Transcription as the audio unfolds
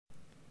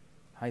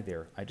Hi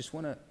there. I just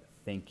want to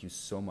thank you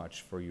so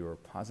much for your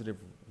positive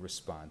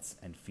response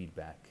and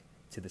feedback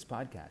to this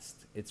podcast.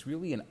 It's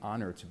really an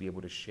honor to be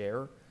able to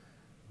share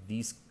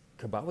these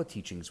Kabbalah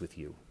teachings with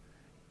you.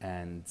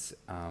 And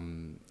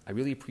I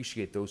really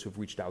appreciate those who have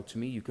reached out to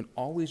me. You can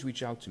always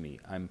reach out to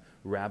me. I'm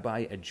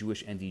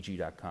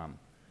rabbi@jewishndg.com.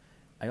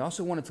 I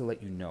also wanted to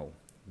let you know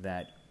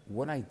that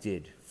what I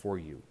did for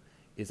you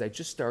is I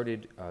just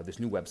started this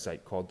new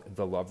website called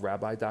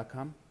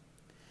theloverabbi.com.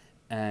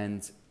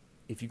 And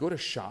if you go to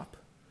shop,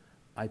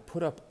 I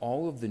put up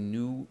all of the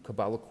new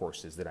Kabbalah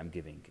courses that I'm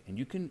giving. And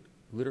you can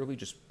literally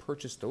just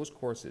purchase those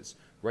courses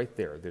right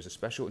there. There's a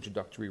special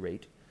introductory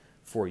rate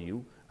for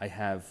you. I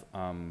have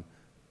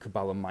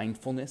Kabbalah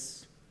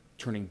mindfulness,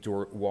 turning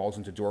walls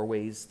into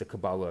doorways, the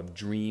Kabbalah of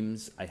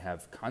dreams. I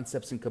have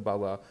concepts in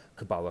Kabbalah,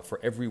 Kabbalah for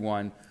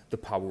everyone, the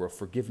power of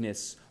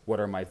forgiveness, what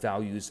are my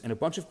values, and a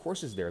bunch of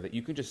courses there that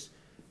you can just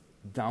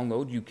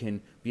download. You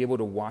can be able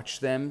to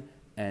watch them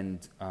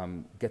and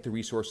get the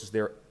resources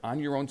there on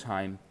your own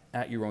time,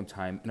 at your own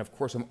time. And of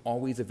course, I'm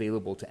always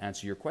available to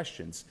answer your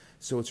questions.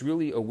 So it's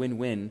really a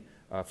win-win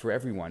for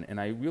everyone. And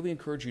I really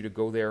encourage you to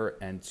go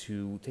there and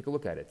to take a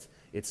look at it.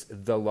 It's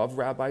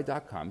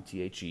theloverabbi.com,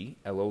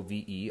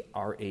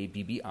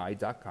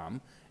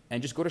 theloverabbi.com,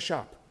 and just go to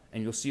shop.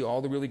 And you'll see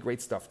all the really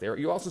great stuff there.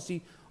 You'll also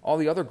see all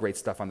the other great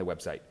stuff on the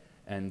website.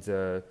 And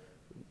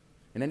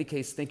in any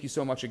case, thank you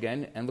so much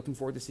again, and looking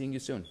forward to seeing you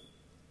soon.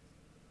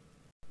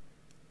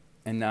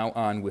 And now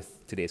on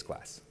with today's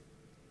class.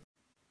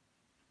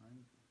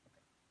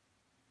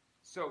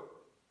 So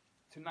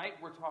tonight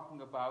we're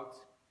talking about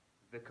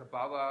the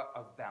Kabbalah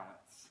of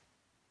balance.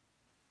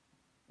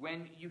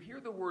 When you hear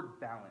the word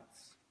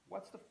balance,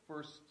 what's the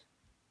first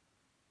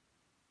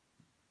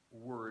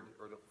word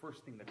or the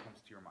first thing that comes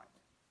to your mind?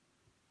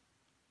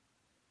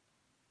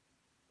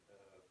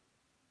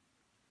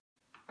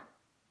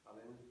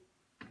 Balance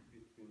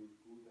between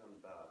good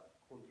and bad.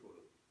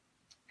 Control.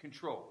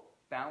 Control.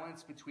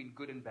 Balance between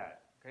good and bad.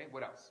 Okay,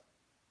 what else?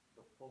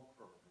 The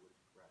fulcrum which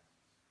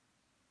rests.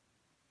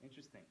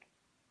 Interesting.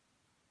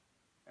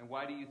 And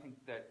why do you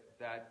think that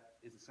that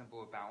is a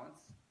symbol of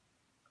balance?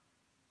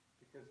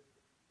 Because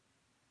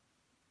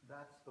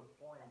that's the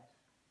point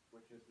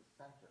which is the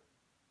center,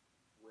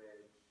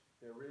 which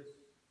there is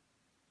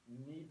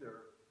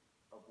neither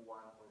of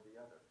one or the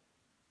other.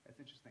 That's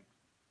interesting.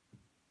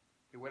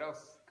 Okay, what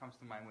else comes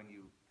to mind when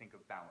you think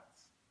of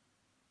balance?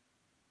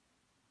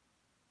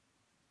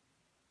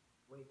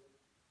 Weight.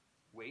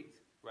 Weight,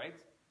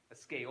 right? A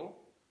scale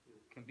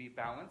can be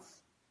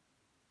balance.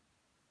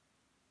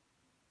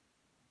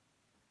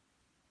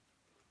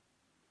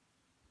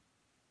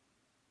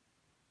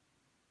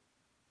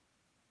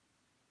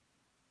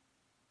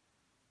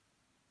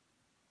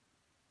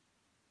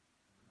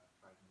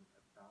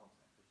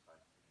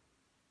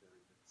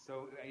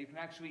 So you can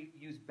actually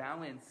use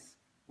balance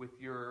with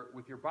your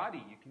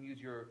body. You can use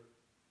your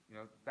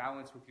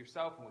balance with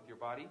yourself and with your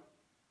body.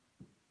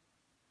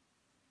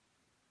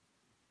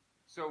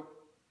 So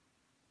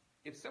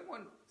if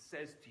someone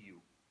says to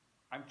you,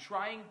 I'm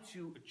trying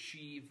to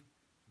achieve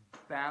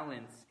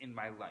balance in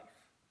my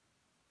life,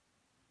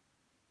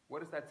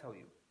 what does that tell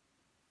you?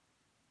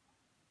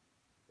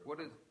 They're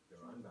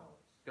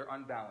unbalanced. They're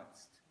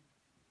unbalanced.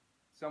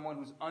 Someone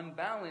who's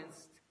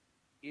unbalanced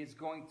is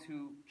going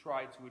to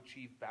try to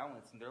achieve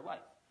balance in their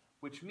life.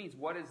 Which means,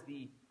 what is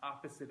the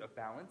opposite of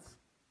balance?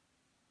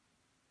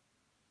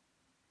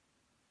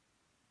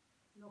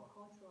 No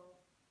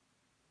control.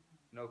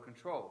 No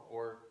control,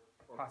 or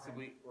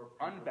possibly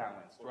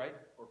unbalanced, right?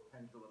 Or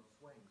pendulum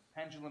swings.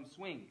 Pendulum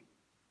swing.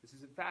 This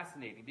is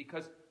fascinating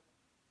because,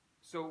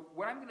 so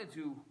what I'm going to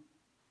do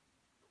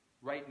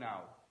right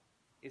now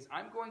is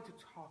I'm going to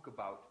talk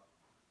about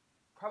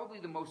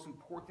probably the most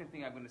important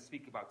thing I'm going to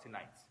speak about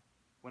tonight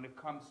when it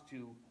comes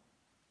to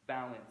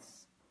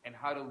balance and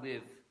how to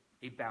live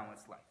a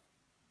balanced life.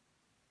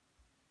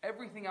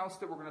 Everything else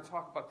that we're going to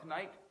talk about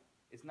tonight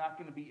is not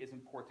going to be as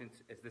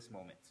important as this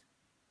moment.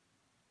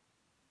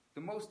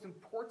 The most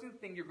important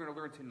thing you're going to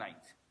learn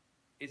tonight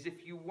is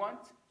if you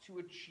want to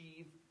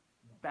achieve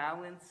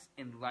balance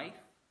in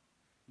life,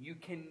 you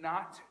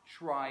cannot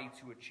try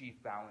to achieve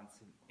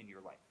balance in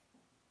your life.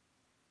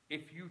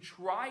 If you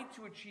try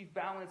to achieve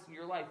balance in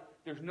your life,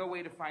 there's no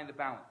way to find the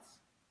balance.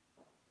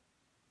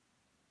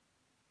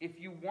 If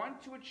you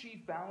want to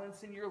achieve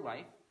balance in your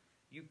life,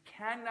 you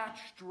cannot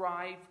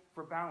strive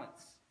for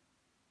balance.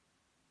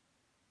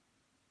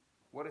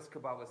 What does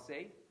Kabbalah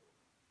say?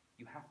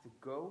 You have to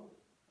go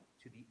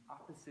to the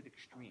opposite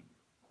extreme.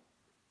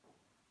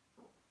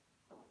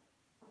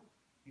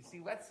 You see,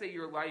 let's say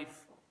your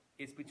life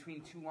is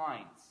between two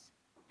lines,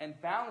 and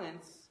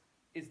balance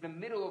is the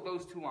middle of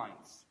those two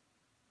lines.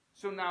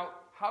 So now,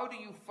 how do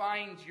you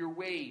find your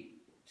way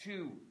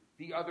to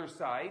the other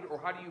side, or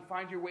how do you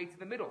find your way to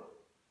the middle?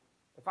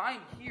 If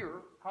I'm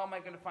here, how am I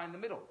going to find the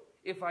middle?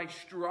 If I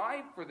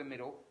strive for the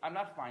middle, I'm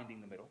not finding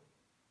the middle.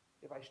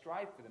 If I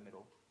strive for the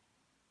middle,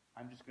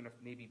 I'm just going to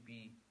maybe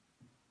be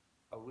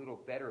a little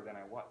better than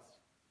I was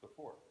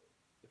before.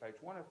 If I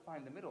want to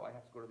find the middle, I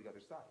have to go to the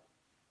other side.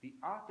 The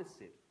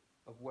opposite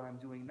of what I'm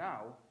doing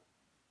now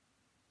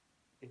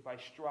if I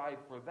strive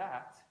for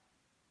that,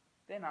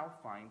 then I'll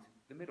find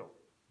the middle.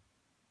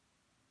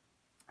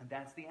 And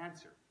that's the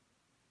answer.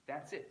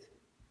 That's it.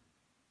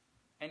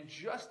 And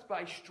just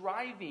by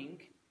striving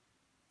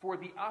for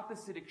the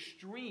opposite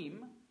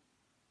extreme,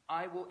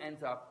 I will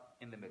end up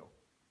in the middle.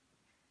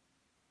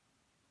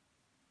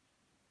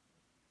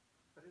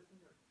 But isn't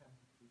there a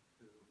tendency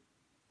to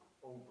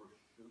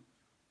overshoot?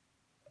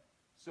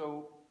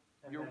 So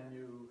And then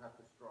you have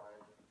to strive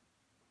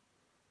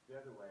the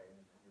other way,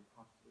 and you're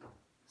constantly...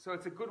 So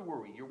it's a good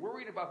worry. You're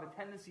worried about the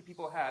tendency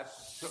people have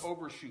to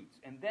overshoot.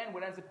 And then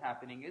what ends up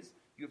happening is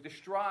you have to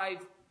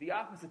strive the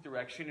opposite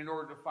direction in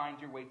order to find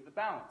your way to the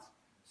balance.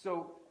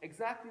 So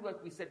exactly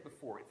like we said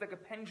before, it's like a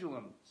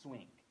pendulum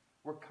swing.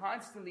 We're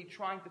constantly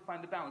trying to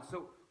find the balance.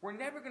 So we're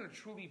never going to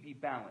truly be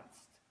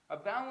balanced. A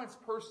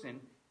balanced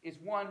person is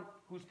one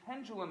whose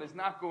pendulum is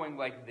not going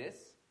like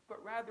this, but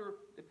rather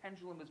the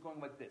pendulum is going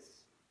like this.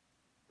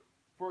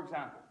 For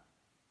example,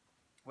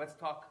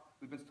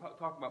 we've been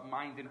talking about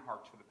mind and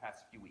heart for the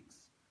past few weeks.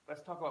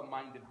 Let's talk about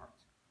mind and heart.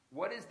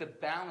 What is the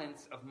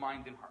balance of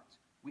mind and heart?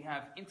 We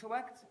have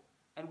intellect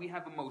and we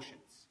have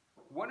emotions.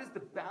 What is the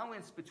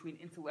balance between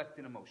intellect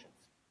and emotions?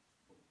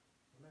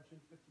 You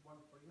mentioned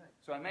 51-49.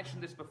 So I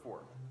mentioned this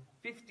before.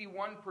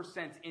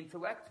 51%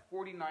 intellect,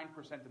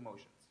 49%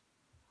 emotions.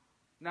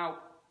 Now,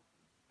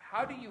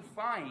 how do you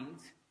find,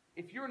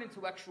 if you're an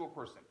intellectual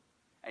person,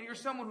 and you're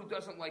someone who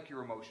doesn't like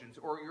your emotions,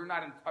 or you're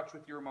not in touch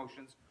with your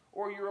emotions,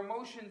 or your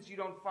emotions you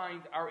don't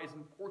find are as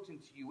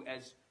important to you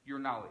as your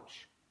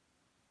knowledge.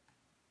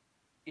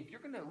 If you're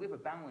going to live a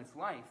balanced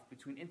life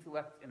between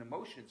intellect and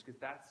emotions, because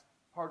that's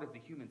part of the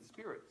human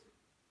spirit,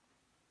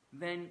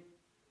 then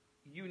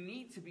you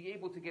need to be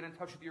able to get in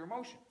touch with your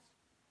emotions.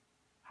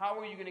 How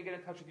are you going to get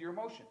in touch with your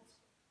emotions?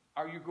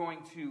 Are you going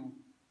to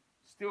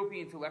still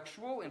be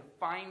intellectual and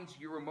find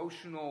your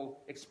emotional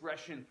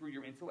expression through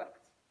your intellect?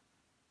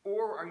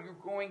 Or are you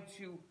going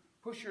to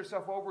push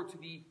yourself over to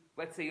the,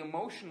 let's say,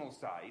 emotional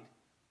side,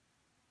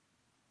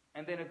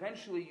 and then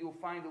eventually you'll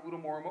find a little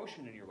more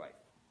emotion in your life?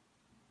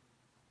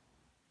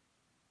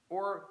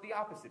 Or the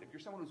opposite, if you're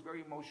someone who's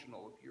very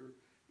emotional, if you're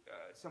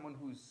someone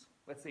who's,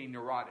 let's say,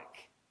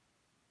 neurotic,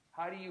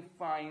 how do you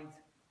find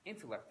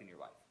intellect in your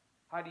life?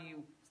 How do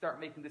you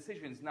start making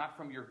decisions not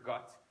from your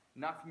gut,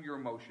 not from your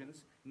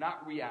emotions,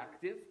 not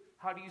reactive?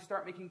 How do you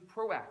start making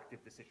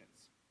proactive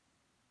decisions?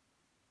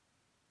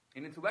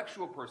 An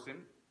intellectual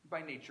person,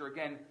 by nature,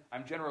 again,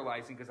 I'm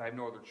generalizing because I have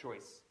no other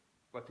choice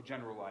but to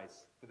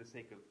generalize for the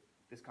sake of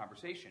this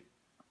conversation.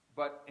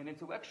 But an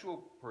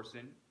intellectual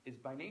person is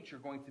by nature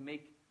going to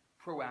make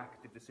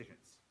proactive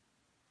decisions.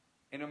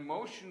 An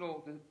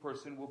emotional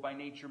person will by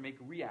nature make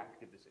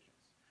reactive decisions.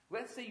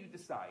 Let's say you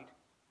decide,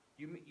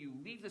 you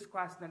leave this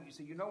class and then you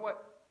say, you know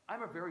what,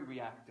 I'm a very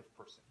reactive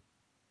person.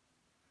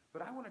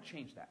 But I want to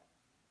change that.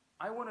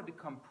 I want to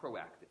become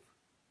proactive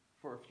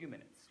for a few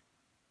minutes.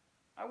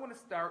 I want to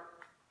start,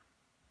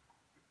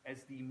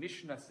 as the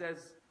Mishnah says,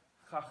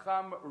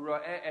 Chacham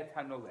ra'eh et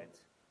hanoled.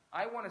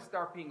 I want to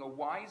start being a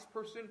wise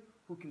person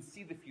who can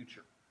see the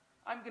future.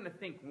 I'm going to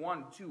think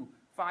 1, 2,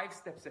 5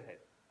 steps ahead.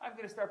 I'm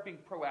going to start being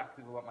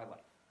proactive about my life.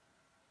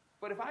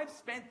 But if I've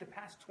spent the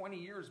past 20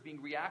 years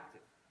being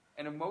reactive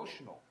and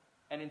emotional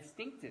and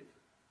instinctive,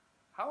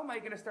 how am I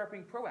going to start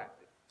being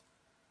proactive?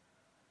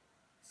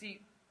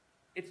 See,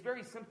 it's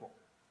very simple.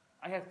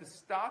 I have to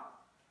stop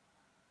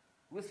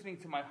listening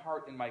to my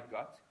heart and my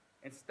gut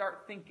and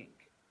start thinking.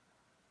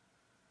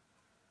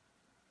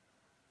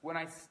 When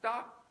I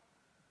stop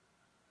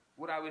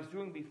what I was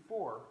doing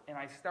before and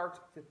I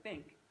start to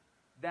think,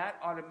 that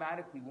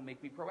automatically will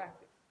make me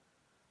proactive.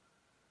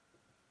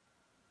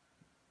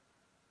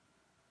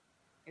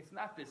 It's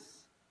not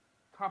this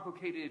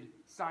complicated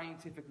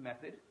scientific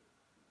method.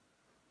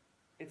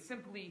 It's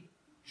simply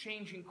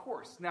changing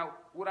course. Now,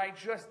 what I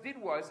just did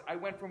was I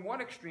went from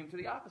one extreme to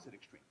the opposite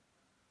extreme.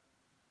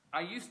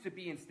 I used to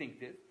be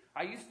instinctive,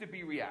 I used to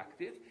be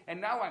reactive,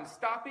 and now I'm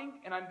stopping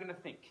and I'm going to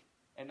think.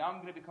 And now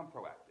I'm going to become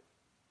proactive.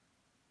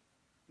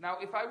 Now,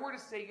 if I were to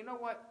say, you know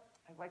what,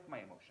 I like my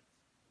emotions.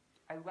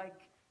 I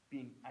like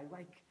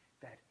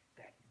that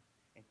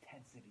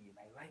intensity, and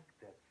I like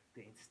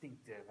the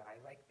instinctive, and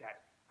I like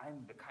that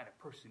I'm the kind of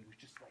person who's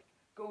just like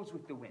goes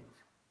with the wind.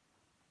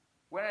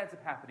 What ends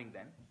up happening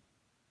then?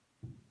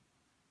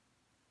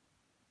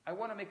 I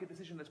want to make a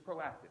decision that's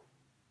proactive,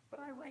 but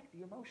I like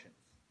the emotions.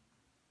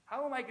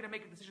 How am I going to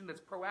make a decision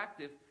that's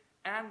proactive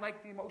and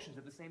like the emotions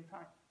at the same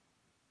time?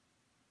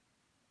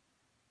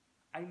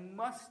 I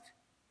must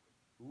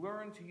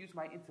learn to use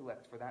my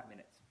intellect for that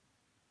minute.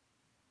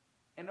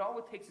 And all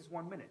it takes is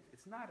 1 minute.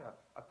 It's not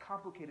a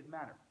complicated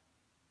matter.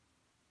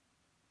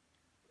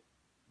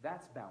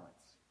 That's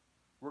balance.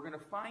 We're going to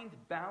find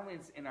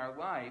balance in our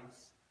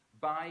lives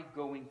by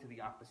going to the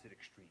opposite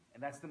extreme.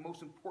 And that's the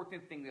most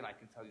important thing that I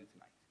can tell you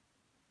tonight.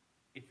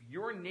 If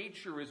your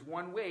nature is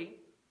one way,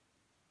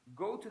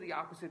 go to the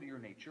opposite of your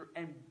nature,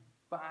 and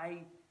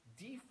by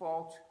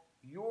default,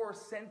 your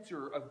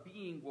center of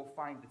being will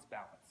find its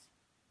balance.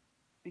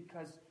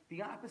 Because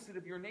the opposite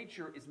of your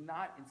nature is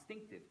not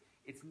instinctive.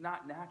 It's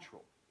not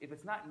natural. If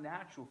it's not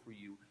natural for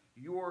you,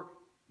 your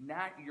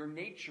your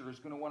nature is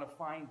going to want to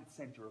find its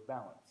center of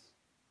balance.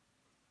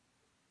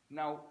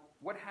 Now,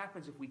 what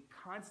happens if we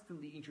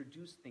constantly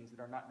introduce things that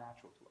are not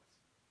natural to us?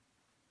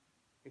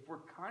 If we're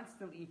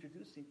constantly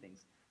introducing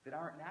things that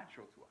aren't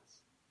natural to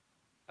us,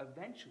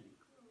 eventually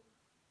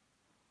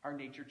our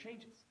nature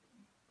changes.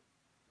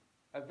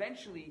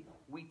 Eventually,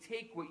 we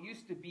take what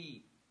used to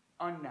be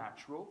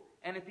unnatural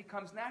and it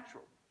becomes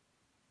natural.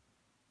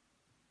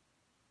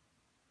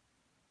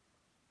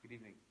 Good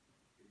evening.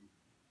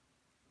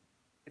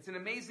 It's an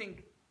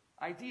amazing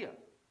idea.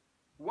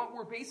 What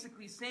we're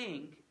basically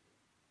saying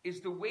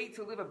is the way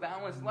to live a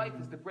balanced life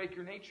is to break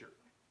your nature.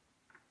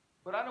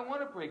 But I don't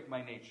want to break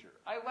my nature.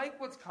 I like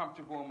what's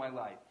comfortable in my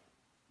life.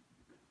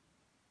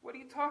 What are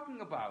you talking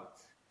about?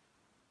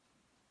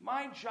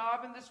 My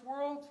job in this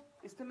world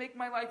is to make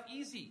my life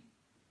easy.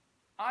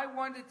 I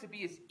want it to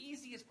be as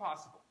easy as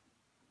possible.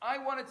 I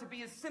want it to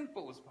be as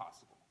simple as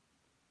possible.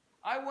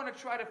 I want to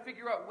try to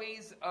figure out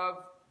ways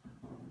of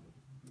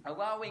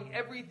allowing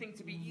everything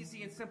to be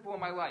easy and simple in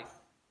my life.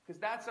 Because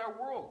that's our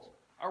world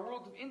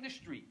of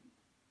industry.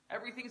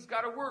 Everything's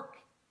got to work.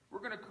 We're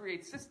going to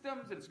create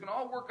systems and it's going to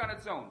all work on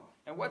its own.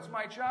 And what's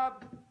my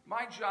job?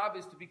 My job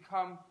is to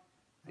become,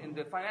 in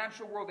the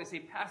financial world, they say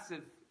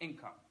passive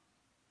income.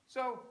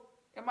 So,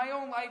 in my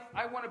own life,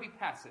 I want to be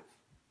passive.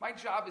 My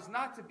job is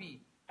not to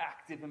be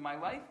active in my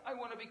life. I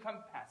want to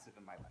become passive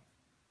in my life.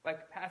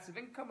 Like passive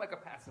income, like a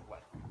passive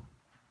life.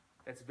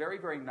 That's very,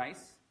 very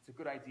nice. It's a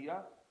good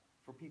idea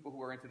for people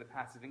who are into the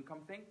passive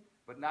income thing,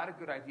 but not a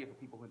good idea for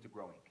people who are into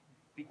growing.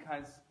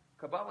 Because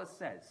Kabbalah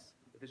says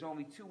that there's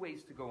only two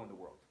ways to go in the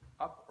world,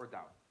 up or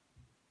down.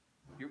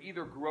 You're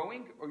either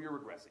growing or you're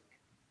regressing.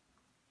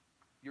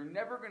 You're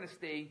never going to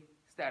stay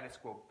status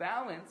quo.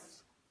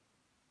 Balance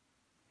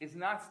is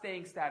not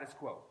staying status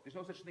quo. There's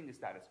no such thing as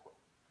status quo.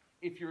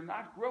 If you're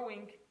not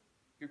growing,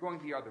 you're going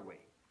the other way.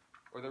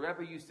 Or the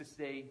Rebbe used to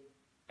say,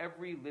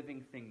 every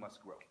living thing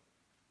must grow.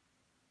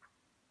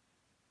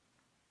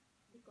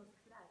 Because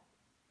it's life.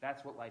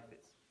 That's what life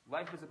is.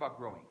 Life is about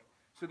growing.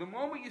 So the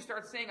moment you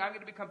start saying, I'm going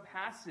to become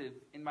passive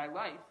in my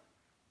life,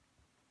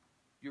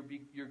 you're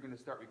going to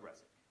start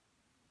regressing.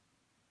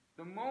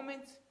 The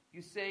moment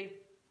you say,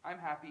 I'm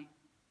happy,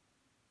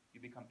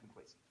 you become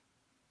complacent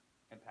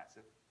and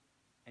passive,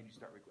 and you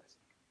start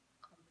regressing.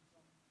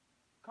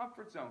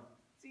 Comfort zone.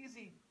 It's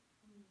easy.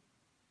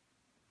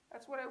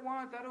 That's what I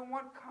want. I don't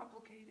want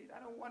complicated. I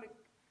don't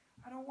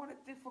want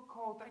it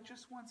difficult. I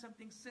just want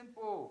something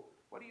simple.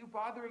 What are you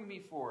bothering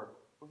me for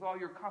with all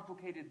your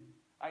complicated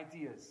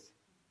ideas?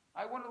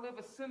 I want to live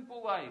a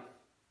simple life.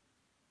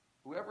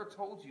 Whoever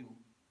told you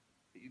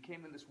that you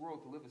came in this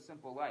world to live a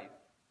simple life,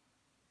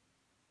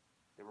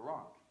 they were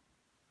wrong.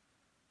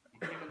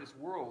 You came in this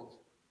world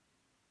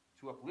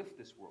to uplift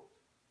this world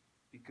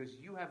because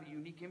you have a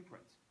unique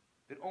imprint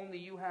that only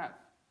you have.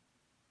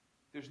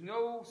 There's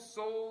no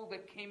soul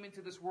that came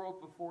into this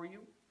world before you.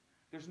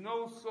 There's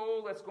no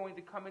soul that's going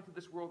to come into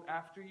this world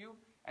after you.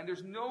 And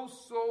there's no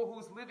soul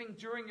who's living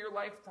during your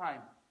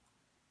lifetime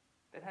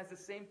that has the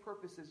same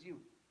purpose as you.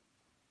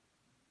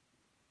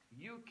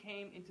 You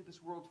came into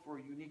this world for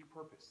a unique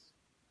purpose.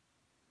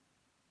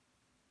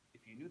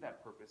 If you knew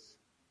that purpose,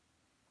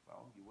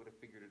 well, you would have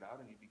figured it out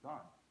and you'd be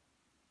gone.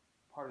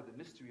 Part of the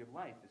mystery of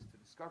life is to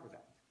discover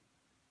that.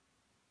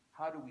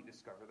 How do we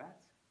discover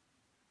that?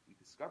 We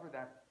discover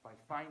that by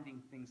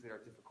finding things that are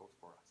difficult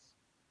for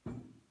us.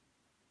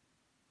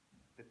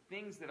 The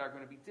things that are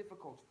going to be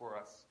difficult for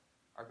us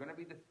are going to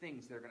be the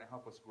things that are going to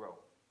help us grow.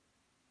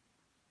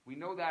 We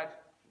know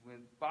that with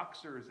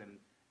boxers and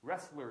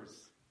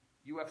wrestlers,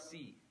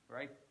 UFC,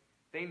 right?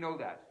 They know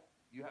that.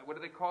 What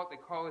do they call it? They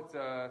call it,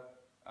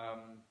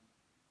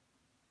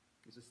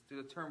 there's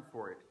a term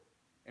for it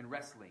in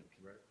wrestling.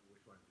 Right,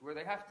 which one? Where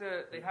they have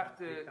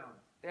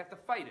to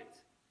fight it.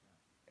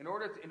 In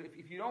order to, and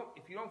if you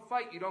don't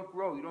fight, you don't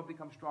grow, you don't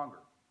become stronger.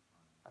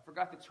 I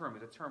forgot the term.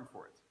 There's a term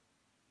for it.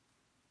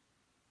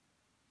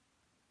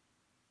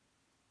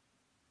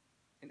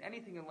 In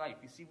anything in life,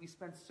 you see, we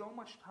spend so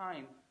much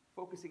time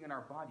focusing on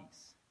our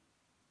bodies.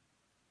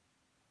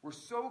 We're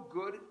so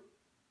good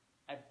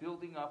at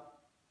building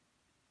up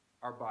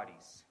our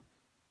bodies.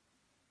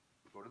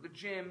 We go to the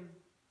gym,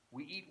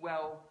 we eat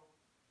well,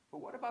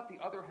 but what about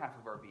the other half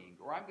of our being?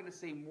 Or I'm going to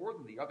say more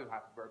than the other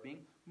half of our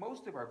being,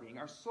 most of our being,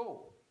 our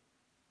soul.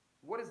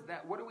 What is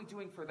that? What are we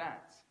doing for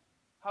that?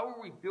 How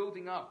are we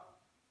building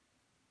up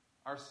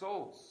our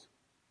souls?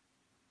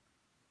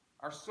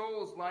 Our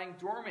souls lying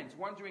dormant,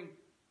 wondering,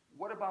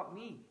 what about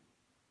me?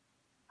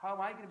 How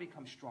am I going to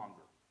become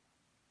stronger?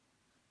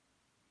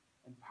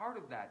 And part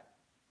of that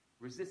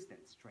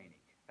resistance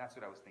training, that's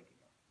what I was thinking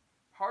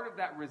of. Part of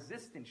that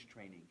resistance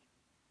training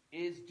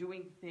is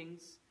doing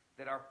things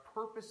that are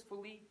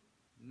purposefully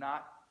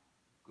not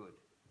good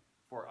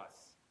for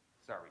us.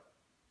 Sorry,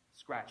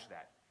 scratch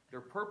that. They're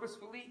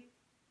purposefully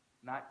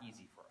not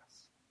easy for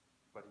us,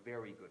 but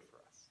very good for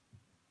us.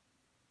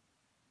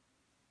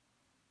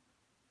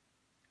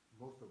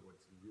 Most of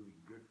what's really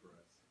good for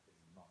us is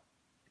not.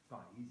 It's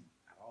not easy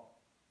at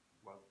all.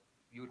 Well,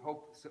 we'd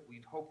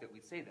hope that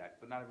we'd say that,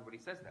 but not everybody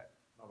says that.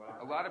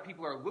 A lot of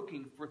people are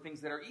looking for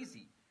things that are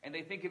easy, and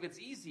they think if it's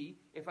easy,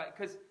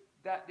 because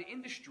the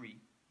industry,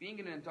 being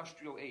in an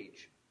industrial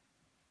age,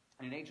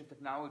 in an age of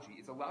technology,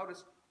 it's allowed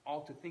us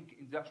all to think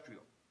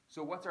industrial.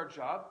 So what's our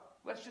job?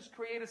 Let's just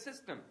create a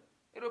system.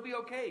 It'll be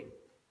okay.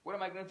 What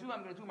am I going to do?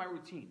 I'm going to do my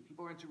routine.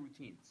 People are into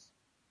routines.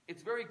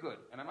 It's very good,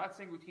 and I'm not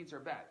saying routines are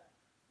bad.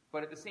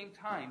 But at the same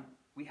time,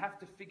 we have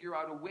to figure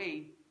out a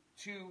way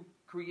to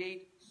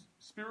create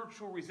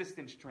spiritual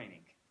resistance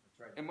training,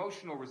 That's right.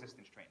 emotional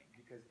resistance training.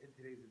 Because in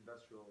today's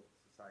industrial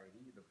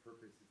society, the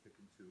purpose is to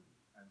consume.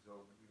 And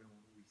so even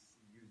when we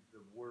use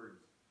the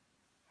words,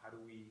 what do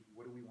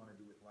we want to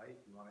do with life?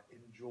 We want to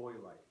enjoy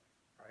life,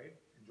 right?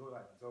 Enjoy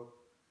life. And so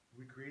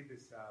we create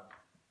this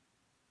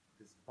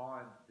this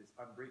bond, this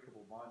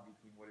unbreakable bond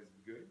between what is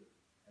good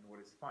and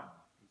what is fun.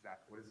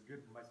 Exactly. What is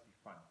good must be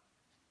fun.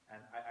 And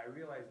I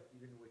realized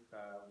even with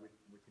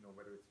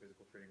whether it's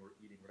physical training or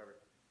eating, whatever,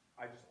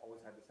 I just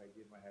always had this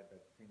idea in my head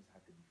that things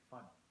had to be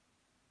fun.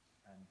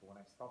 And when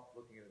I stopped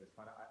looking at it as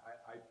fun,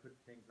 I put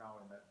things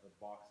now in the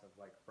box of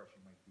like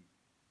brushing my teeth.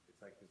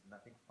 It's like there's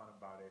nothing fun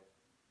about it,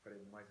 but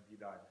it must be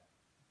done.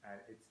 And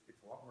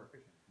it's a lot more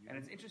efficient. And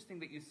it's interesting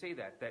that you say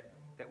that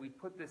we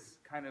put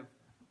this kind of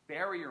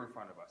barrier in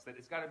front of us, that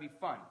it's got to be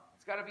fun.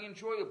 It's got to be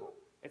enjoyable.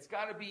 It's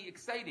got to be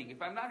exciting.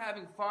 If I'm not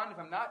having fun, if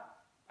I'm not,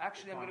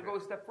 actually I'm going to go a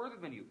step further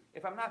than you.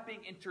 If I'm not being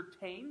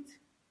entertained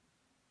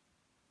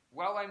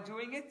while I'm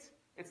doing it,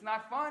 it's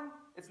not fun.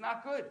 It's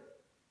not good.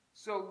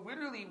 So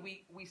literally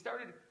we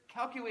started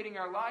calculating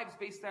our lives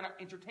based on our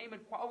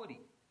entertainment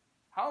quality.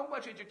 How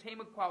much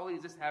entertainment quality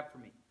does this have for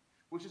me?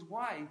 Which is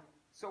why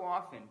so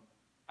often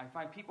I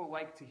find people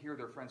like to hear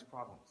their friends'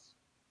 problems.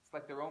 It's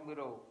like their own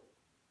little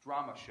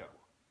drama show.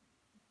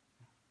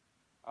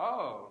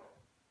 Oh,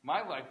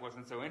 my life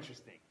wasn't so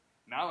interesting.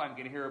 Now I'm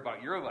going to hear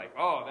about your life.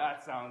 Oh,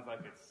 that sounds like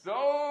it's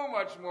so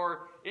much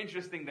more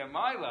interesting than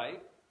my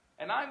life.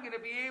 And I'm going to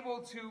be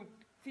able to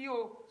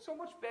feel so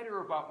much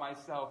better about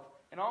myself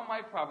and all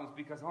my problems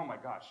because, oh my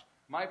gosh,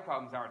 my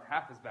problems aren't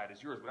half as bad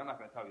as yours, but I'm not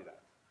going to tell you that.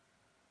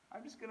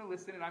 I'm just going to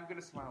listen and I'm going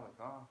to smile like,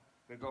 oh, I'm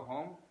going to go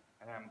home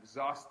and I'm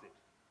exhausted.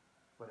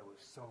 But it was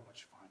so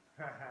much fun.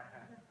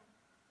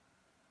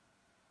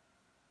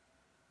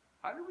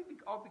 How do we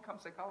all become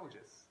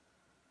psychologists?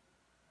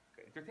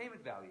 Okay,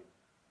 entertainment value.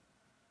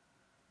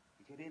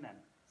 You get in on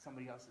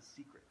somebody else's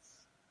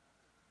secrets.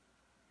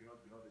 You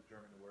know the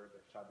German word,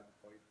 the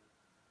Schadenfreude?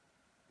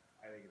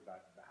 I think it's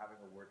that, having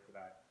a word for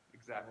that.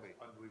 Exactly.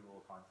 Almost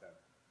unbelievable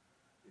concept.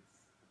 It's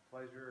the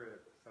pleasure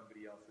of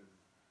somebody else's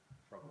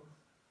troubles.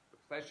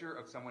 The pleasure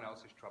of someone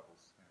else's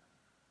troubles.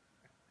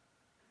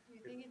 Do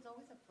you think it's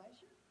always a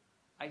pleasure?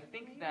 I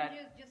think Maybe that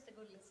you're just a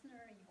good listener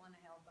and you want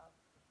to help out.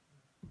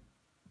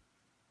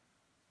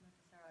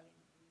 Necessarily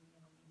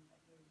mean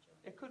that you're enjoying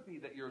it could be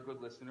that you're a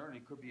good listener, and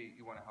it could be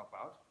you want to help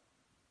out.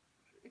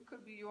 It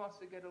could be you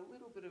also get a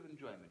little bit of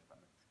enjoyment from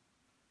it.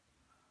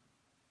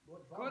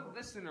 Good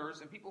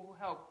listeners and people who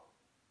help,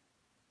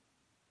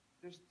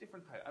 there's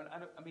different types.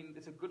 I mean,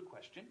 it's a good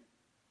question.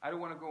 I don't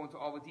want to go into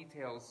all the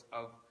details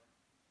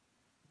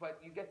but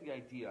you get the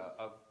idea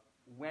of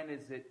when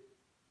is it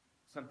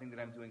something that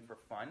I'm doing for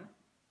fun,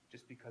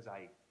 just because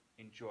I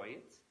enjoy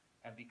it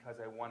and because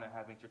I want to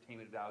have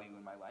entertainment value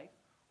in my life,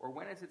 or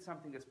when is it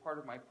something that's part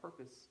of my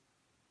purpose?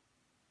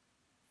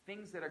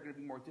 Things that are going to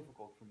be more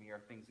difficult for me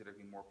are things that are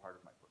going to be more part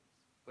of my purpose.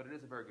 But it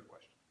is a very good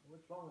question.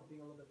 What's wrong with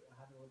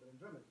having a little bit of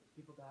enjoyment?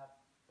 People that have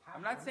passion.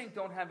 I'm not saying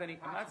don't have any.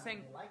 I'm not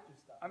saying. They like your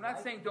stuff. I'm They not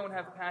like saying what don't you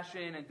have have.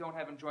 passion and don't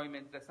have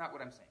enjoyment. That's not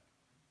what I'm saying.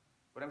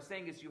 What I'm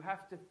saying is you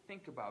have to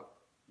think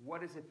about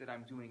what is it that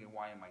I'm doing and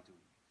why am I doing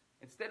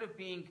it. Instead of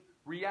being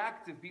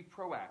reactive, be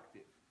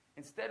proactive.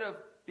 Instead of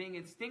being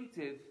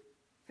instinctive,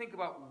 think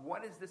about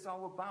what is this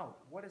all about?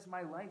 What is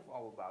my life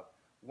all about?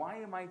 Why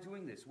am I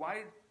doing this? Why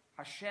did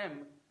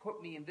Hashem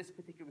put me in this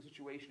particular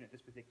situation at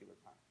this particular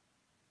time?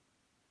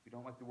 If you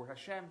don't like the word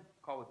Hashem,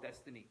 call it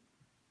destiny.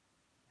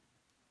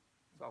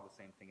 It's all the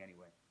same thing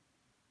anyway.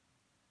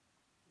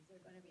 Is there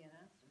going to be an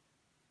answer?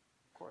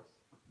 Of course.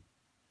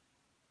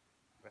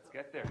 Let's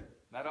get there.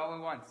 Not all at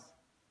once.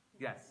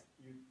 Yes.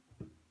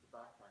 The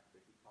backtrack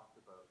that you talked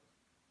about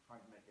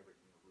trying to make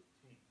everything a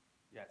routine.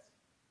 Yes.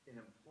 In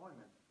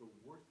employment, the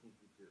worst thing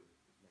to do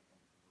is make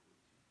anything a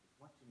routine. Because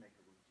once you make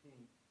a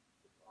routine,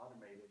 it's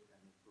automated and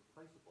it's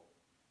replaceable.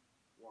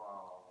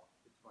 While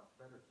it's much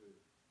better to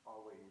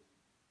always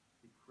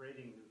be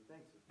creating new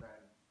things,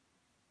 then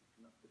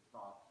it's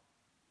not,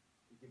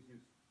 it gives you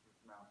this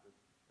amount of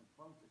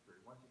employment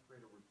security. Once you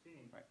create a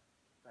routine, Right.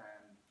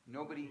 then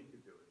Nobody- you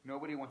can do it.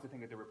 Nobody wants to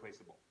think that they're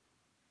replaceable.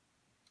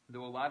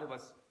 Though a lot of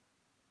us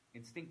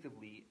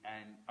instinctively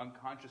and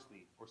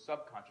unconsciously or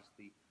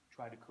subconsciously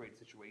try to create a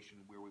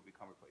situation where we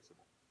become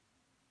replaceable.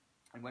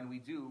 And when we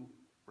do,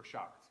 we're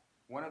shocked.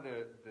 One of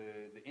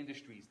the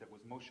industries that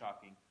was most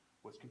shocking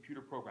was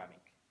computer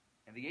programming.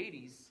 In the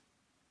 80s,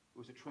 there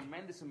was a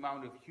tremendous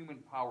amount of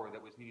human power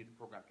that was needed to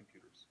program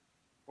computers.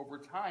 Over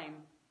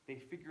time, they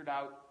figured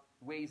out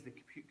ways that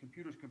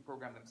computers can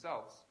program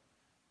themselves.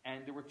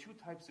 And there were two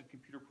types of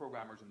computer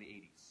programmers in the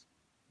 80s.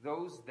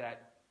 Those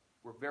that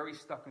were very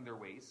stuck in their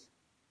ways,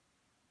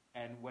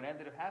 And what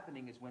ended up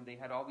happening is when they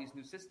had all these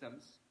new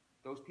systems,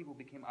 those people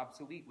became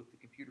obsolete with the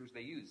computers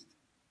they used.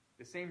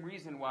 The same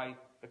reason why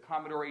the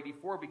Commodore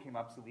 84 became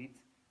obsolete,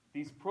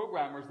 these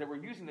programmers that were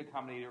using the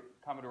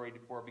Commodore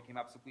 84 became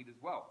obsolete as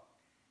well.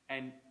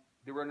 And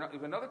there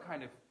was another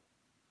kind of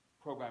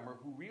programmer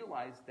who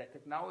realized that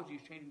technology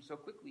is changing so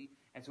quickly,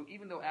 and so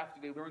even though after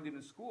they learned it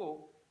in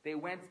school, they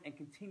went and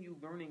continued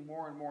learning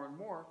more and more and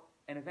more,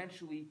 and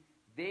eventually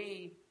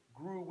they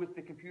grew with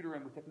the computer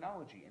and with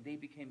technology, and they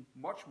became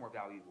much more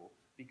valuable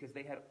because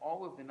they had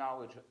all of the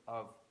knowledge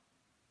of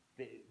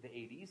the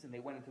 80s, and they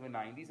went into the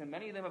 90s, and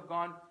many of them have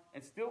gone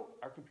and still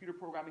are computer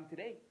programming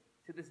today,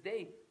 to this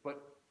day.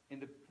 But in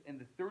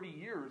the 30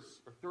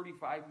 years or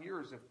 35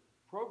 years of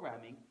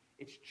programming,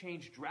 it's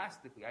changed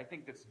drastically. I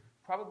think that's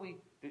probably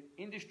the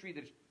industry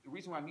the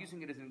reason why I'm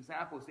using it as an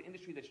example is the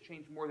industry that's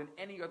changed more than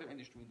any other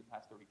industry in the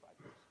past 35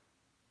 years.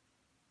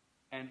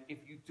 And if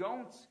you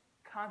don't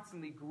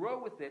constantly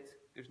grow with it,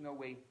 there's no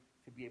way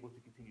to be able to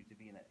continue to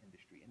be in that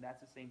industry. And that's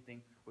the same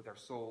thing with our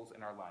souls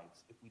and our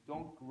lives. If we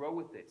don't grow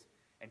with it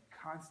and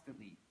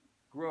constantly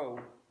grow,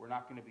 we're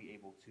not going to be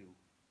able to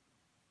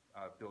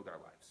build our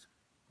lives.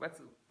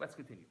 Let's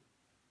continue.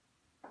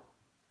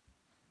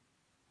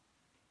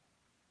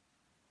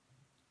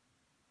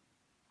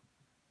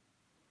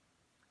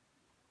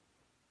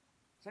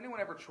 Has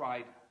anyone ever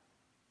tried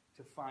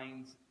to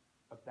find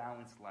a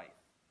balanced life?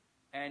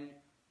 And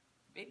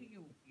maybe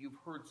you've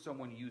heard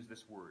someone use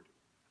this word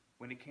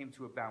when it came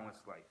to a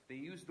balanced life. They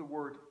used the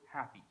word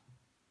happy.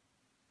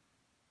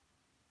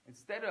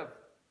 Instead of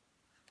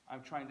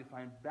I'm trying to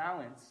find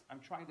balance,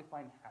 I'm trying to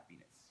find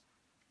happiness.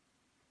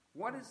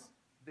 What is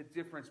the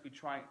difference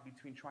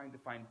between trying to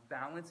find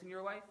balance in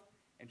your life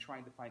and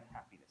trying to find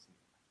happiness in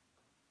your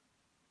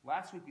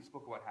life? Last week we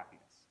spoke about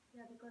happiness.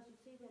 Yeah, because you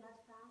see, the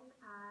last time,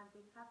 the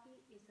happy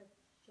is a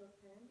short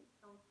term,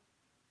 so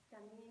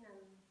come in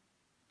and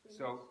finish.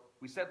 So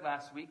we said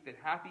last week that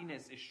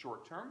happiness is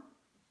short term.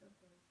 Short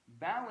term.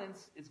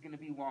 Balance is going to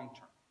be long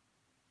term.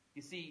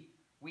 You see,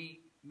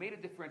 we made a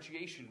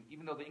differentiation,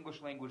 even though the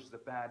English language is a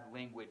bad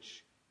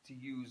language to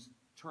use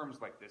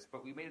terms like this,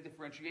 but we made a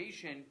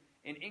differentiation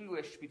in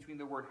English between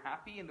the word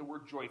happy and the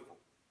word joyful.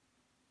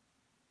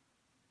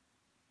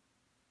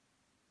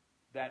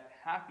 That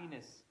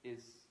happiness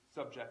is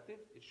subjective,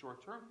 is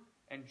short term,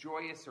 and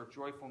joyous or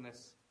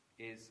joyfulness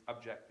is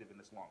objective in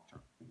this long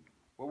term.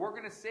 What we're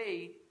going to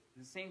say is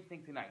the same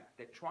thing tonight,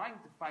 that trying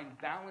to find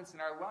balance in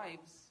our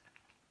lives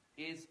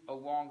is a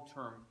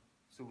long-term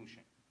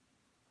solution,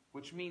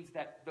 which means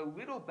that the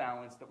little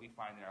balance that we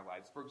find in our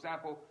lives, for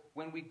example,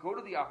 when we go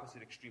to the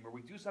opposite extreme, or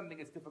we do something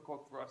that's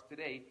difficult for us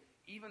today,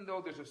 even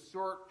though there's a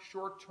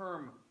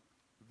short-term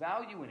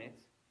value in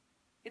it,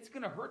 it's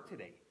going to hurt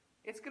today.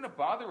 It's going to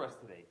bother us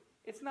today.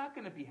 It's not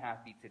going to be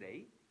happy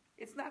today.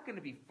 It's not going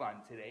to be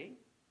fun today.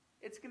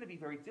 It's going to be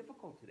very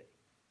difficult today.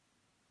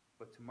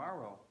 But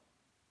tomorrow,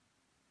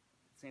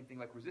 same thing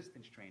like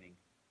resistance training,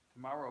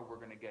 tomorrow we're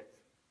going to get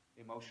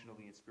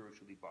emotionally and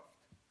spiritually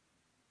buffed.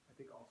 I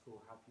think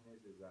also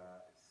happiness is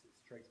it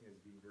strikes me as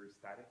being very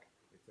static.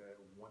 It's a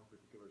one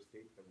particular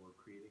state that we're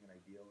creating an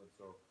ideal, and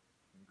so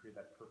when you create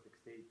that perfect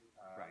state,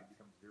 Right. it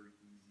becomes very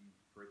easy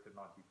for it to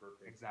not be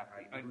perfect.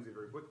 Exactly. And you lose it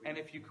very quickly. And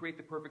if you create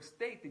the perfect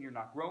state, then you're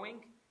not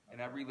growing,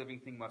 and every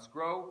living thing must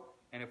grow,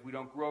 and if we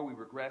don't grow, we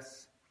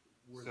regress.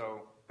 Whereas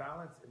So,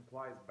 balance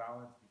implies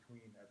balance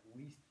between at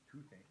least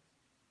two things,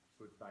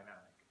 so it's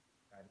dynamic.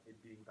 And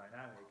it being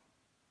dynamic,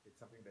 it's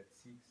something that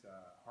seeks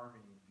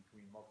harmony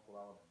between multiple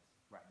elements.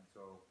 Right. And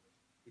so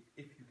if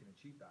you can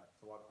achieve that,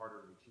 it's a lot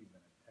harder to achieve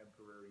than a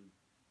temporary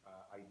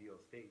ideal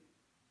state.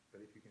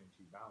 But if you can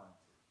achieve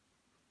balance,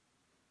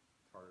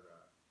 it's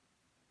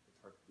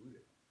hard to lose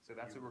it. so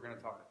that's what we're going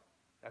to talk.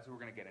 That's what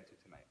we're going to get into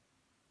tonight.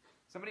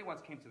 Somebody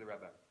once came to the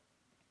Rebbe,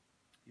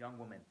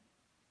 young woman.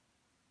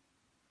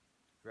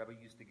 The Rebbe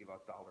used to give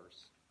out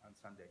dollars on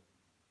Sunday.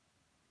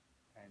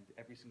 And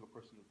every single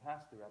person who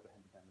passed, the Rebbe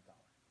handed them $1.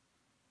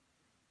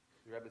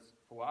 The Rebbe's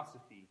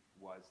philosophy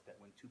was that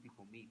when two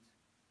people meet,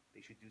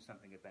 they should do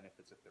something that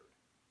benefits a third.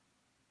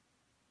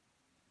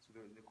 So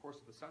in the course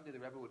of the Sunday,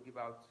 the Rebbe would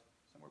give out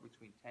somewhere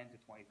between $10,000 to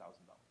 $20,000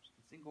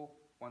 in single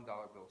 $1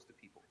 bills to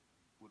people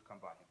who would come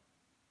by him.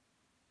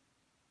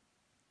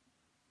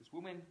 This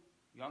woman,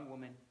 young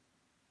woman,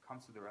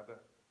 comes to the Rebbe,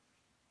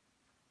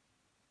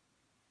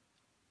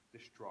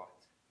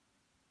 distraught.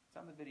 It's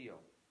on the video.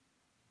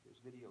 There's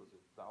videos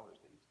of dollars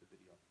that use the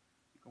video.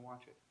 You can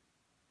watch it.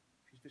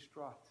 She's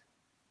distraught.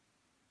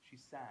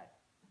 She's sad.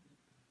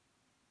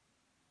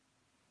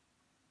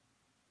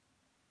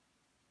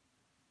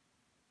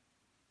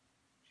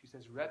 She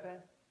says,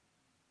 Rebbe,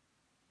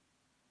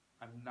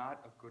 I'm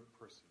not a good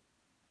person.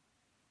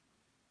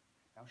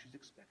 Now she's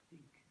expecting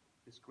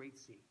this great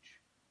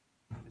sage,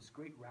 this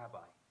great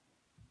rabbi,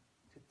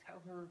 to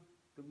tell her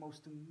the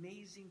most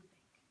amazing thing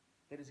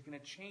that is going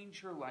to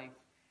change her life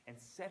and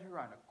set her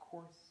on a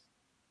course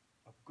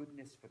of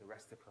goodness for the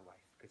rest of her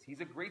life. Because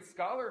he's a great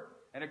scholar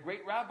and a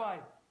great rabbi.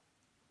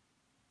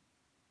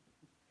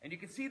 And you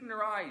can see it in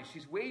her eyes.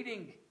 She's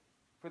waiting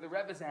for the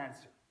Rebbe's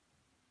answer.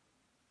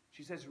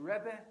 She says,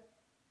 Rebbe,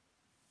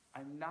 I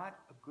I'm not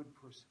a good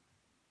person.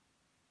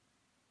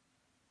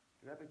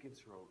 The Rebbe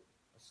gives her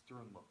a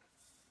stern look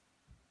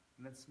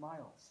and then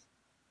smiles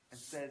and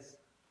says,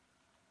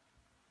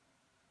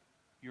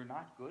 you're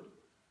not good?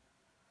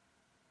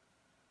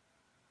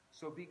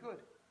 So be good.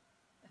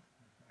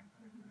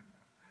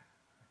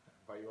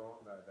 By your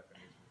own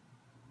definition.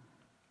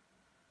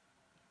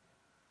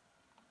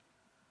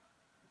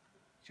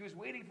 She was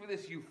waiting for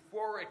this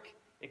euphoric,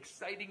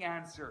 exciting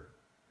answer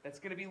that's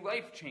going to be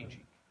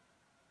life-changing.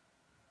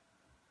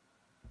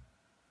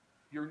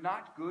 You're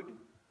not good,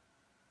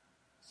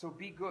 so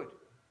be good.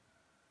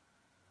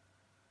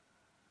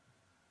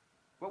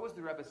 What was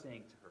the Rebbe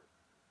saying to her?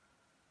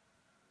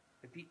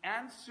 That the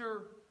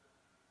answer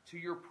to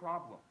your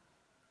problem,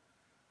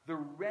 the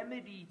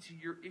remedy to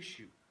your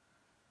issue,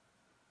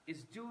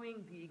 is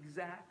doing the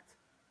exact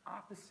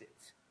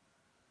opposite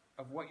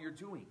of what you're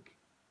doing.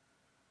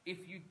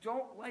 If you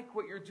don't like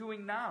what you're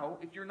doing now,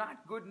 if you're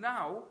not good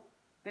now,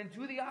 then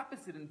do the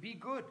opposite and be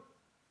good.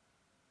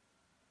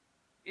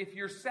 If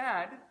you're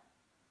sad,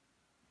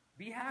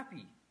 be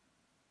happy.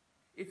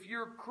 If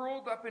you're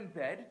curled up in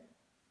bed,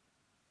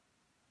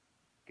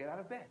 get out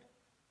of bed.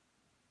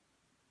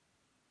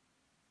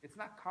 It's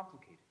not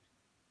complicated.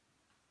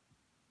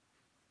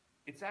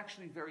 It's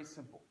actually very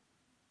simple.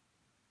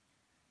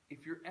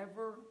 If you're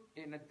ever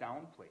in a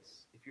down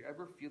place, if you're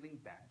ever feeling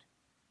bad,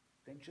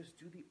 then just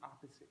do the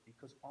opposite,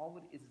 because all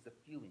it is a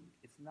feeling.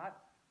 It's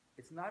not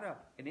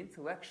an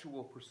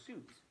intellectual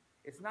pursuit.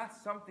 It's not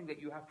something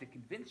that you have to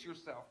convince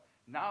yourself,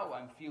 now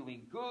I'm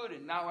feeling good,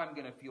 and now I'm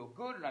going to feel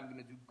good, and I'm going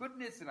to do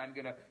goodness, and I'm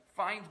going to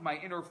find my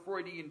inner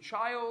Freudian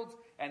child,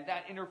 and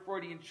that inner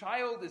Freudian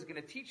child is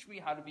going to teach me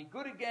how to be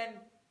good again,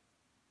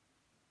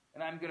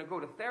 and I'm going to go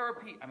to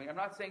therapy. I mean, I'm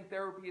not saying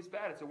therapy is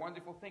bad. It's a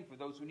wonderful thing for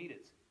those who need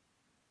it.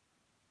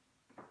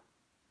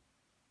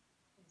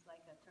 It's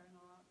like a turn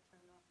off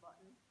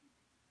button.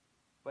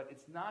 But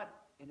it's not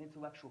an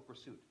intellectual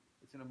pursuit.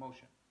 It's an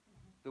emotion.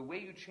 The way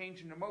you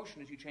change an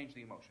emotion is you change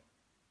the emotion.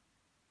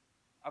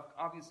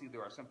 Obviously,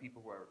 there are some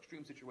people who are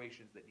extreme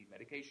situations that need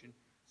medication,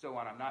 so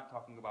on. I'm not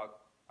talking about,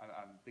 I'm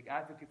a big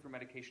advocate for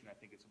medication. I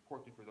think it's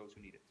important for those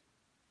who need it.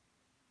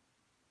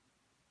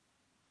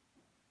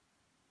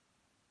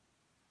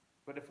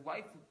 But if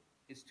life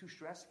is too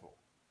stressful,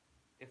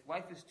 if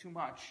life is too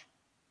much,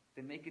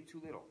 then make it too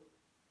little.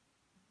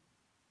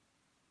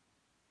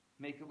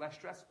 Make it less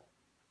stressful.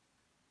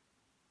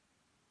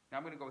 Now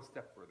I'm going to go a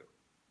step further.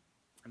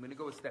 I'm going to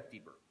go a step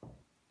deeper.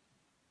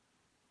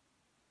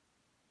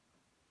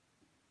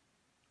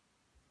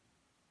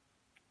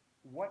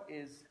 What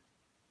is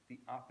the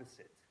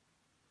opposite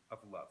of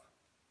love?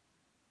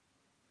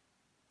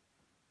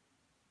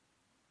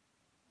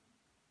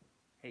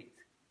 Hate.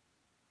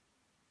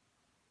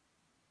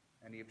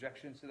 Any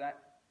objections to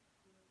that?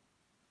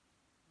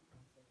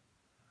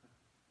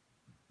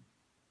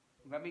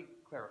 Let me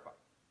clarify.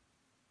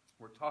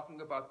 We're talking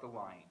about the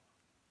line.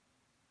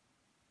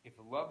 If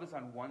love is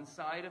on one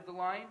side of the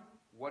line,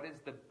 what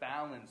is the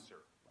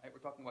balancer? Right?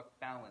 We're talking about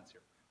balance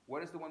here.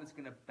 What is the one that's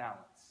going to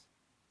balance?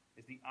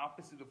 Is the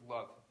opposite of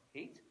love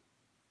hate?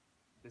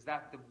 Does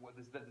that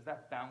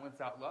balance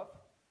out love?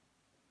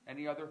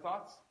 Any other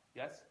thoughts?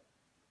 Yes?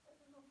 I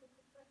don't know if it's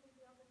exactly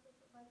the opposite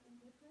of like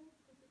indifference,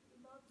 because if you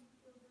love, you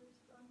feel very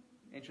strong.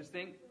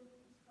 Interesting. You feel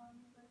very strong,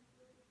 but if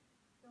you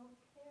don't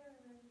care,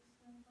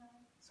 it's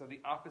not. So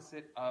the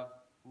opposite of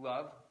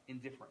love,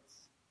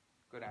 indifference.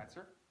 Good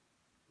answer.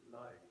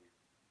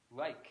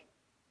 Like.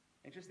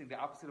 Interesting. The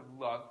opposite of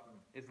love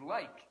is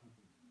like.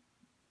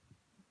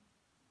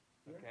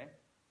 Okay.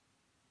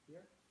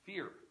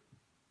 Fear.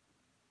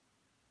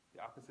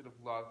 The opposite of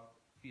love,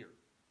 fear.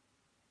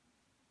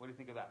 What do you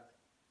think of that?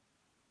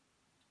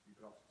 You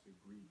could also say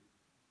greed.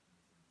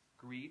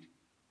 Greed.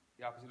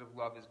 The opposite of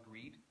love is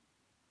greed.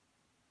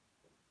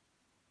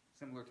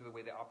 Similar to the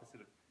way the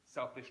opposite of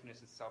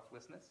selfishness is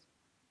selflessness.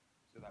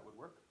 So that would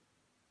work.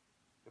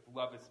 If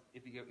love is,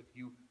 if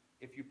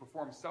you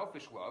perform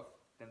selfish love,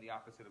 then the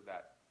opposite of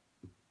that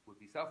would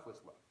be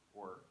selfless love,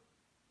 or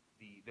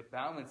the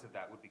balance of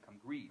that would become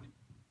greed.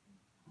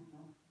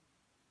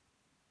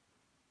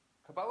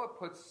 Kabbalah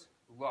puts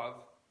love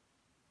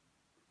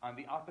on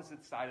the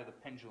opposite side of the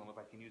pendulum, if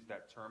I can use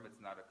that term. It's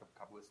not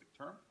a Kabbalistic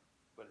term,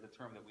 but it's a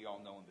term that we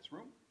all know in this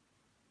room.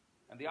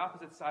 And the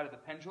opposite side of the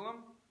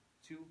pendulum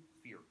to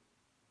fear.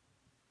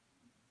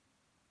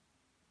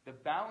 The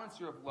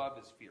balancer of love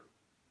is fear.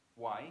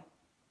 Why?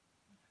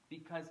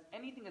 Because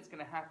anything that's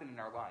going to happen in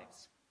our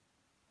lives,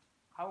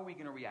 how are we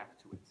going to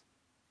react to it?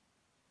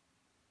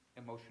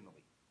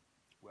 Emotionally.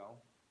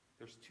 Well,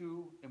 there's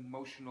two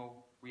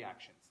emotional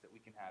reactions that we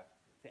can have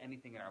to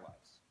anything in our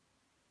lives.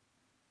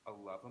 A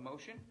love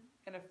emotion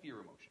and a fear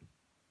emotion.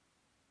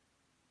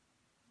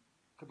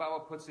 Kabbalah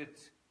puts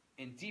it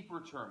in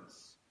deeper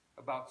terms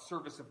about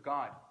service of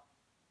God.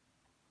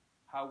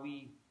 How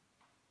we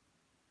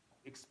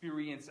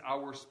experience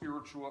our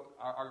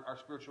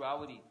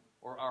spirituality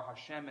or our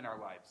Hashem in our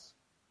lives.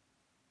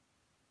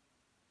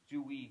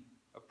 Do we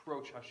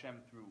approach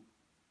Hashem through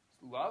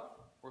love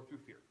or through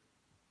fear?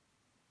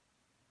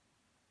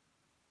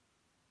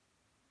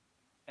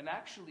 And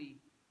actually,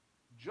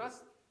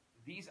 just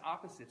these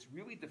opposites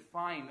really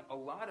define a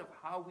lot of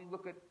how we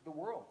look at the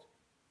world.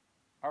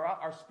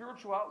 Our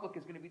spiritual outlook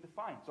is going to be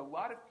defined. So a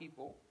lot of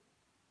people,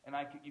 and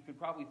you could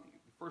probably,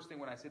 the first thing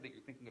when I say that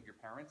you're thinking of your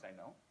parents, I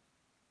know,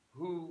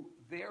 who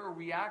their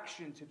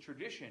reaction to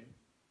tradition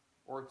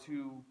or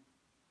to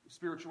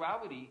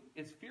spirituality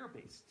is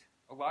fear-based.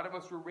 A lot of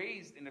us were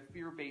raised in a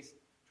fear-based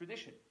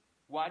tradition.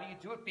 Why do you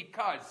do it?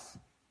 Because.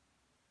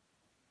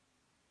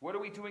 What are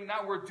we doing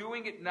now? We're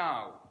doing it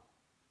now.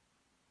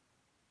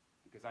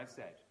 Because I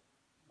said,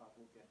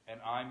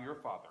 and I'm your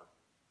father.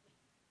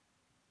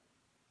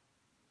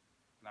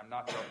 And I'm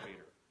not Darth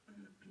Vader.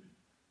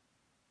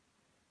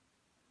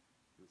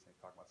 He was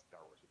talking about Star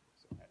Wars before,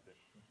 so I had to.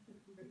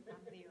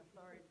 I'm the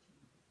authority.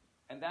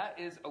 And that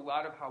is a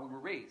lot of how we were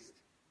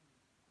raised.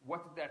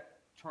 What did that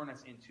turn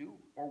us into?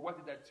 Or what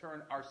did that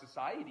turn our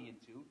society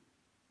into?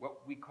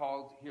 What we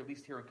called, here, at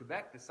least here in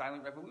Quebec, the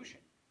silent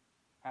revolution.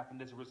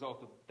 Happened as a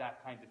result of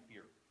that kind of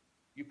fear.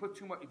 You put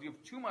too much, if you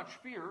have too much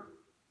fear,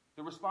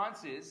 the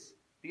response is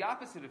the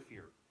opposite of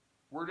fear.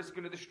 We're just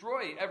going to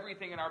destroy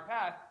everything in our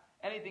path,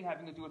 anything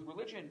having to do with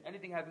religion,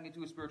 anything having to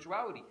do with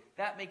spirituality.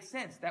 That makes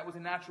sense. That was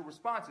a natural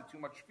response to too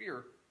much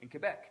fear in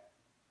Quebec.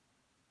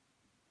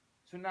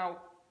 So now,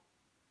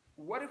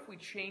 what if we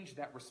changed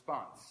that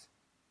response?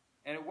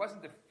 And it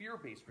wasn't a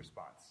fear-based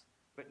response,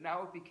 but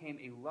now it became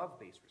a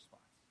love-based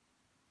response.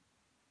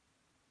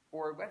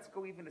 Or let's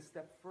go even a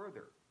step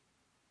further.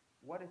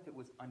 What if it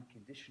was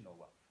unconditional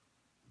love?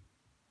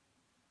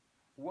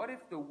 What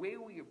if the way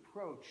we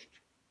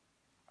approached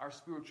our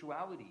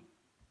spirituality,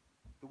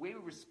 the way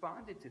we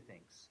responded to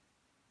things,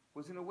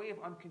 was in a way of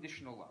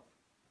unconditional love?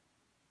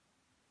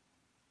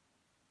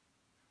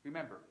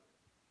 Remember,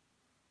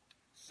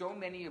 so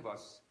many of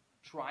us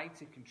try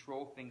to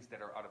control things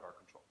that are out of our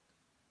control.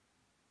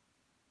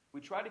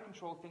 We try to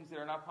control things that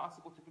are not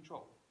possible to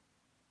control.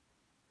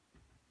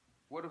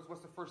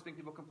 What's the first thing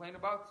people complain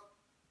about?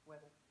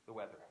 Weather. The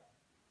weather.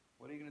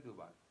 What are you going to do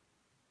about it?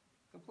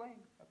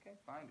 Complain. Okay,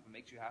 fine. If it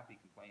makes you happy,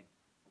 complain.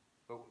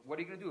 But what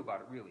are you going to do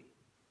about it, really?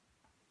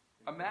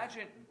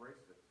 Imagine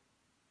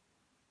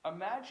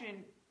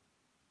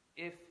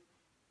if,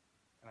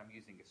 and I'm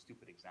using a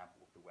stupid example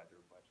with the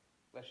weather, but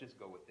let's just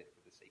go with it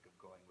for the sake of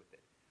going with it.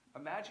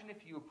 Imagine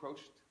if you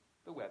approached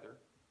the weather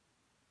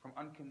from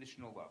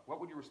unconditional love. What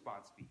would your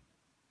response be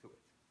to it?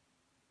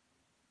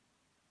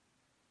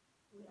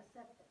 We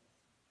accept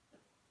it.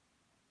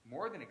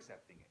 More than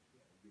accepting it.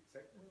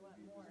 We want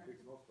more. Big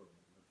snowstorm.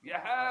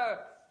 Yeah,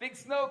 big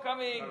snow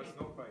coming. Not a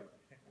snow fight.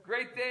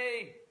 Great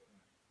day.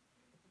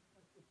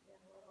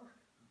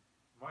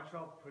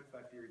 Montreal puts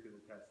that theory to the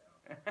test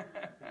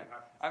now.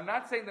 I'm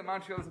not saying that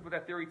Montreal doesn't put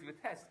that theory to the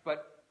test,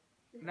 but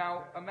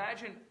now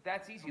imagine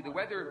that's easy. The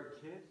weather,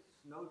 Kids,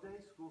 snow day,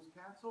 school's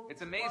canceled.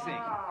 it's amazing.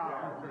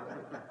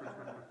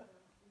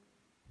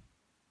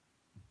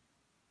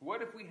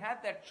 What if we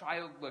had that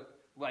child look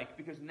like?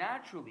 Because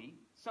naturally,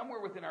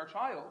 somewhere within our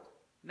child,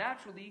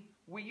 naturally,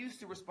 we used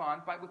to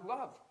respond with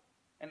love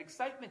and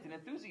excitement and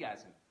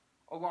enthusiasm.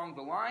 Along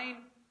the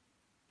line,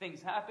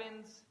 things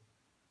happened,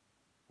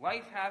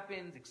 life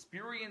happened,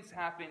 experience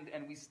happened,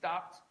 and we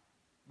stopped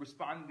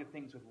responding to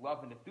things with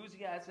love and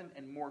enthusiasm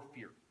and more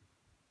fear.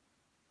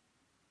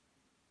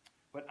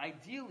 But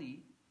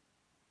ideally,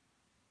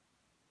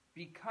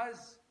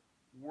 because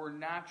we're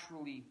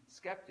naturally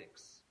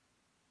skeptics,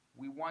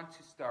 we want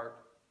to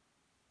start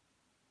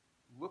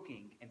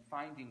looking and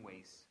finding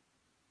ways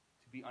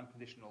to be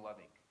unconditional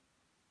loving.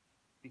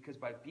 Because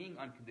by being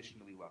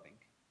unconditionally loving,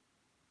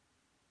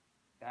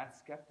 that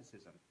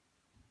skepticism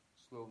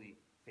slowly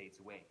fades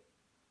away.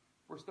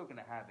 We're still going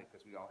to have it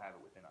because we all have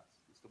it within us.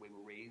 It's the way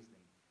we're raised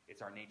and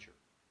it's our nature.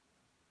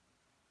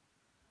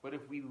 But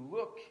if we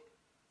look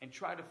and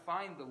try to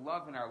find the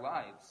love in our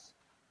lives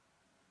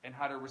and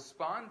how to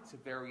respond to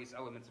various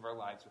elements of our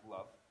lives with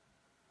love,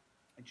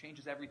 it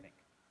changes everything.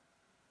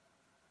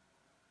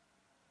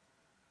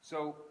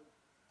 So,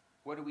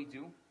 what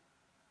do?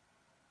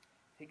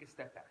 Take a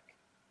step back.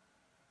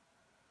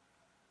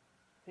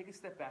 Take a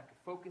step back,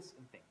 focus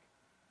and think.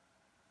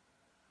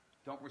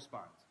 Don't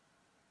respond.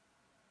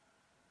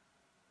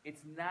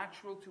 It's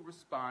natural to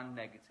respond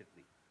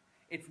negatively.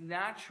 It's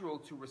natural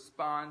to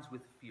respond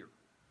with fear.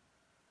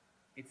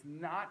 It's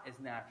not as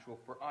natural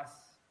for us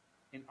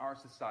in our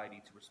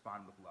society to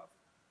respond with love.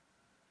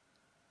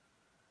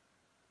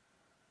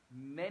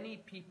 Many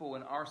people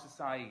in our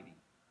society,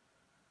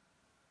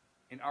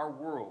 in our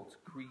world,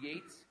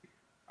 create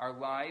our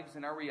lives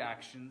and our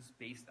reactions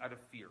based out of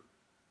fear.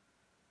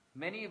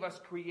 Many of us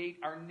create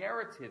our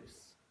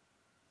narratives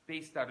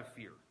based out of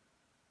fear.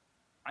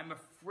 I'm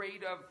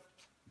afraid of,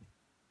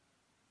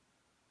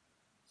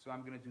 so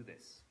I'm going to do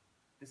this.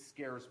 This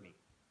scares me.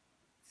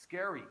 It's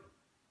scary.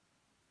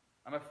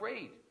 I'm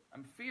afraid.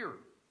 I'm feared.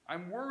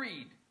 I'm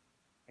worried.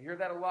 I hear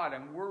that a lot.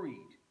 I'm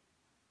worried.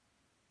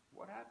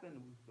 What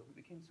happened? We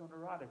became so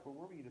neurotic. We're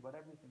worried about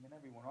everything and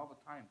everyone all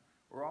the time.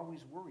 We're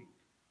always worried.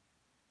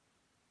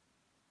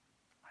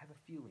 I have a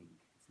feeling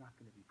it's not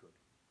going to be good.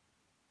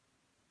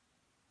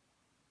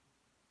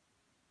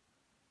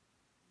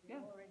 You're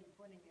Yeah. already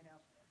putting it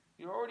out there.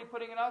 You're already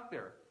putting it out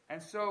there.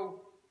 And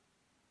so,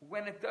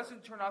 when it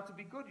doesn't turn out to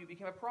be good, you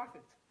become a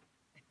prophet.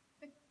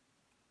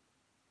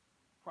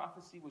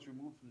 Prophecy was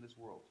removed from this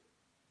world.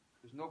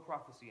 There's no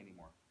prophecy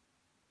anymore.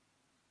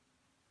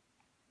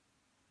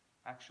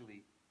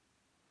 Actually,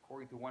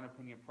 according to one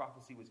opinion,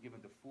 prophecy was given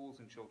to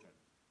fools and children.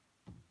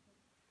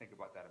 Think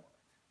about that a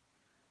moment.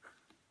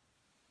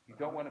 You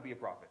don't want to be a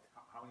prophet.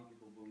 How many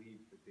people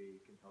believe that they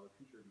can tell the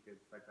future? Because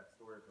it's like that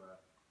story of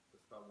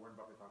Warren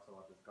Buffett talks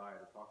about this guy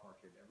at the stock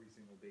market. Every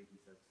single day he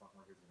says the stock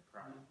market is going to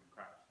crash, it's going to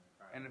crash, it's going to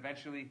crash. And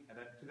eventually, And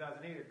then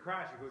 2008 it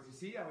crashed. He goes, you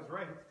see, I was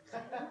right.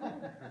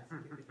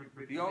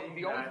 The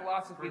only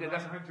philosophy that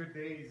doesn't- 900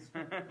 days.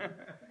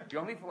 the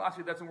only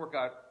philosophy that doesn't work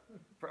out,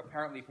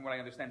 apparently, from what I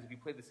understand, is if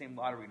you play the same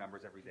lottery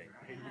numbers every day.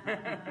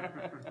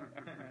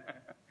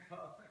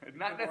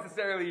 Not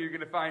necessarily you're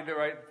going to find the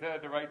right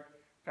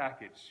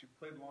package. You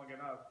played long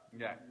enough.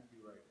 Yeah. You'd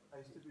be right.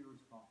 I used to be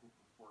responsible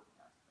for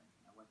forecasting.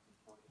 I went to a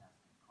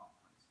forecasting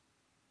conference.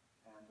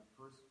 And the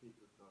first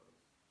speaker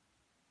goes,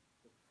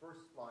 the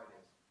first slide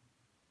is,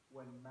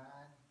 when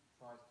man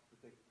tries to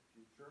predict the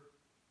future,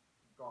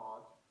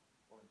 God,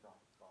 or in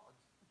brackets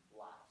gods,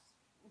 laughs.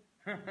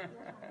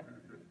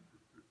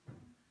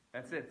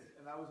 That's it.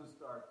 And that was a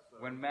start. So.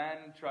 When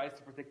man tries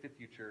to predict the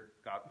future,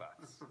 God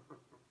laughs.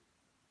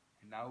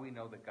 And now we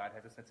know that God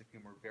has a sense of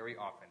humor very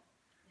often.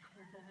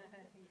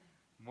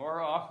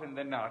 More often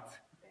than not.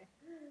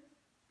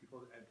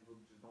 People just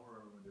don't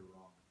remember when they're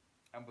wrong.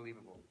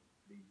 Unbelievable.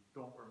 They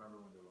don't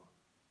remember when they're wrong.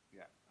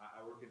 Yeah.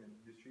 I work in an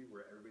industry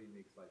where everybody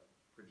makes like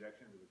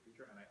projections of the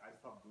future, and I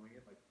stopped doing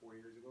it like 4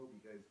 years ago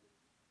because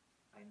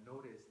I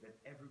noticed that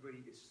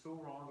everybody is so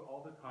wrong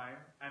all the time,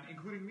 and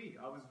including me.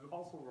 I was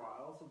also wrong.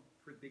 I also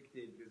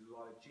predicted because there's a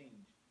lot of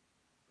change.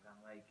 But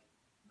I'm like,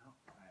 no.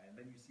 And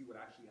then you see what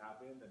actually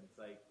happened, and it's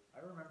like,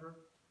 I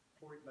remember,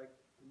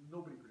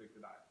 nobody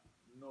predicted that.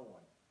 No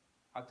one.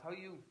 I'll tell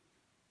you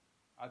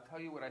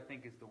what I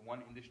think is the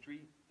one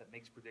industry that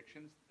makes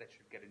predictions that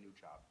should get a new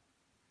job.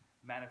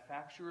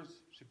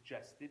 Manufacturers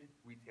suggested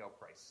retail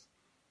price.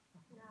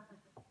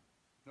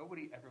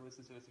 Nobody ever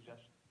listens to the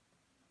suggestion.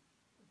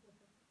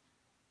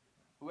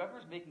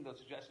 Whoever's making those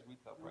suggested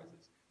retail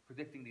prices,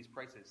 predicting these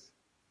prices,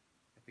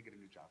 have to get a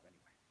new job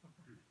anyway.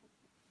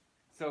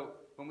 So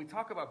when we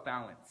talk about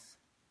balance,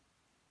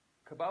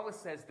 Kabbalah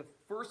says the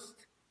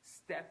first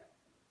step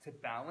to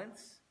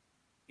balance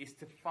is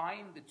to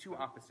find the two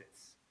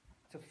opposites.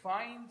 To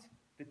find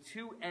the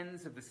two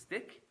ends of the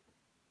stick.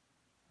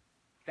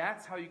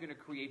 That's how you're going to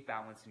create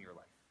balance in your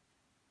life.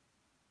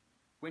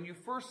 When you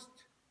first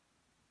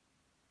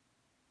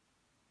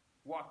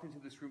walked into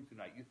this room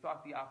tonight, you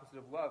thought the opposite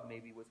of love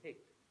maybe was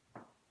hate.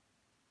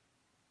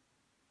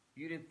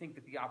 You didn't think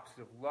that the opposite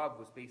of love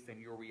was based on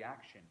your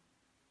reaction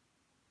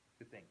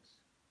to things,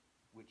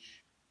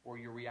 or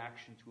your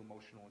reaction to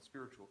emotional and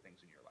spiritual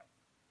things in your life,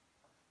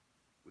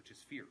 which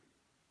is fear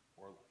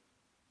or love.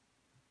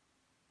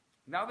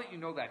 Now that you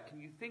know that, can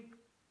you think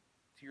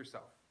to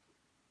yourself,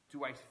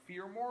 do I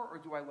fear more or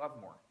do I love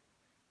more?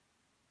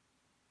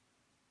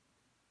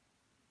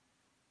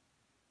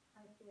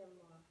 I feel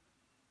more.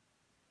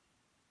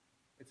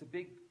 It's a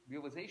big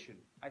realization.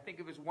 I think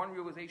if there's one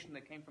realization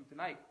that came from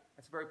tonight,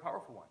 that's a very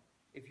powerful one.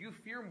 If you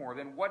fear more,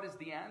 then what is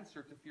the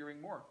answer to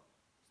fearing more?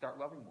 Start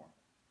loving more.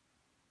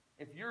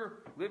 If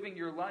you're living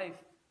your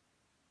life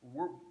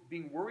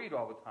being worried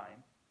all the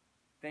time,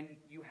 then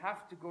you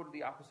have to go to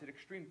the opposite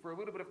extreme for a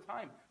little bit of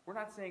time. We're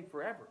not saying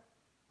forever,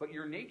 but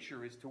your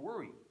nature is to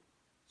worry.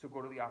 So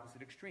go to the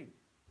opposite extreme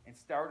and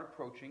start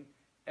approaching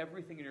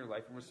everything in your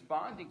life and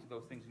responding to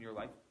those things in your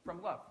life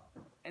from love.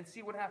 And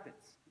see what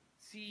happens.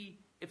 See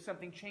if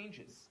something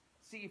changes.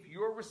 See if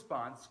your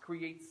response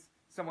creates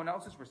someone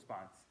else's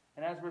response.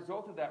 And as a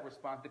result of that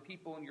response, the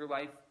people in your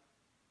life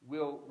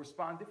will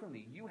respond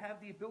differently. You have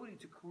the ability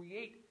to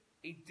create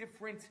a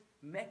different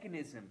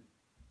mechanism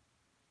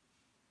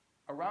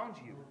around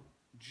you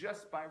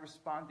just by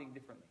responding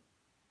differently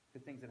to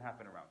things that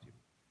happen around you.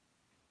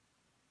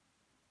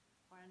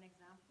 For an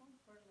example,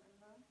 for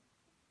love,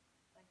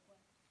 like what?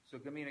 So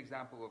give me an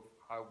example of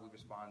how we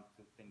respond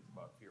to things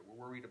about fear. We're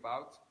worried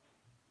about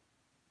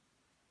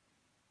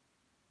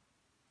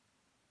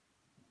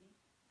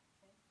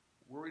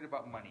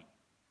money.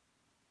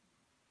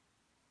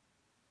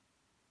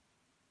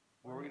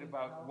 Worried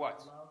about what?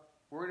 Love.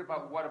 Worried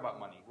about what about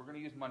money? We're going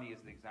to use money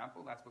as an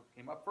example. That's what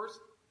came up first.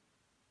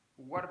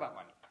 What about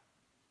money?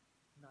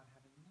 Not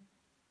having enough.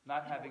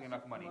 Not having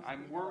enough money.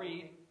 I'm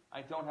worried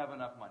I don't have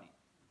enough money.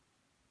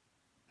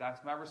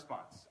 That's my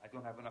response. I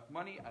don't have enough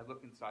money. I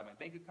look inside my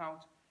bank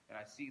account and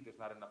I see there's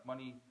not enough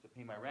money to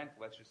pay my rent.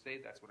 Let's just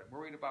say that's what I'm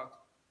worried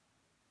about.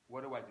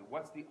 What do I do?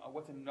 What's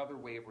another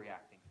way of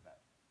reacting to that?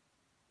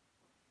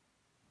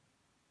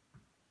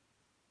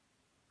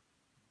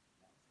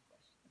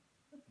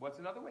 What's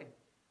another way?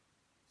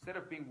 Instead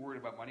of being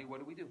worried about money, what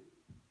do we do?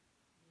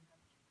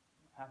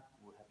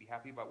 Be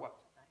happy about what?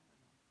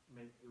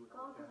 Make do with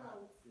what you have.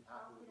 Confidence. Be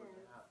happy with what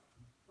you have.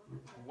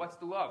 What's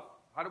the love?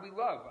 How do we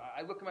love?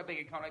 I look at my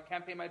bank account, I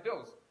can't pay my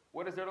bills.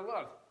 What is there to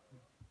love?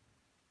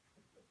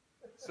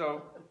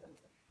 So,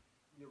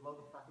 You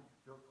love the fact that you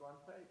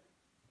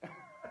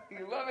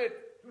You love it.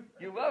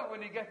 You love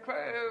when you get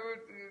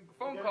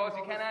phone calls,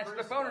 you can't answer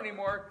the phone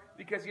anymore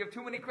because you have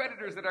too many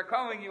creditors that are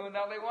calling you and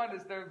all they want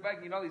is they're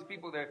begging. You know, these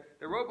people, they're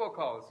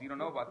robocalls. You don't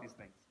know about these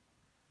things.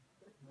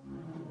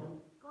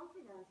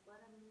 Confidence.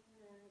 What I mean,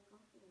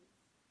 confidence.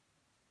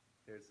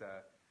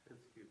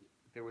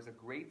 There was a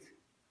great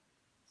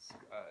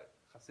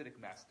Hasidic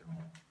master.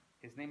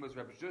 His name was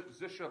Rabbi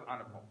Zusha of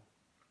Anapol.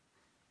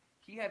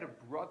 He had a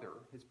brother.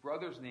 His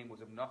brother's name was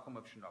Avnacham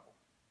of Shenovel.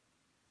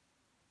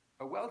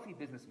 A wealthy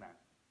businessman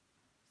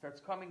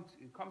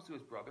comes to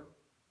his brother,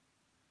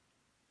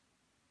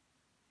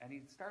 and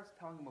he starts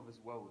telling him of his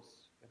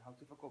woes and how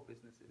difficult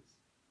business is,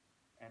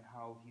 and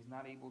how he's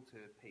not able to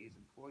pay his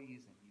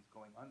employees, and he's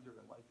going under,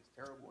 and life is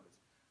terrible, and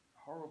it's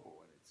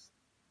horrible, and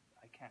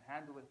I can't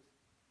handle it.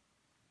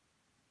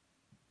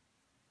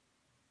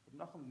 But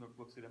Nachum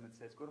looks at him and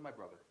says, "Go to my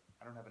brother.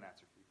 I don't have an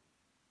answer for you."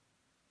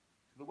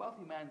 So the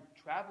wealthy man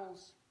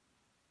travels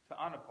to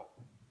Anapol.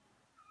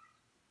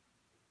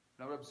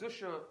 Now, Reb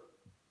Zusha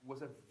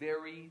was a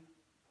very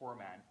poor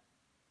man.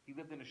 He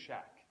lived in a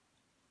shack.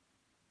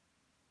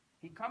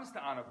 He comes to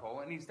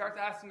Anapol and he starts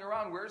asking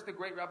around, where's the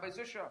great Rabbi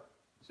Zusha?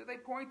 So they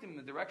point him in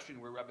the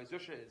direction where Rabbi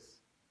Zusha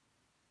is.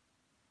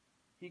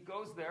 He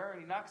goes there and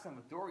he knocks on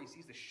the door. He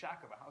sees the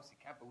shack of a house. He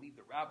can't believe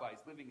the rabbi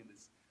is living in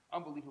this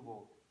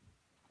unbelievable,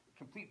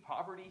 complete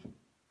poverty.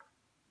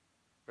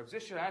 Rabbi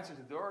Zusha answers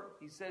the door.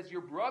 He says,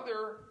 your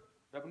brother,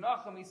 Rabbi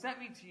Nachum, he sent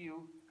me to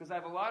you because I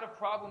have a lot of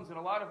problems and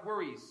a lot of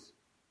worries.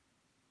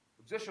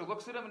 Rabbi Zusha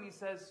looks at him and he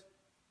says,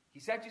 he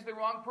sent you to the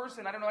wrong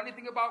person. I don't know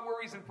anything about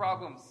worries and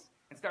problems.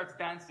 And starts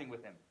dancing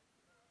with him.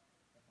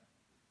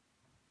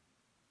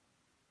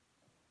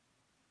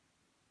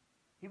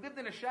 He lived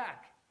in a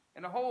shack,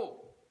 in a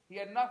hole. He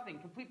had nothing,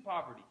 complete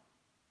poverty.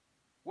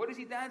 What is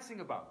he dancing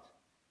about?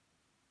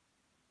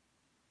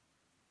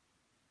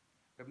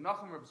 Rabbi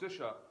Nachum and Rabbi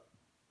Zusha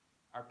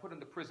are put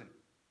into prison.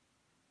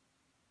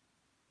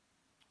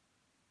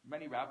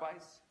 Many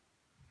rabbis,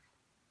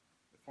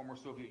 the former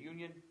Soviet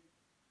Union,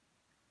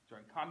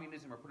 during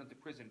communism, are put into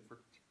prison for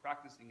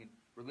practicing in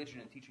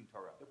religion and teaching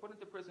Torah. They're put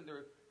into prison.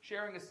 They're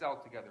sharing a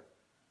cell together.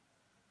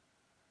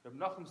 Rabbi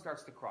Nachum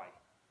starts to cry.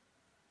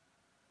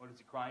 What is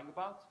he crying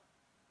about?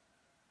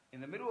 In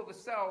the middle of the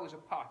cell is a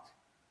pot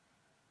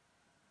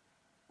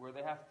where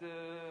they have to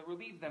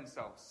relieve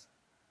themselves.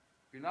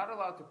 You're not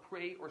allowed to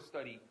pray or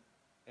study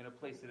in a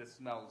place that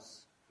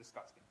smells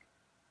disgusting.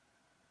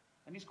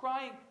 And he's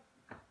crying.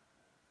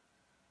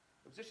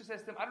 Rabbi Zusha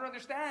says to him, I don't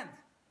understand.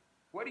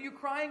 What are you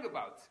crying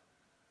about?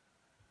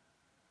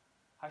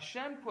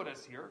 Hashem put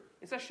us here.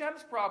 It's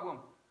Hashem's problem.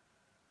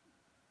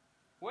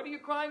 What are you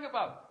crying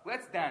about?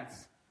 Let's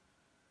dance.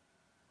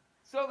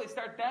 So they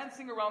start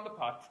dancing around the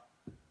pot.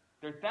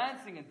 They're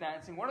dancing and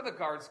dancing. One of the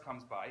guards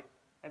comes by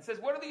and says,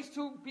 what are these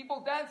two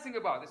people dancing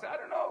about? They say, I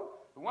don't know.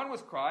 The one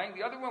was crying.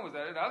 The other one was,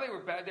 now they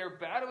were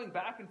battling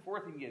back and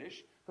forth in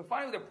Yiddish. But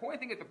finally they're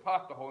pointing at the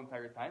pot the whole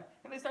entire time.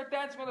 And they start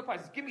dancing around the pot.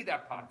 He says, give me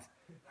that pot.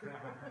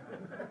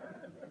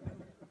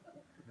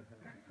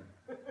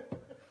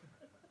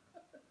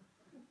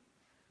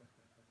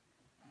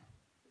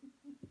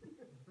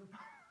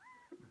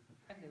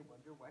 And they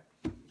wonder why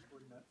these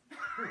were nuts.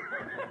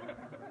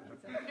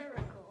 It's a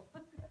miracle.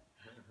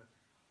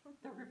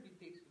 The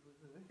reputation was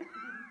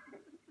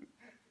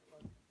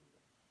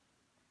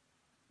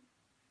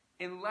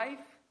in life,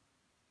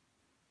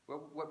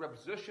 what Reb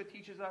Zusha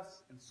teaches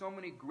us, and so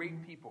many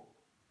great people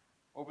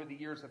over the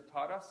years have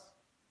taught us,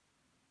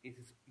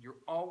 is you're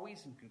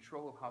always in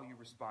control of how you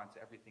respond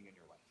to everything in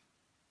your life.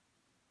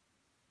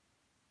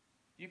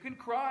 You can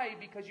cry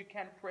because you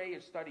can't pray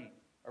or study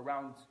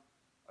around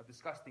a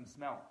disgusting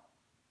smell.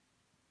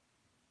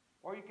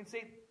 Or you can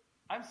say,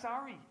 I'm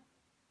sorry.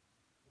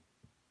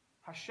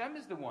 Hashem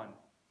is the one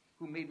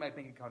who made my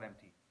bank account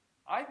empty.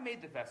 I've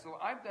made the vessel.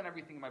 I've done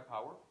everything in my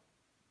power.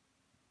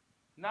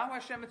 Now,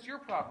 Hashem, it's your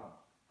problem.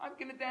 I'm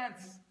going to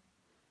dance.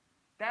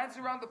 Dance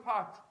around the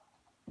pot.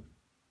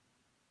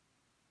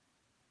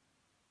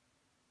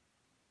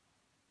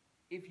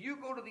 If you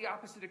go to the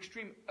opposite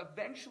extreme,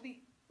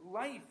 eventually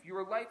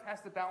your life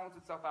has to balance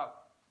itself out.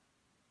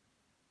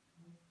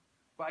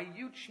 By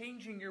you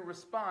changing your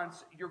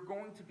response, you're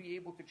going to be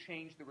able to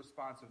change the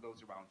response of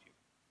those around you.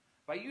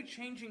 By you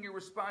changing your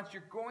response,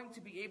 you're going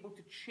to be able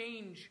to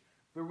change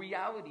the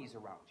realities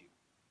around you.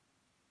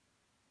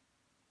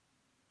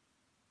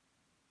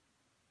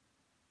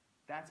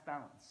 That's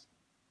balance.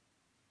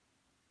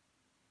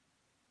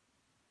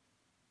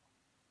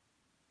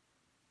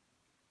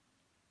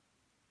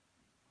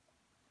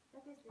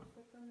 That is the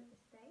second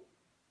stage.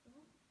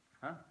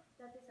 Huh?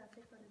 That is a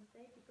second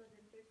stage because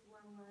the first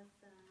one was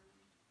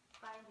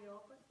find the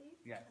opposite.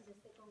 Yes. And the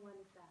second one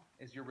is that.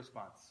 Is your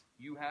response.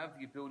 You have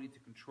the ability to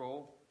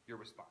control your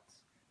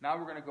response. Now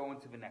we're going to go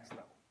into the next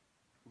level.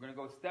 We're going to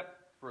go a step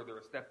further,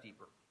 a step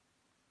deeper.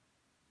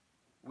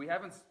 We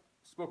haven't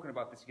spoken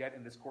about this yet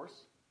in this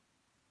course.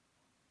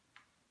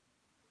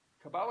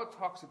 Kabbalah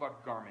talks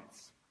about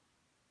garments.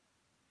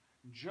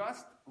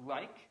 Just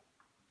like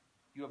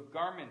you have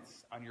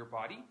garments on your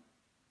body,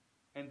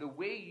 and the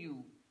way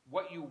you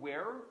what you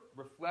wear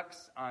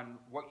reflects on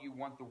what you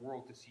want the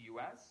world to see you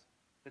as,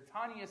 the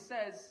Tanya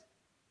says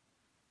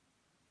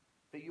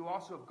that you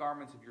also have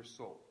garments of your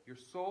soul. Your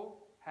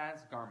soul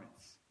has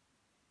garments.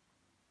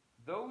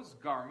 Those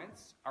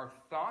garments are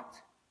thought,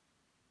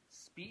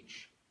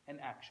 speech, and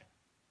action.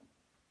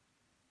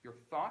 Your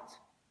thought,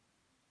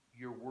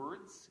 your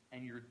words,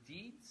 and your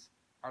deeds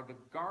are the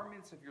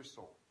garments of your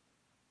soul.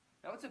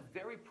 Now, it's a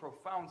very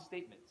profound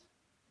statement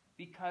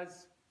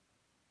because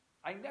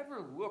I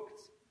never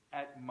looked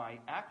at my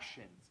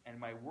actions and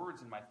my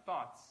words and my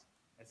thoughts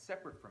as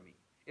separate from me.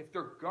 If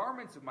they're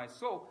garments of my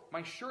soul,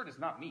 my shirt is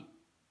not me.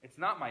 It's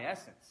not my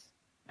essence.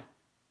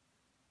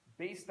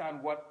 Based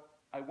on what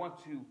I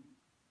want to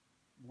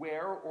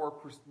wear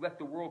or let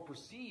the world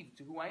perceive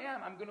to who I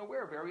am, I'm going to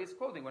wear various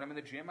clothing. When I'm in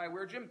the gym, I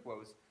wear gym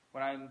clothes.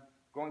 When I'm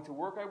going to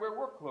work, I wear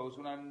work clothes.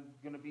 When I'm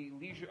going to be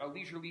a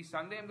leisurely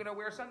Sunday, I'm going to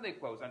wear Sunday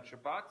clothes. On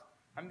Shabbat,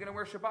 I'm going to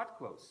wear Shabbat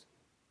clothes.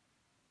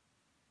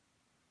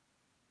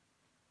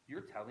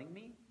 You're telling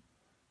me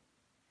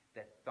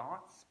that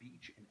thought,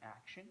 speech, and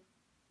action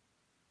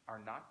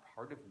are not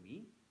part of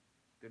me?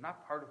 They're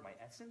not part of my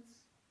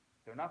essence?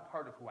 They're not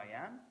part of who I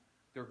am?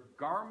 They're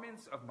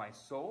garments of my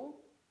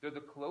soul? They're the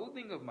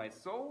clothing of my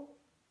soul?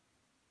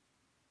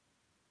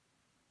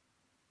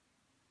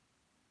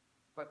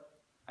 But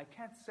I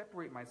can't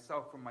separate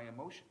myself from my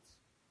emotions.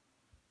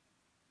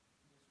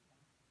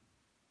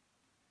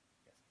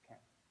 Yes, I can.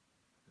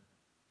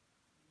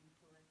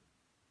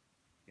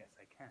 Yes,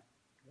 I can.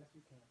 Yes,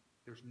 you can.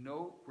 There's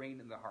no brain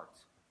in the heart.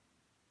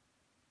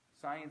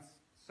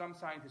 Some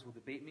scientists will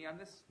debate me on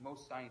this.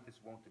 Most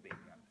scientists won't debate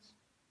me on this.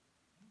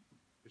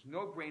 There's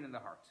no brain in the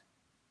heart.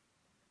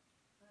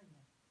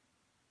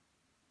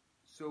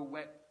 So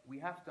we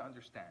have to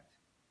understand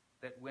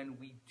that when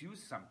we do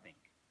something,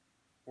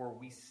 or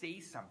we say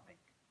something,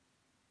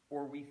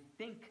 or we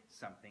think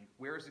something,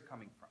 where is it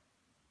coming from?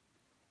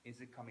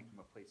 Is it coming from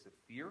a place of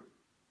fear,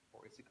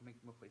 or is it coming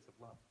from a place of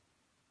love?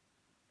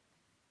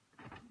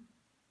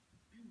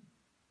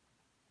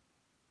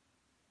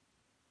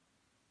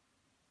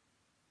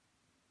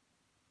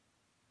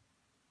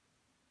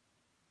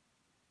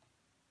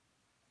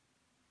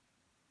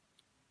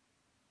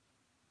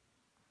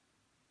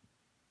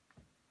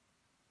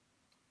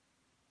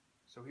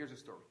 So here's a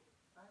story.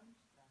 I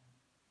understand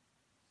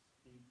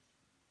speech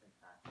and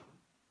action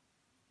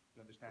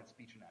You understand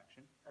speech and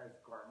action? as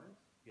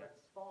garments, Yes.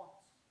 but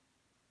thoughts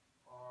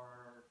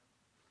are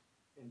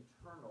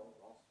internal,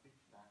 while speech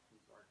and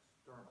actions are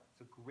external.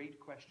 It's a great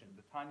question.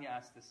 The Tanya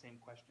asked the same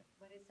question.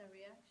 But it's a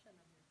reaction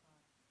of your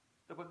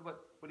thought. So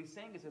what he's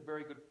saying is a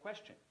very good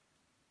question.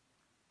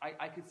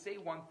 I could say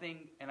one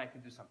thing and I can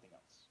do something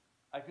else.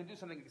 I can do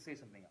something and say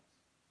something else.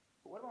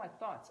 But what about my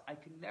thoughts? I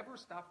can never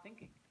stop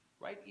thinking,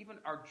 right? Even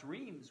our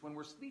dreams, when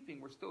we're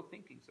sleeping, we're still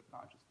thinking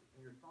subconsciously.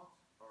 And your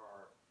thoughts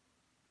are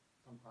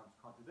sometimes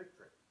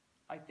contradictory.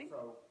 I think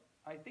So,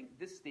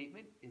 this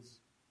statement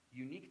is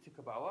unique to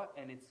Kabbalah,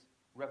 and it's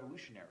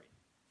revolutionary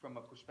from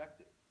a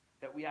perspective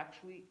that we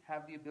actually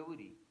have the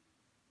ability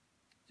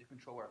to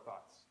control our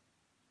thoughts.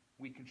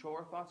 We control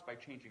our thoughts by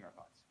changing our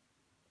thoughts.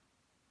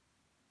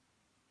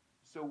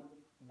 So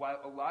while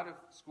a lot of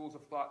schools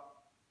of thought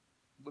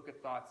look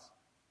at thoughts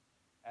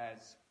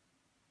as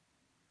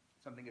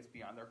something that's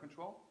beyond our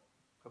control,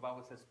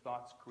 Kabbalah says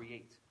thoughts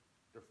create.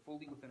 They're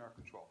fully within our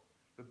control.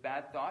 The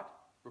bad thought,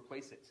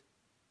 replace it.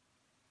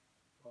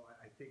 Well,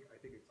 I think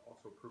it's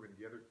also proven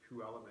the other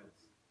two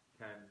elements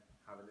can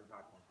have an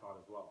impact on thought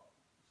as well.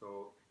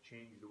 So if you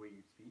change the way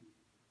you speak,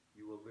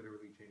 you will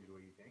literally change the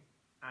way you think.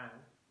 And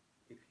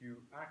if you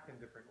act in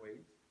different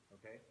ways,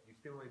 okay, you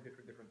stimulate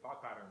different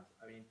thought patterns.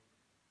 I mean,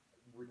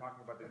 we're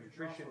talking about the but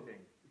nutrition you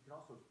thing. can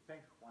also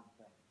think one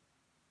thing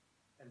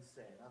and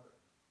say another.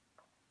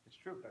 It's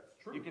true. That's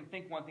true. You can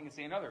think one thing and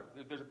say another.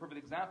 There's a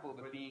perfect example of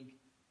it being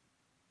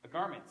a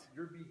garment.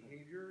 Your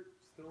behavior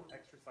still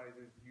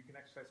exercises. You can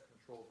exercise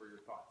control over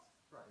your thoughts,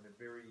 Right. in a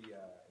very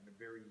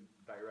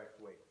direct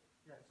way.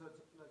 Yeah, so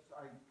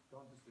I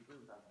don't disagree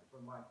with that,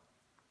 but my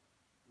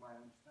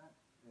understanding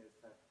is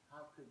that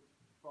how could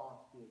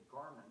thought be a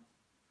garment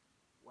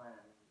when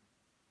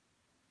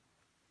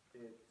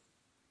it's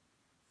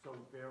so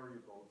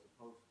variable as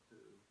opposed to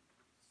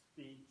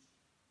speech,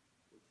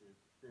 which is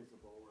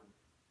visible, and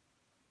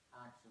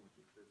action, which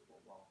is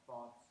visible, while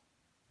thoughts,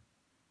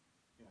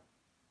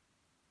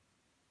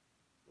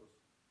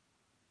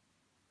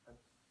 that's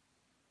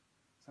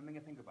Something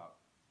to think about.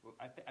 Well,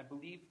 I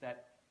believe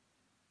that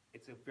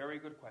it's a very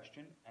good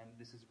question, and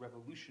this is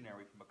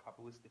revolutionary from a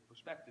Kabbalistic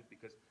perspective,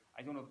 because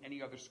I don't know of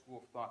any other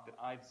school of thought that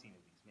I've seen,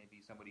 at least.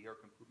 Maybe somebody here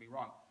can prove me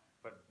wrong,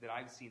 but that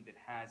I've seen that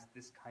has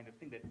this kind of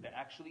thing, that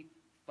actually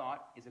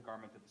thought is a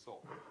garment of the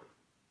soul.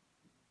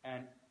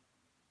 And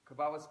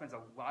Kabbalah spends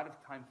a lot of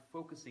time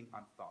focusing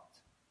on thought,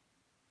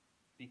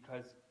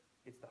 because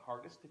it's the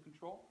hardest to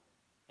control,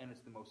 and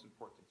it's the most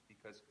important,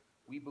 because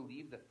we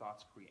believe that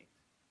thoughts create.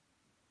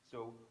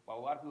 So while a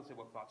lot of people say,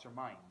 well, thoughts are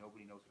mine,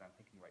 nobody knows what I'm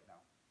thinking right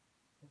now.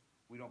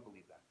 We don't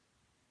believe that.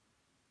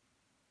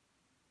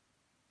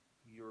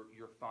 Your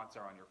thoughts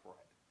are on your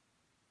forehead.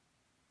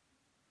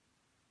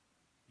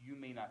 you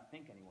may not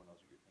think anyone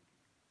knows what you're thinking.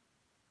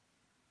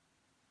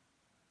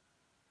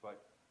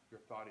 But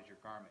your thought is your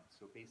garment.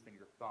 So based on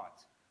your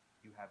thoughts,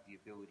 you have the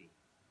ability.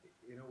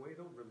 In a way,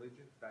 though,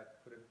 religions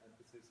that put an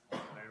emphasis on,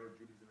 and I know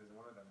Judaism isn't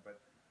one of them,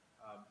 but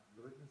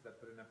religions that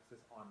put an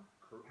emphasis on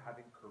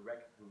having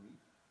correct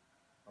belief,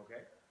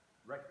 okay,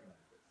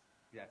 recognize this.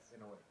 Yes.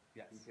 In a way.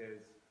 Yes.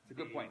 Because it's a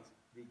good point.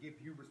 They give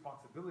you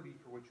responsibility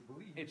for what you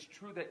believe. It's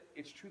true that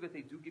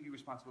they do give you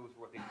responsibility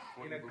for what you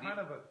in a believe. kind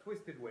of a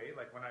twisted way,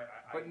 like when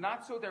but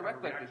not so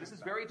direct like this. This is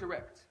to very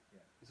direct.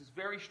 Yeah. This is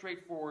very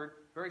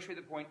straightforward, very straight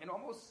to the point, and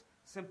almost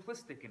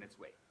simplistic in its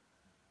way.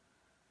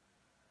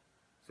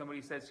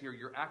 Somebody says here,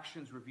 your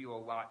actions reveal a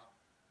lot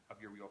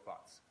of your real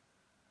thoughts.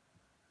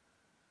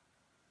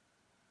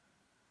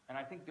 And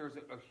I think there's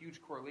a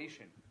huge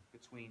correlation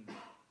between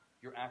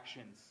your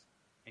actions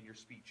and your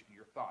speech and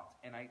your thoughts.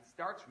 And it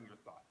starts from your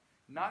thought.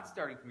 Not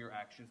starting from your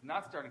actions,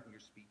 not starting from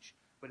your speech,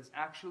 but it's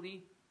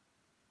actually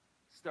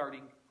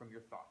starting from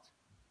your thought.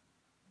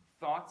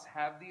 Thoughts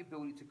have the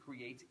ability to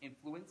create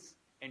influence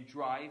and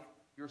drive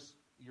your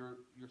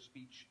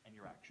speech and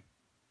your action.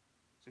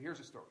 So here's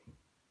a story.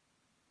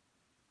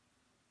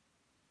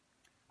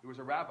 There was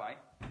a rabbi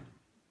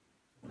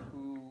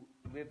who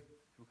lived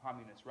through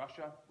communist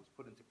Russia, was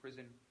put into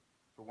prison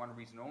for one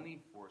reason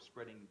only, for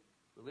spreading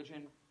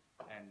religion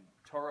and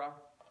Torah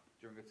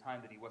during a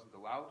time that he wasn't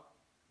allowed.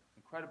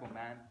 Incredible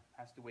man,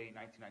 passed away in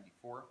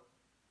 1994.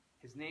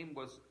 His name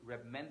was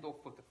Reb Mendel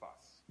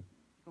Futerfas.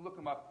 You can look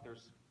him up.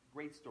 There's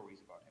great stories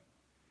about him.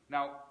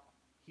 Now,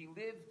 he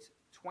lived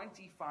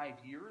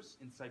 25 years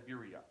in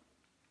Siberia,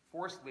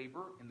 forced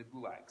labor in the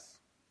gulags.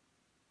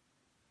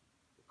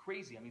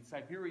 Crazy. I mean,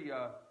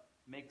 Siberia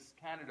makes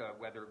Canada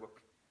weather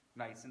look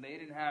nice, and they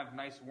didn't have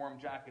nice warm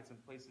jackets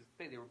and places to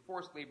stay. They were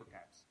forced labor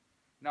camps.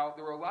 Now,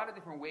 there were a lot of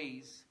different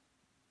ways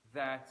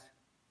that,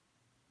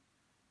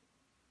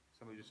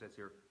 somebody just says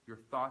here, your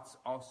thoughts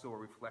also are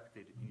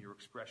reflected in your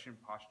expression,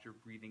 posture,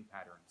 breathing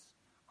patterns.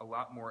 A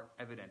lot more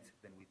evident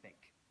than we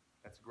think.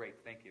 That's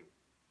great. Thank you.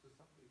 So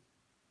somebody's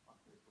on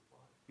Facebook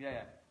Live.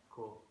 Yeah.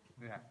 Cool.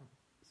 Yeah.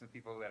 Some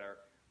people that are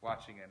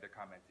watching and they're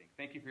commenting.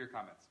 Thank you for your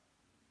comments.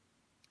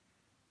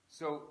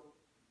 So,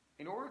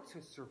 in order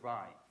to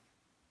survive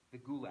the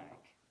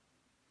gulag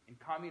in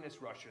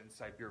communist Russia and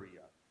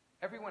Siberia,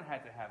 everyone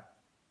had to have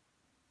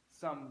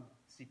some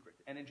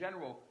secret. And in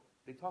general,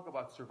 they talk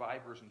about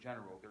survivors in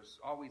general. There's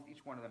always,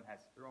 each one of them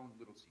has their own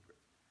little secret.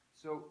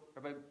 So,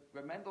 Rabbi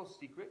Mendel's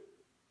secret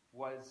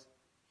was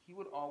he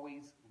would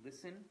always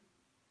listen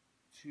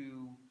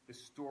to the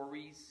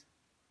stories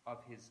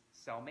of his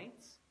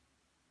cellmates,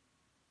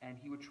 and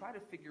he would try to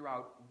figure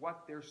out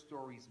what their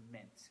stories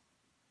meant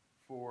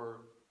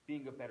for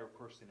being a better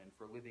person and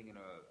for living in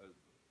a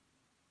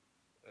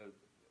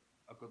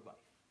good life.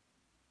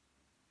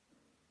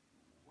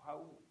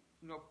 How,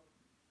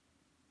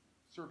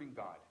 serving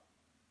God,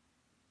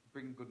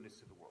 bringing goodness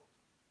to the world.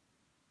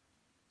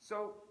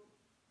 So,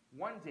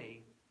 one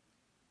day,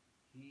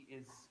 he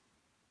is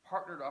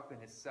partnered up in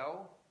his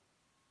cell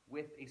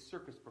with a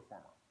circus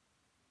performer,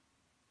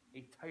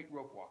 a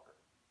tightrope walker.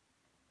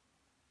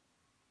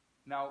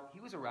 Now, he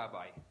was a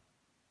rabbi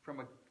from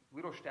a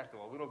little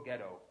shtetl, a little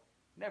ghetto,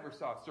 never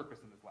saw a circus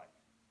in his life.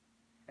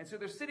 And so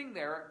they're sitting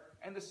there,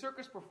 and the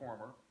circus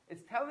performer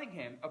is telling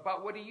him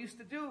about what he used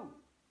to do.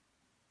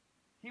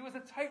 He was a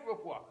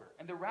tightrope walker.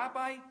 And the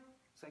rabbi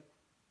is like,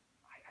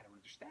 I don't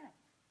understand.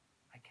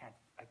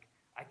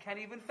 I can't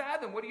even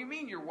fathom. What do you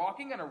mean? You're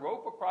walking on a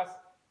rope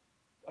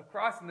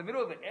across in the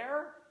middle of the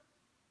air?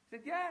 He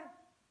said, yeah.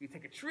 You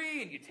take a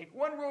tree, and you take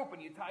one rope,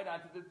 and you tie it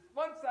onto the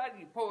one side, and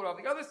you pull it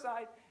on the other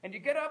side, and you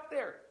get up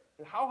there.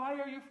 How high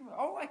are you from?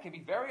 Oh, I can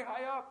be very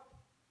high up.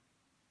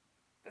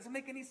 Doesn't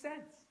make any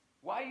sense.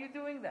 Why are you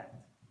doing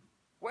that?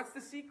 What's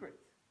the secret?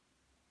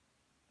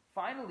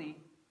 Finally,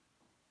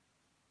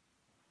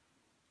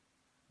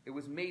 it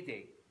was May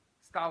Day,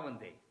 Stalin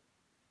Day.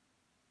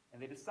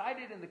 And they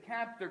decided in the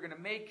camp they're going to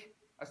make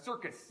a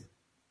circus.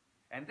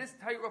 And this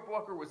tightrope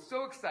walker was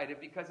so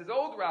excited because his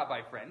old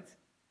rabbi friend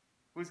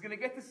was going to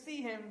get to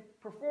see him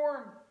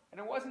perform. And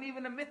it wasn't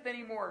even a myth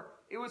anymore.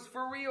 It was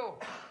for real.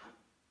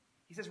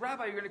 He says,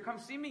 Rabbi, you're going to come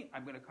see me?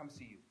 I'm going to come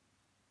see you.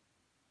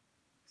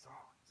 He's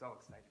all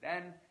excited.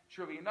 And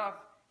surely enough,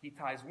 he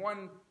ties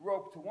one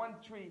rope to one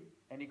tree,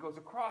 and he goes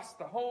across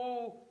the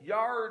whole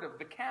yard of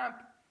the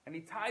camp, and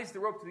he ties the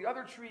rope to the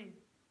other tree,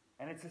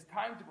 and it's his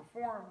time to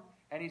perform,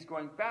 and he's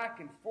going back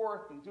and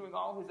forth and doing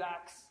all his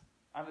acts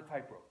on the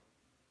tightrope.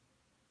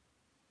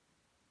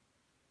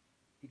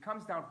 He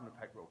comes down from the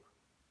tightrope.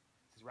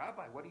 He says,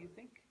 Rabbi, what do you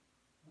think?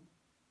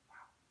 Wow.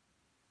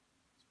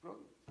 It's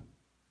brilliant.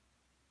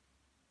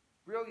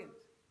 Brilliant.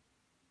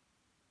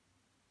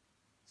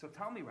 So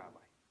tell me, Rabbi,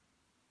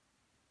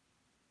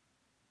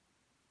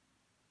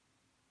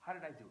 how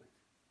did I do it?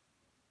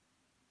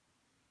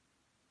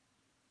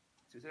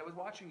 So he said, I was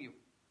watching you,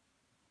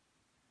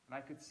 and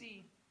I could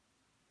see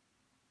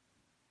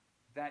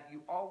that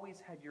you always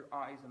had your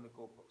eyes on the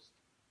goalpost.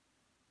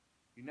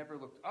 You never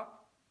looked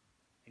up,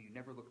 and you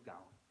never looked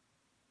down.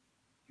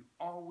 You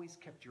always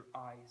kept your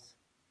eyes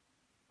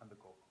on the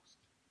goalpost.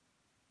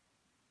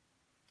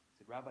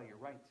 Rabbi,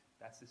 you're right.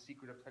 That's the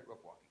secret of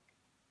tightrope walking.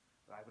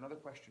 But I have another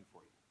question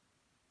for you.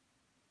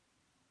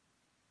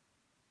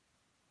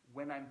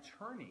 When I'm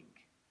turning,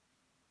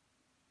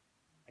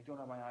 I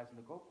don't have my eyes on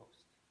the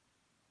goalpost.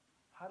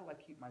 How do I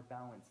keep my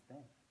balance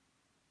then?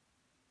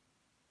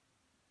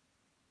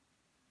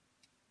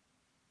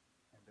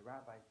 And the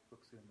rabbi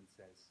looks at him and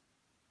says,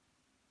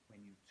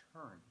 when you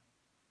turn,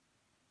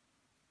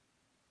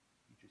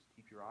 you just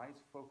keep your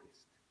eyes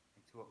focused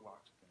until it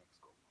locks with the next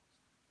goalpost.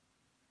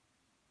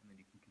 And then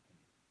you can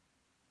continue.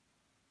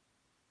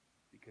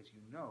 Because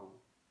you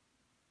know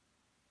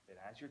that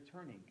as you're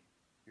turning,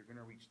 you're going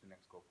to reach the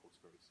next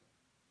goalpost very soon.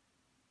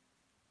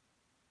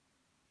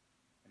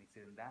 And he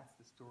said, and that's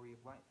the story of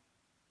life.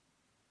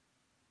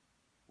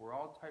 We're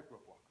all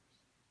tightrope walkers.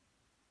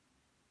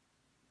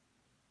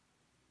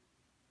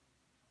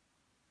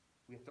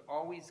 We have to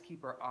always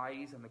keep our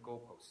eyes on the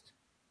goalpost.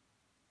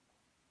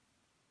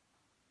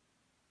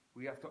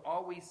 We have to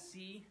always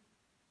see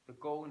the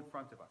goal in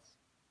front of us.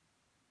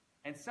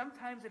 And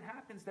sometimes it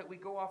happens that we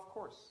go off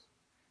course.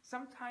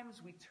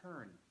 Sometimes we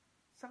turn.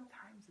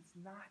 Sometimes it's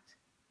not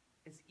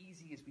as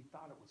easy as we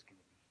thought it was going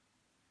to be.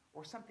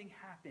 Or something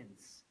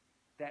happens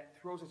that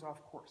throws us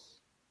off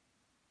course.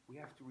 We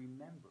have to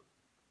remember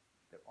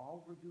that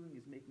all we're doing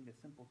is making a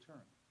simple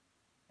turn.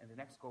 And the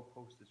next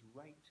goalpost is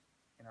right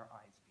in our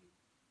eye's view.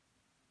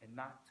 And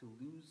not to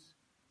lose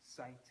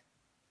sight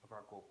of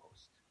our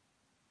goalpost.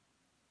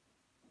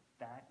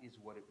 That is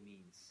what it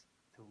means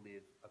to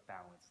live a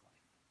balanced life.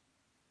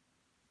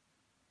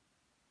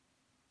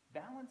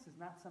 Balance is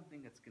not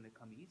something that's going to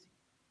come easy.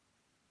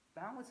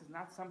 Balance is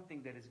not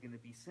something that is going to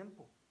be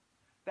simple.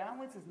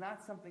 Balance is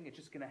not something that's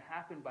just going to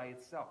happen by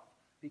itself.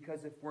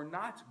 Because if we're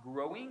not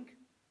growing,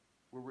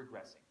 we're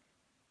regressing.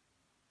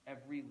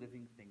 Every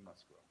living thing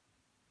must grow.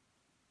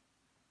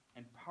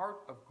 And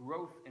part of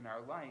growth in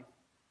our life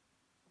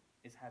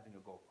is having a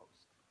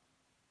goalpost.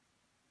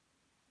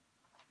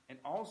 And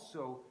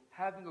also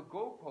having a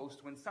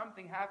goalpost when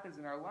something happens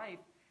in our life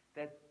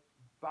that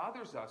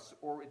bothers us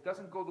or it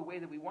doesn't go the way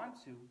that we want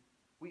to,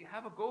 we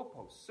have a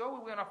goalpost.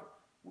 So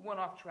we went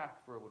off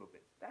track for a little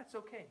bit. That's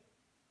okay.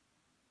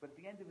 But at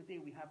the end of the day,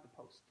 we have the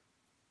post.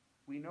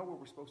 We know where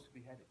we're supposed to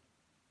be headed.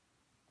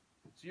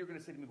 So you're going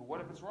to say to me, but what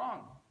if it's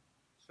wrong?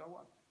 So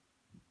what?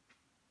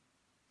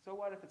 So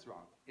what if it's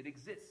wrong? It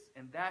exists,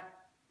 and that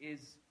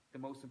is the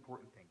most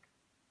important thing.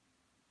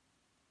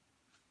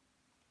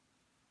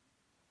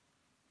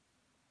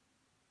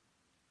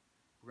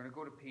 We're going to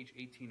go to page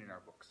 18 in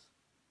our books.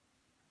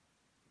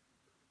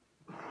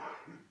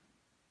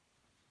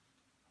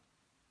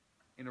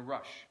 In a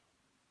rush,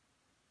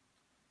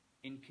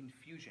 in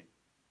confusion,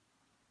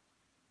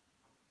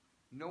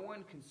 no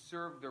one can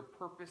serve their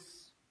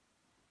purpose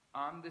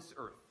on this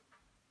earth.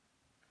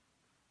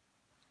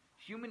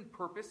 Human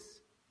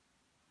purpose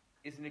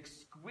is an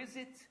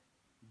exquisite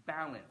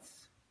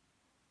balance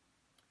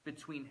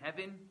between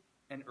heaven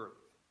and earth,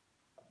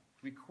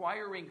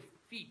 requiring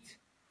feet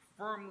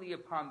firmly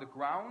upon the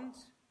ground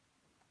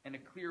and a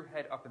clear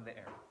head up in the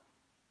air.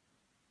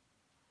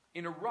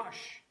 In a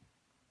rush,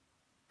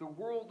 the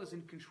world is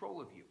in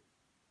control of you.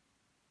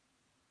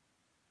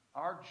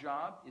 Our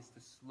job is to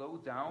slow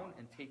down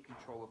and take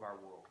control of our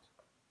world.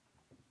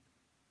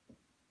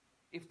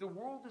 If the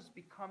world has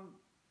become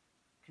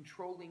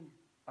controlling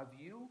of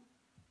you,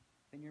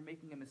 then you're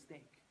making a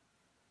mistake.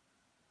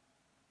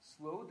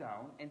 Slow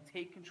down and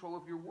take control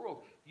of your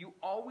world. You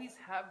always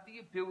have the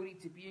ability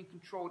to be in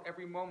control at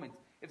every moment.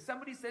 If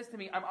somebody says to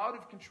me, I'm out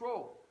of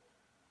control,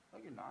 no,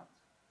 you're not.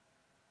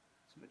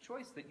 It's a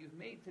choice that you've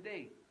made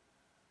today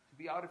to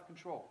be out of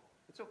control.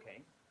 It's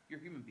okay. You're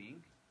a human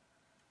being.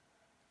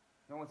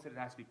 No one said it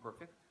has to be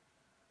perfect.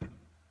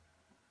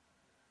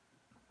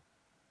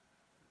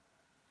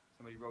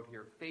 Somebody wrote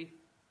here, faith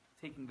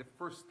taking the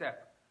first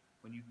step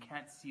when you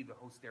can't see the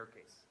whole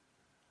staircase.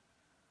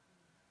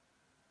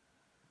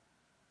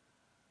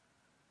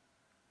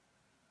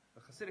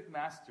 The Hasidic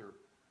master,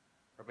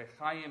 Rabbi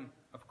Chaim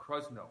of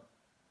Krosno,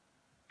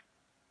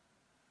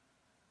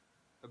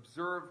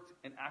 observed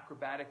an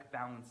acrobatic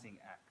balancing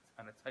act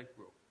on a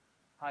tightrope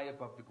high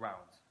above the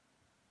ground.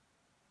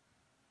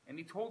 And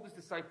he told his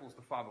disciples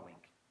the following.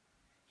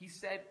 He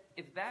said,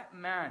 if that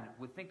man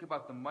would think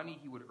about the money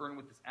he would earn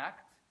with this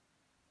act,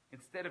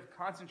 instead of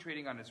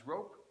concentrating on his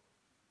rope,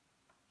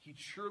 he'd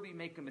surely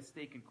make a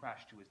mistake and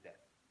crash to his death.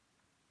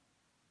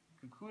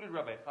 Concluded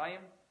Rabbi Chaim,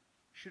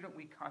 shouldn't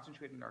we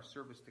concentrate on our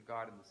service to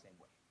God in the same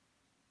way?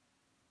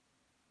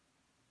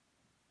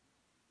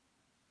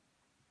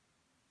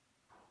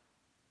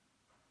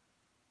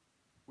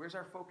 Where's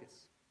our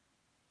focus?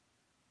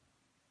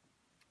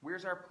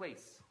 Where's our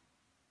place?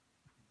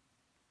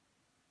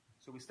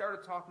 So we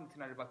started talking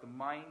tonight about the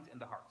mind and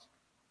the heart.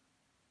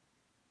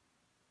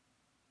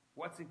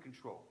 What's in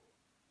control?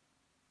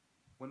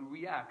 When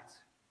we react,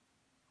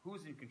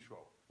 who's in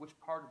control? Which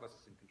part of us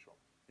is in control?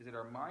 Is it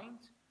our mind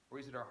or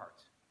is it our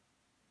heart?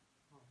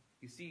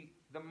 You see,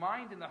 the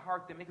mind and the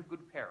heart, they make a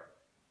good pair.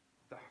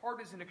 The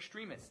heart is an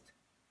extremist.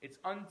 It's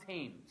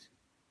untamed.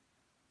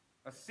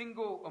 A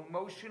single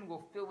emotion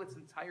will fill its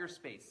entire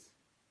space.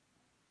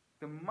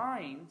 The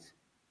mind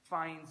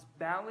finds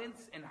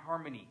balance and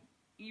harmony,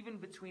 even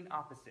between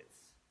opposites.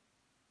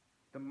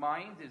 The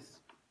mind is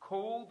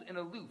cold and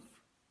aloof.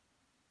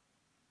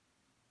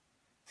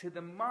 To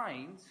the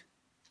mind,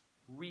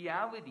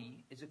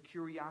 reality is a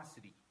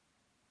curiosity.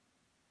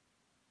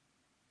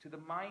 To the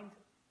mind,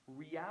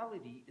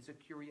 reality is a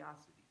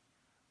curiosity.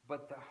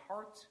 But the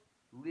heart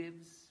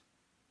lives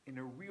in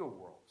a real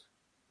world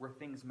where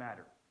things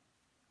matter.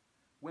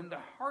 When the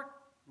heart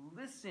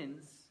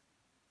listens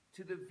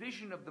to the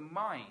vision of the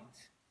mind,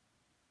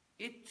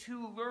 it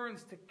too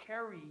learns to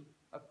carry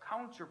a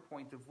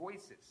counterpoint of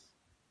voices,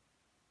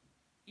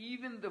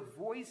 even the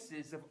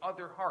voices of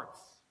other hearts.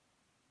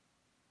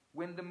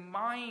 When the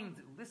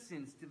mind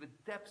listens to the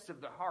depths of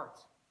the heart,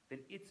 then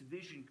its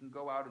vision can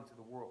go out into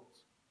the world.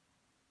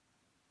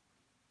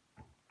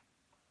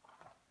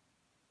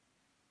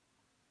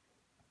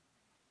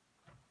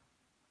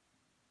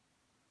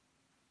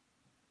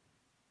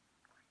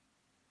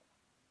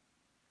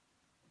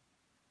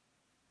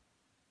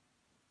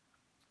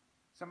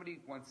 Somebody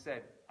once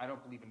said, I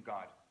don't believe in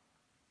God,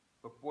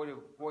 but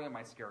boy am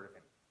I scared of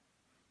him.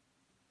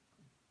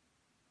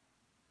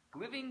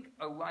 Living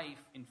a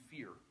life in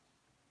fear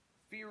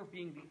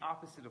being the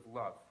opposite of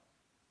love,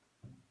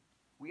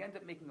 we end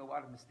up making a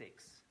lot of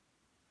mistakes.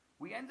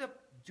 We end up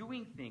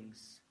doing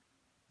things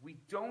we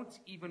don't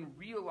even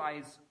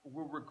realize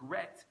we'll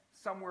regret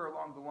somewhere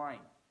along the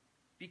line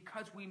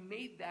because we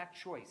made that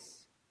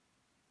choice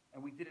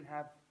and we didn't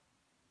have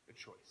a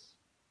choice.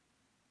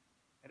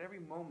 At every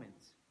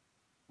moment,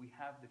 we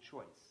have the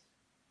choice.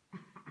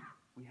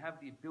 We have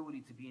the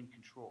ability to be in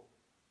control.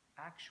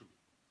 Actually,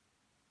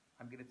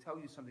 I'm going to tell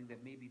you something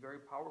that may be very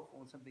powerful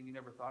and something you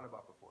never thought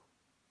about before.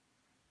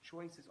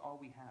 Choice is all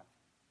we have.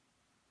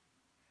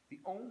 The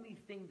only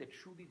thing that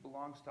truly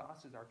belongs to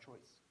us is our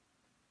choice.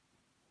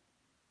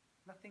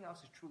 Nothing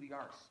else is truly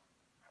ours.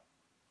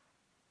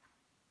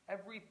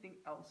 Everything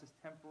else is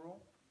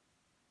temporal.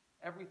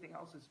 Everything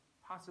else is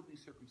possibly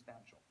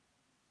circumstantial.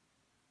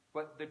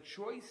 But the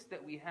choice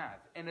that we have,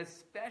 and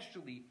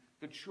especially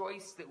the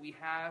choice that we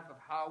have of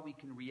how we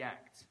can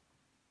react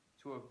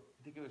to a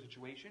particular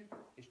situation,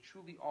 is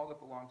truly all that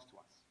belongs to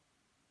us.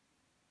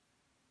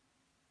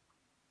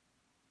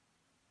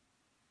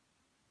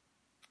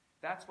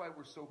 That's why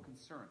we're so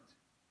concerned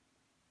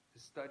to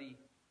study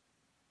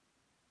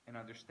and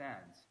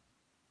understand,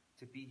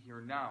 to be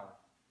here now,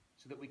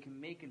 so that we can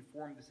make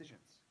informed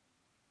decisions.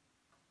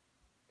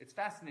 It's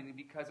fascinating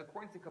because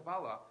according to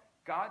Kabbalah,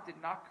 God did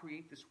not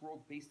create this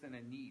world based on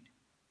a need.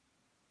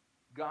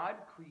 God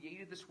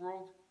created this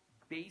world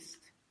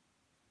based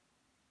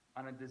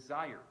on a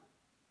desire.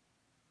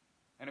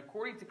 And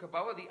according to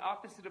Kabbalah, the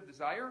opposite of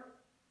desire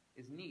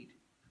is need.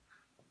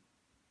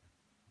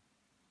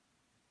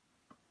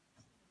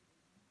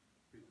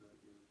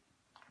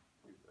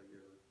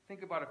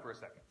 Think about it for a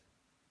second.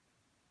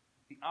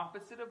 The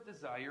opposite of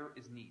desire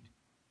is need.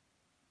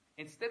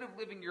 Instead of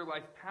living your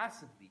life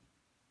passively,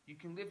 you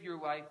can live your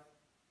life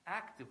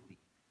actively.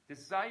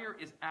 Desire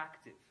is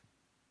active.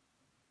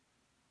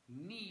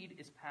 Need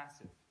is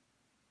passive.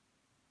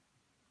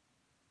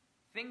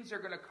 Things are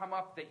going to come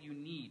up that you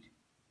need.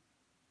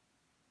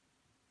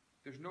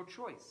 There's no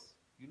choice.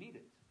 You need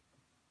it.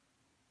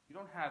 You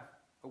don't have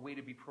a way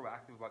to be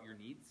proactive about your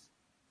needs.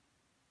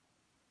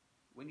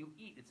 When you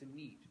eat, it's a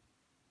need.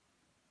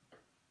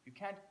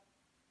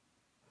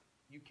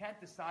 You can't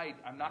decide,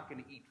 I'm not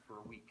going to eat for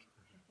a week.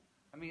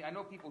 I mean, I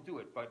know people do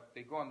it, but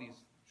they go on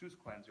these juice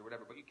cleanse or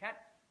whatever, but you can't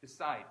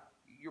decide.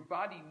 Your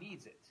body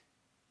needs it.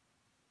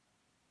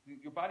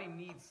 Your body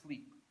needs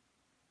sleep.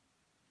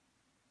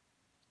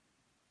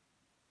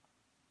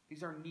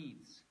 These are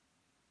needs.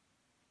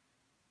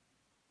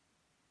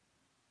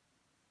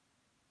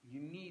 You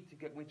need to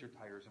get winter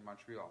tires in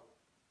Montreal.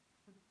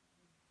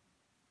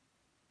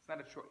 It's not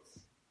a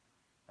choice.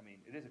 I mean,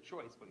 it is a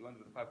choice, but you end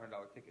with a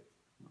 $500 ticket.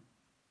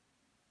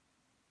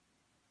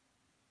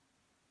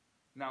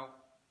 Now,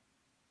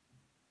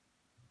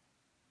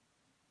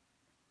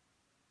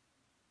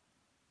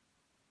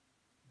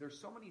 there's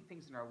so many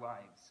things in our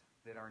lives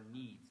that are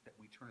needs that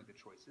we turn into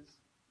choices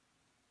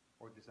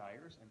or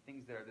desires, and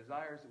things that are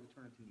desires that we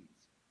turn into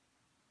needs.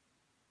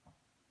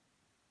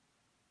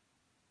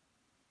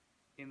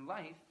 In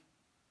life,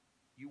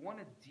 you want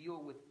to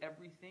deal with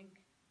everything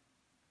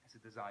as a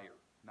desire,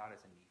 not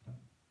as a need.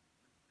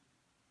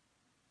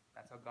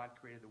 That's how God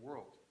created the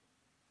world.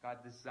 God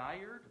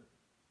desired,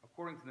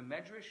 according to the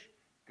Medrash,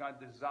 God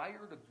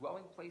desired a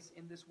dwelling place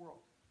in this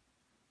world,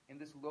 in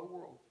this low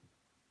world.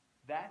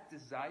 That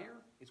desire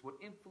is what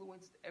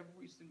influenced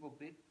every single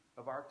bit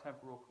of our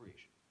temporal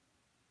creation.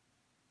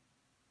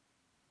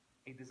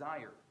 A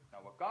desire. Now,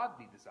 a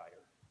godly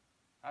desire,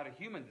 not a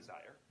human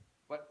desire,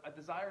 but a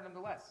desire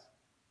nonetheless.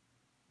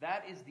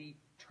 That is the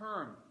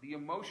term, the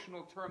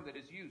emotional term that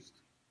is used,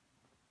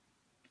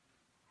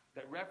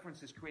 that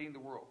references creating the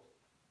world.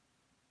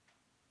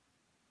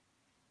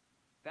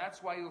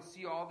 That's why you'll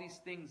see all these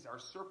things are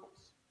circles,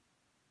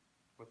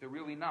 but they're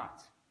really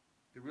not.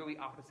 They're really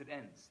opposite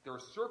ends. They're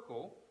a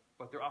circle,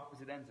 but they're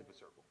opposite ends of a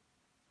circle.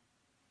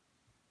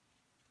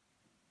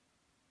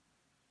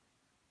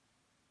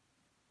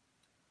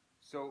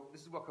 So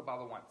this is what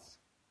Kabbalah wants.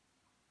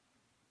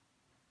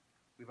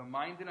 We have a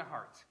mind and a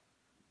heart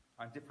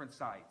on different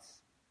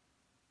sides.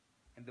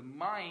 And the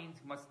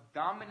mind must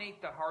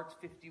dominate the heart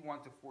 51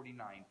 to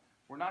 49.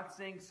 We're not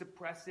saying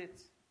suppress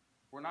it.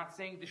 We're not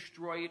saying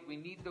destroy it. We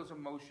need those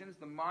emotions.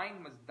 The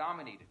mind must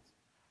dominate it.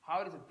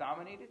 How does it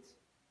dominate it?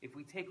 If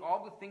we take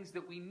all the things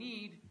that we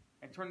need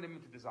and turn them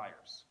into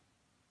desires.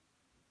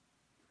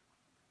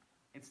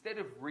 Instead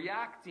of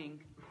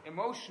reacting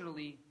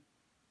emotionally,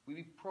 we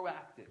be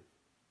proactive.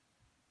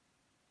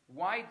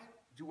 Why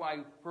do I,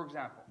 for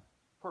example,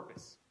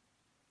 purpose?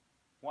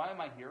 Why am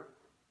I here?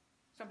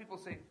 Some people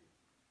say,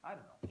 I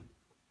don't know.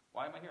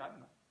 Why am I here? I don't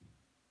know.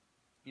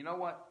 You know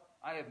what?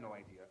 I have no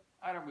idea.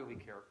 I don't really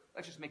care.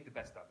 Let's just make the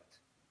best of it.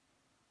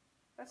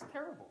 That's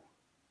terrible.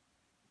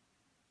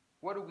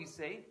 What do we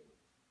say?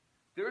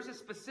 There is a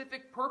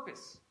specific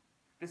purpose.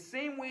 The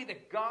same way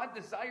that God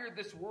desired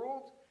this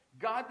world,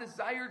 God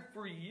desired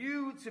for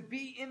you to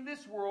be in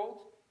this world,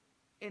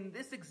 in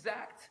this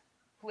exact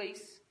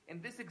place,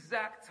 in this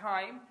exact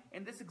time,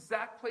 in this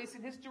exact place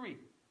in history.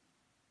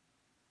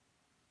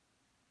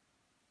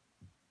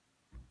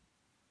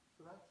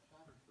 So that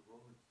shatters the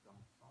Rolling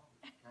Stones song.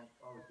 You can't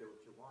always get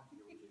what you want, you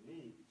get what you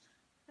need.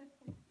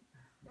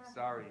 I'm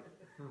sorry.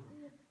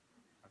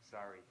 I'm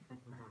sorry.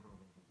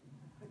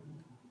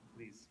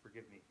 Please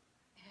forgive me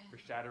for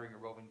shattering a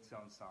Rolling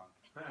Stones song.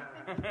 But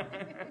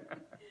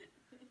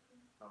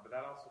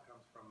that also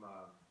comes from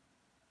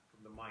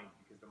the mind,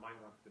 because the mind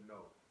wants to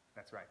know.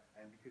 That's right.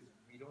 And because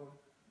we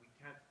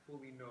can't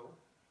fully know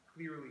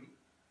clearly,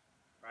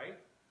 right?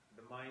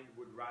 The mind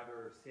would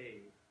rather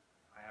say,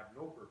 I have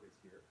no purpose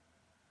here.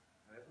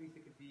 And at least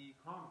it could be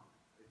calm.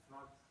 It's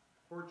not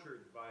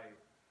tortured by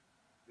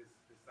this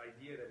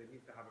idea that it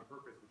needs to have a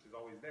purpose, which is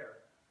always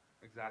there.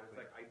 Exactly.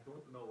 It's like, I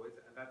don't know it.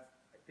 And that's,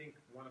 I think,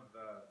 one of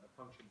the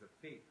functions of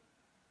faith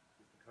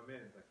is to come in.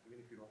 It's like,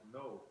 even if you don't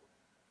know.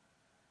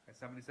 As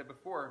somebody said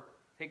before,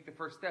 take the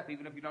first step,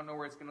 even if you don't know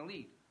where it's going to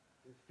lead.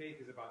 Faith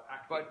is about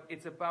acting. But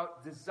it's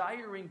about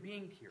desiring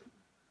being here.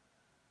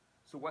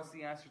 So what's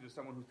the answer to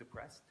someone who's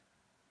depressed?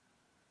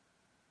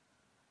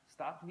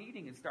 Stop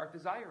needing and start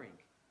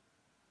desiring.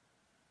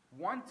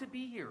 Want to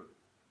be here.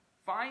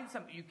 Find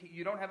something.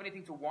 You don't have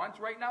anything to want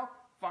right now?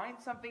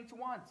 Find something to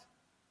want.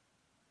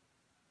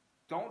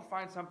 Don't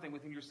find something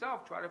within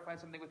yourself. Try to find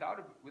something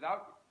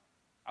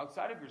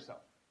outside of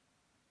yourself.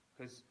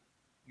 Because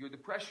your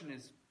depression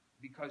is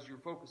because you're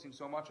focusing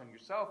so much on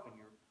yourself and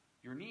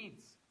your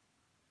needs.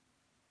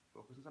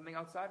 Focus on something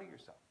outside of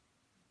yourself.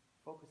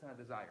 Focus on a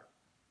desire.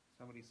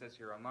 Somebody says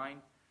here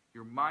online,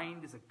 your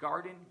mind is a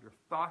garden, your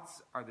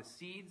thoughts are the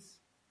seeds.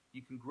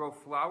 You can grow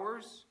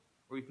flowers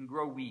or you can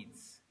grow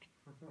weeds.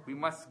 We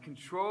must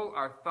control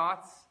our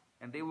thoughts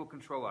and they will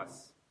control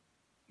us.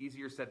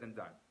 Easier said than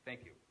done.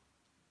 Thank you.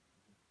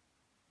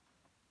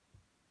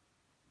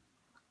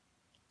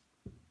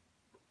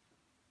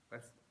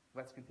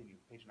 Let's continue.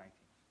 Page 19.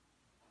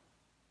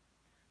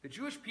 The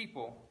Jewish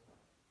people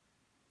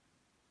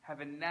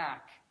have a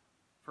knack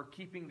for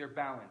keeping their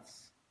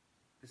balance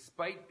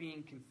despite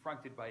being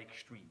confronted by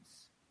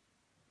extremes.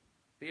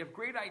 They have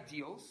great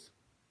ideals,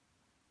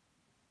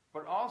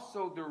 but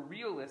also they're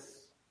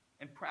realists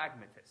and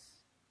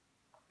pragmatists.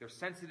 They're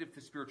sensitive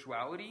to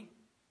spirituality,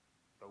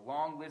 the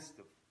long list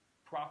of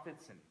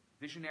prophets and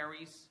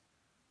visionaries,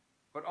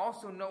 but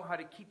also know how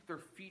to keep their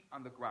feet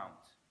on the ground.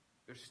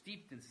 They're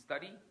steeped in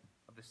study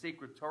of the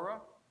sacred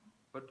Torah,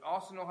 but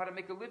also know how to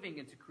make a living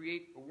and to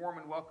create a warm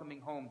and welcoming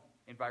home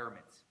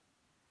environment.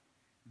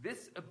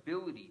 This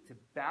ability to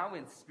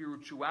balance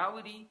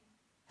spirituality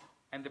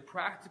and the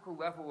practical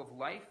level of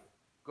life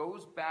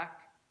goes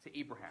back to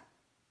Abraham.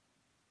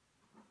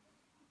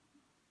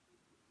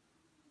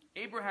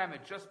 Abraham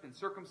had just been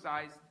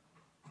circumcised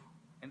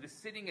and is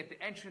sitting at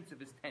the entrance of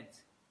his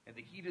tent in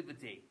the heat of the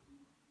day.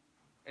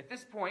 At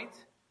this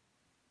point,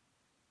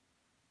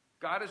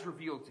 God is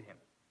revealed to him.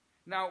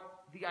 Now,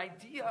 the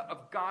idea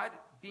of God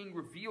being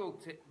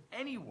revealed to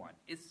anyone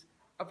is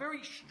a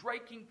very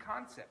striking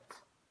concept.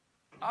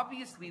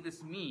 Obviously,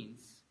 this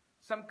means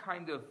some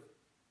kind of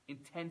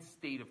intense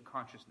state of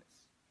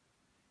consciousness.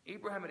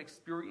 Abraham had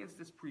experienced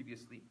this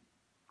previously.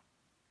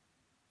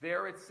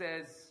 There it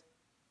says,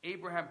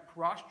 Abraham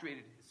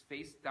prostrated his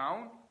face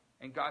down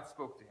and God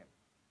spoke to him.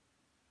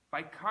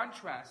 By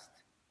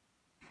contrast,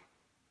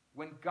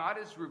 when God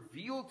is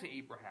revealed to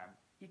Abraham,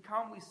 he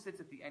calmly sits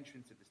at the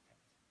entrance of his tent.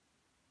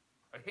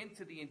 A hint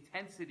to the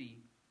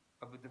intensity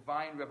of the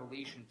divine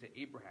revelation to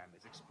Abraham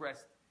is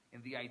expressed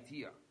in the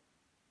idea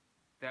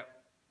that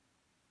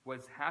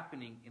was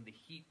happening in the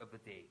heat of the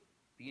day.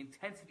 The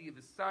intensity of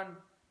the sun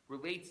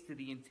relates to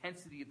the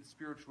intensity of the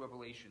spiritual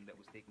revelation that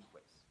was taking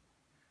place.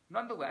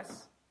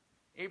 Nonetheless,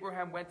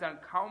 Abraham went on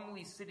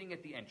calmly sitting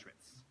at the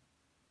entrance.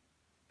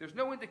 There's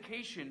no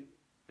indication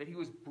that he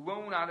was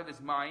blown out of his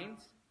mind.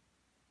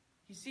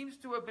 He seems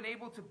to have been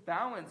able to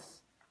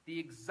balance the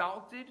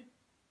exalted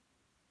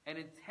and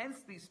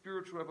intensely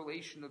spiritual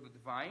revelation of the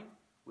divine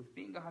with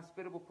being a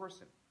hospitable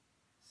person,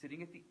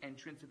 sitting at the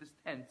entrance of his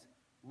tent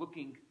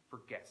looking for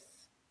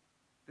guests.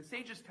 The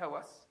sages tell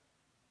us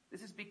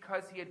This is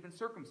because he had been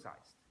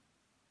circumcised.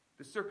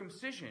 The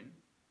circumcision,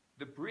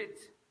 the Brit,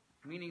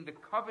 meaning the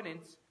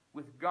covenant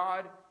with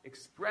God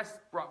expressed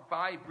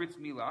by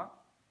Brit Milah,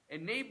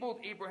 enabled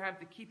Abraham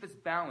to keep his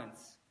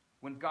balance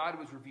when God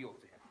was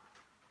revealed to him.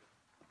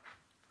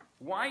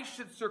 Why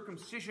should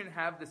circumcision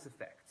have this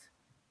effect?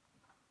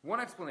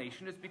 One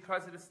explanation is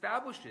because it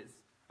establishes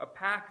a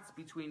pact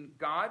between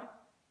God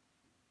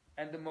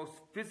and the most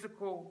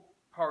physical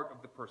part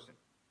of the person.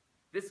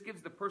 This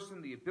gives the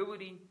person the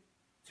ability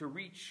to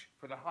reach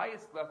for the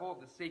highest level of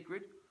the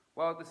sacred,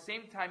 while at the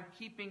same time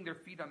keeping their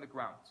feet on the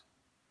ground.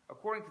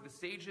 According to the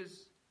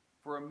sages,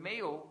 for a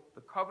male,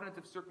 the covenant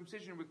of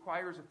circumcision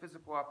requires a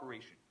physical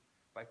operation.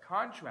 By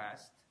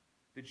contrast,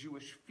 the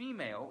Jewish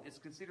female is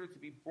considered to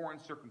be born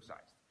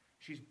circumcised.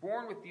 She's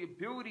born with the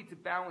ability to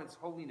balance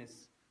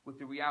holiness with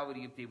the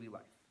reality of daily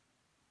life.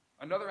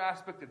 Another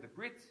aspect of the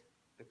Brit,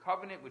 the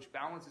covenant which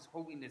balances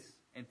holiness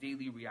and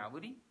daily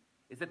reality,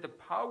 is that the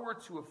power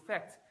to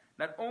affect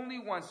not only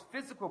one's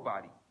physical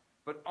body,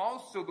 but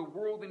also the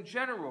world in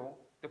general.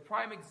 The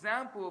prime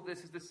example of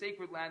this is the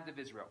sacred land of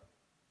Israel.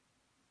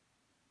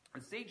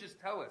 The sages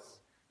tell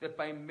us that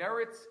by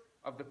merit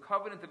of the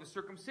covenant of a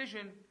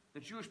circumcision, the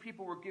Jewish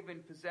people were given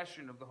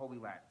possession of the Holy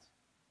Land.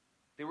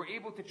 They were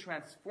able to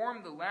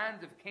transform the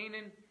land of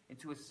Canaan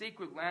into a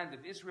sacred land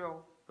of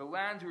Israel, the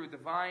land where the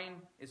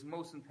divine is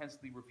most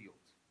intensely revealed.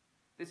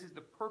 This is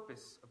the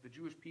purpose of the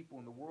Jewish people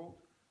in the world,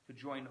 to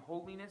join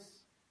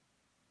holiness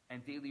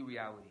and daily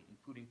reality,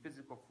 including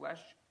physical flesh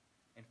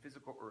and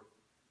physical earth,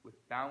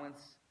 with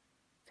balance,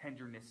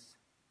 tenderness,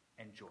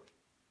 and joy.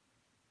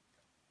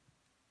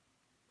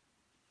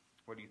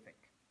 What do you think?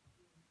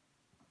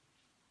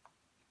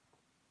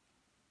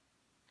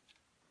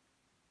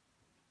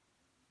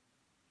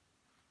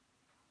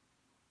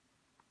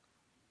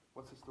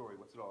 What's the story?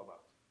 What's it all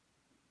about?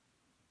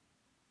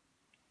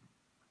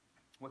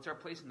 What's our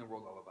place in the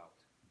world all about?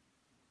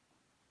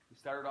 We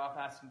started off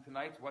asking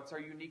tonight, what's our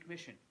unique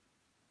mission?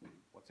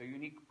 What's our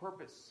unique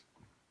purpose?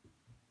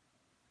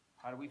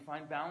 How do we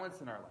find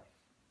balance in our life?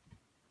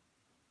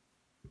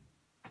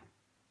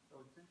 So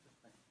it's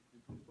interesting,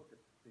 if you look at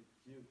the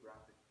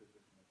geographic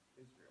position of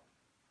Israel,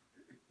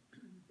 it's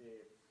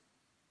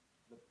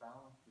the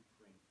balance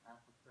between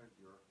Africa,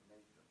 Europe,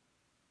 and Asia.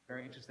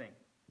 Very interesting.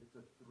 It's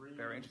a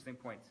Very interesting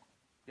point.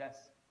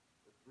 Yes.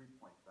 a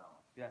three-point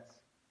balance.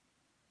 Yes.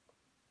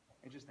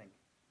 Interesting.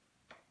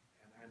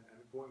 And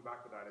going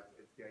back to that,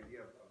 it's the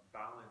idea of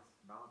balance.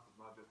 Balance is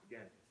not just,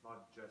 again, it's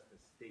not just a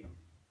state.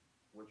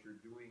 What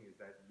you're doing is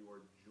that you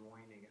are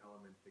joining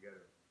elements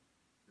together.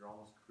 You're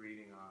almost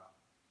creating a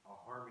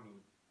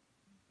harmony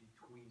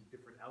between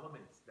different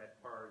elements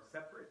that are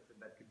separate and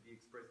that could be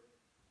expressed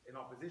in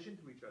opposition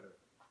to each other.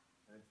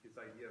 And it's this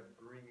idea of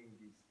bringing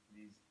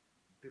these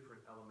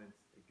different elements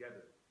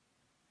together.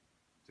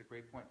 It's a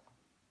great point.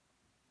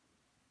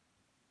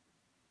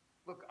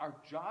 Look, our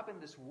job in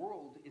this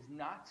world is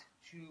not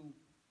to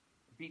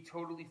be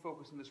totally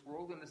focused in this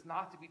world, and it's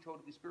not to be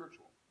totally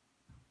spiritual.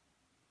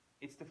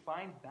 It's to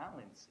find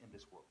balance in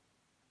this world.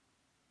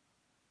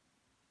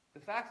 The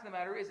fact of the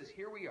matter is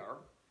here we are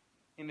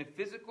in a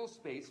physical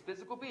space,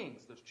 physical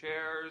beings. There's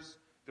chairs,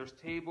 there's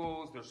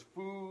tables, there's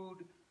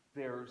food,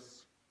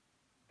 there's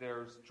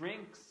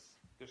drinks,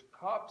 there's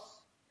cups,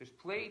 there's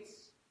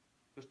plates,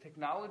 there's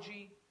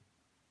technology,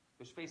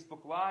 there's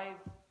Facebook Live.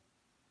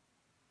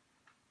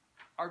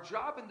 Our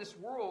job in this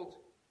world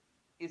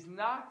is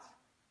not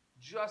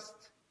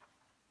just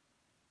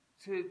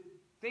to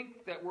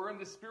think that we're in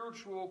the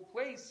spiritual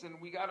place and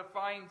we got to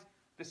find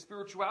the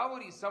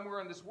spirituality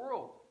somewhere in this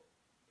world.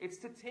 It's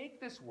to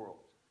take this world,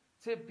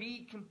 to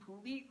be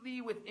completely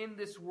within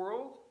this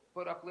world,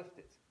 but uplift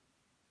it.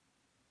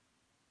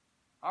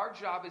 Our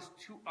job is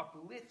to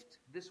uplift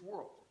this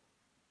world.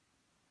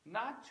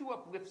 Not to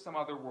uplift some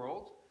other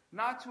world,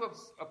 not to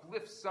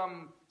uplift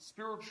some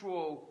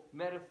spiritual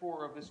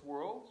metaphor of this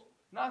world,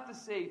 not to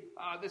say,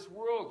 this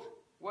world,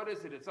 what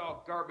is it? It's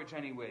all garbage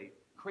anyway.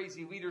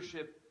 Crazy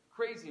leadership,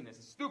 craziness,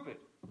 it's stupid.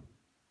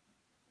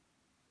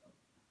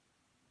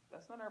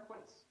 That's not our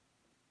place.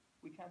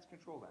 We can't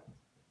control that.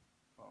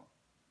 Well,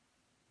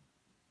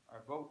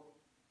 our vote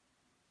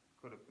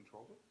could have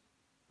controlled it,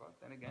 but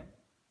then again,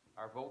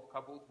 our vote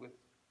coupled with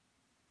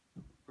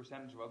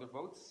percentage of other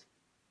votes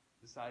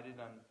decided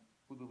on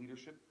who the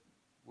leadership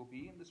will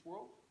be in this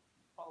world.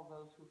 All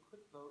those who could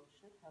vote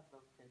should have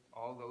voted.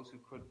 All those who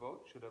could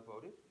vote should have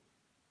voted.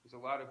 There's a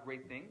lot of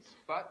great things,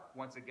 but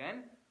once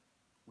again,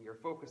 we are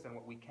focused on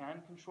what we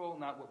can control,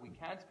 not what we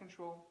can't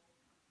control.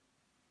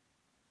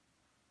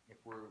 If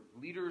we're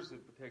leaders of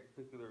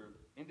particular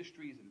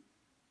industries and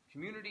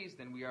communities,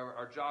 then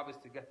our job is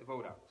to get the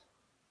vote out.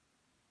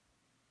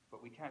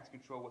 But we can't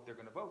control what they're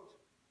going to vote.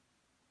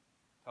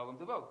 Tell them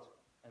to vote.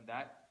 And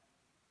that,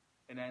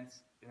 in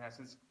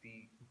essence,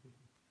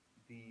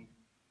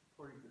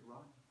 Or you could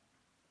run.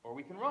 Or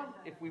we can run.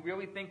 If we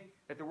really think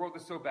that the world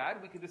is so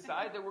bad, we can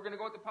decide that we're going to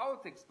go into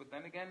politics. But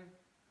then again,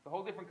 it's a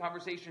whole different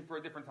conversation for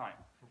a different time.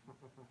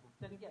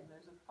 Then again,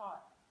 there's a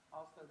thought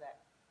also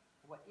that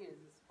what is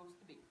supposed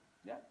to be.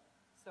 Yeah.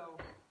 So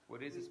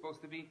What is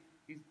supposed to be?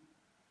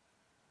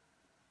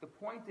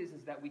 point is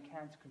that we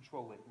can't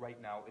control it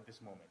right now at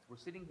this moment. We're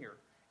sitting here,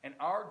 and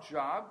our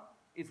job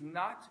is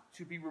not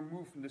to be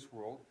removed from this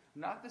world,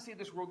 not to say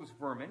this world is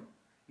vermin,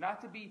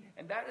 not to be,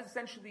 and that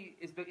essentially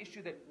is the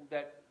issue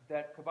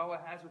that Kabbalah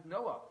has with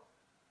Noah.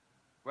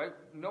 Right?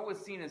 Noah is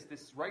seen as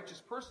this righteous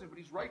person, but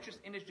he's righteous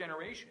in his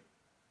generation,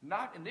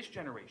 not in this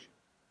generation.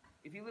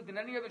 If he lived in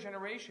any other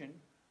generation,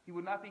 he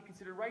would not be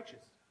considered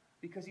righteous,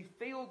 because he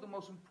failed the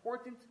most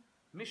important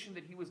mission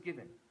that he was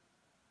given,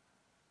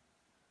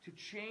 to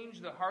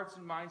change the hearts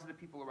and minds of the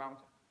people around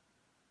him.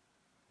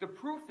 The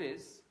proof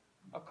is,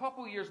 a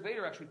couple years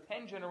later, actually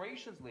 10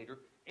 generations later,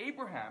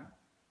 Abraham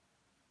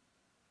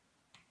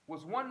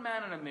was one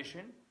man on a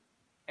mission,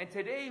 and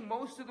today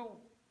most of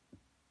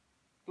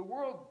the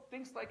world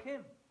thinks like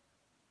him.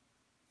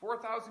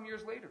 4,000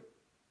 years later.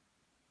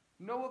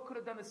 Noah could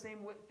have done the same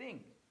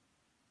thing.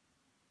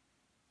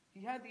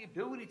 He had the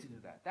ability to do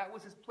that. That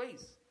was his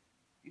place.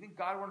 You think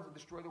God wanted to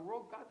destroy the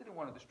world? God didn't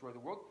want to destroy the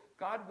world.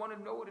 God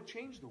wanted Noah to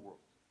change the world.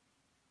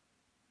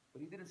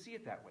 But he didn't see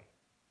it that way.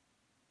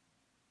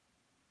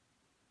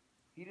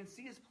 He didn't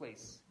see his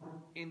place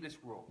in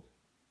this world.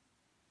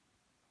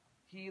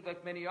 He,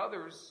 like many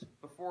others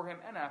before him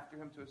and after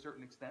him to a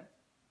certain extent,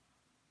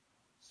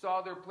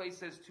 saw their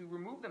place as to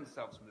remove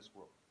themselves from this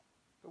world.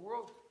 The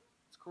world,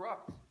 it's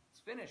corrupt.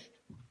 It's finished.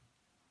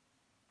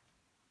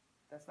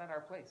 That's not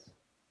our place.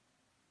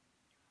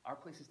 Our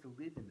place is to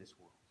live in this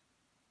world.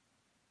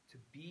 To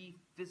be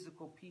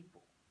physical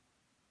people.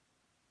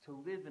 To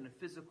live in a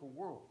physical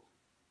world.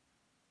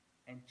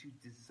 And to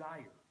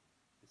desire.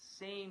 The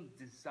same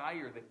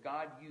desire that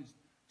God used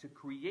to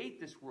create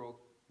this world,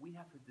 we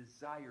have a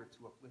desire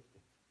to uplift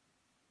it.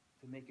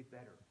 To make it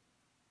better.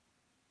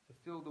 To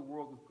fill the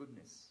world with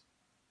goodness.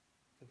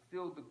 To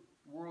fill the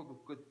world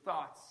with good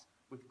thoughts,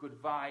 with good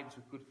vibes,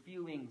 with good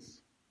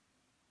feelings,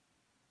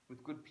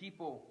 with good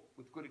people,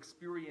 with good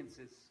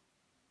experiences.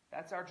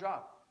 That's our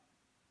job.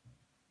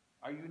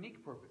 Our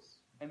unique purpose.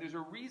 And there's a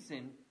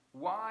reason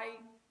why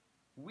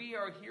we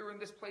are here in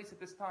this place at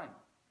this time.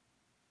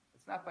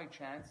 It's not by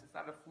chance. It's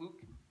not a fluke.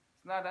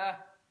 It's not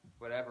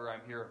whatever,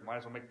 I'm here. Might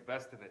as well make the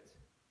best of it.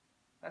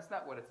 That's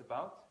not what it's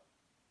about.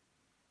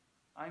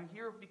 I'm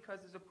here because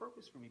there's a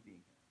purpose for me being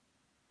here.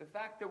 The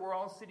fact that we're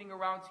all sitting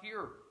around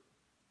here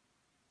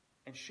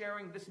and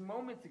sharing this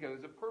moment together,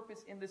 there's a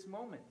purpose in this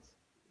moment.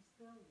 Is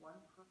there one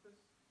purpose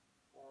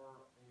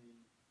or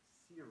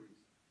a series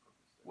of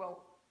purposes?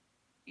 Well,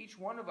 each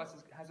one of us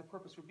has a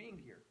purpose for being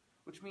here,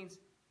 which means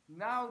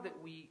now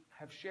that we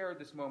have shared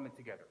this moment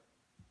together,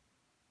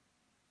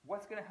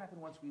 what's going to happen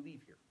once we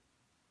leave here?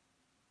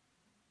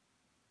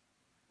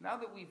 Now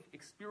that we've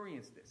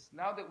experienced this,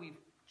 now that we've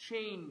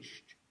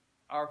changed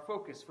our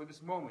focus for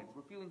this moment,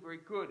 we're feeling very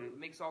good, it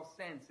makes all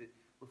sense,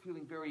 we're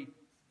feeling very,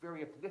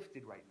 very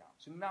uplifted right now.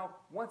 So now,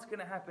 what's going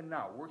to happen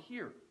now? We're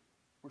here,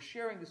 we're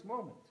sharing this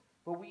moment,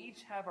 but we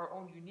each have our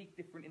own unique,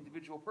 different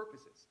individual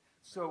purposes.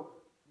 So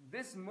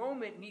this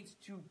moment needs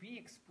to be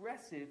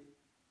expressive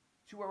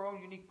to our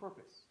own unique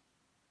purpose.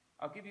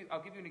 I'll give you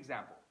an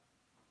example,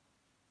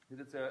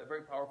 because it's a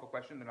very powerful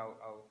question, then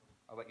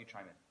I'll let you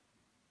chime in.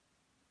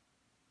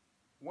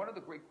 One of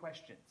the great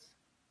questions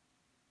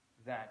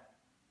that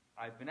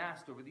I've been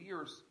asked over the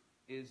years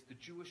is the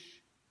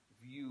Jewish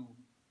view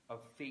of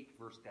fate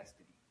versus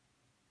destiny.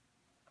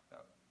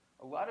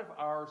 A lot of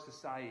our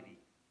society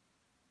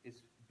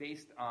is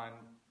based on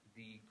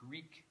the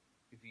Greek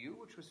view,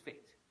 which was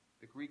fate.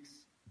 The Greeks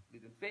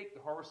believed in fate.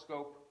 The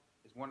horoscope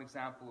is one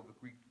example of the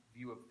Greek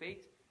view of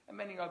fate. And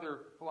many other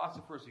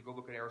philosophers, you go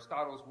look at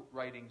Aristotle's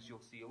writings, you'll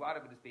see a lot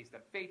of it is based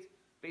on fate.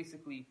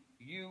 Basically,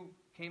 you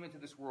came into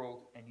this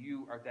world and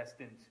you are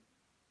destined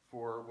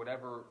for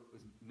whatever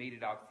was made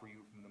it out for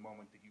you from the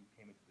moment that you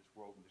came into this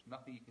world, and there's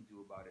nothing you can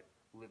do about it.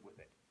 Live with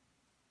it.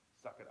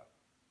 Suck it up.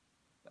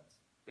 That's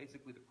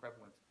basically the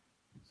prevalent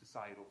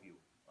societal view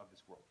of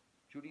this world.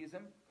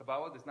 Judaism,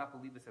 Kabbalah, does not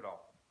believe this at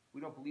all. We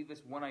don't believe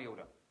this one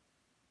iota.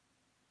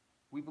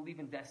 We believe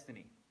in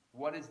destiny.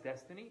 What is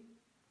destiny?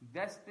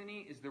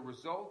 Destiny is the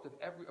result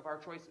of our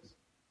choices.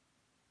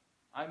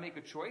 I make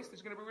a choice,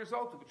 there's going to be a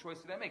result of a choice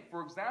that I make.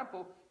 For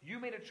example, you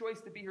made a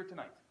choice to be here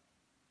tonight.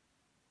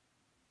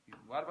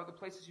 A lot of other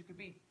places you could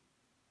be.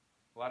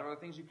 A lot of other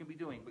things you can be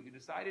doing. But you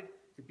decided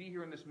to be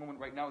here in this moment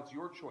right now. It's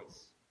your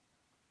choice.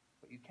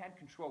 But you can't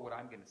control what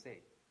I'm going to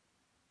say.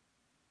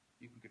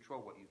 You can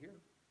control what you hear.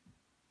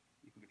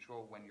 You can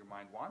control when your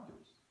mind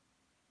wanders.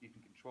 You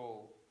can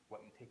control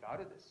what you take out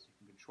of this.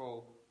 You can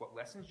control what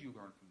lessons you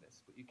learn from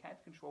this. But you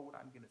can't control what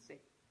I'm going to say.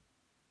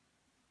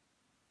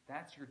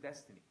 That's your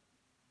destiny.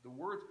 The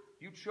words,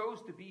 you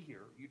chose to be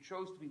here. You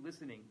chose to be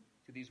listening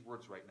to these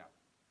words right now.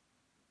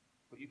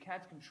 But you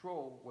can't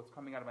control what's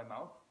coming out of my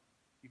mouth.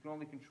 You can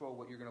only control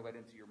what you're going to let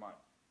into your mind.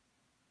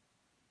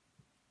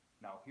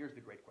 Now, here's the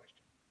great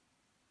question.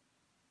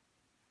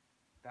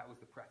 That was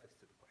the preface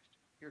to the question.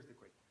 Here's the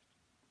great question.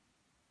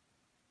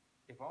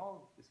 If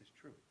all this is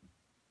true,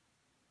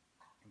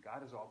 and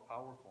God is all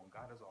powerful, and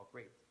God is all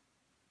great,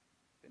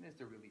 then is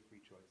there really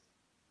free choice?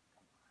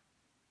 Come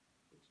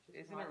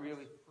on.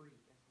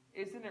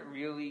 Isn't it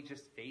really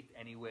just fate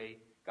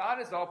anyway?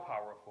 God is all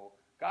powerful.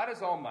 God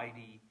is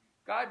almighty.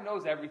 God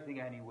knows everything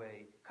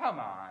anyway. Come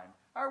on.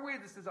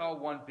 This is all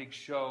one big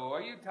show?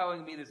 Are you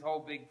telling me this whole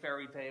big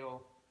fairy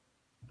tale?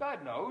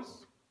 God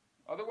knows.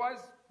 Otherwise,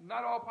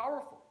 not all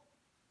powerful.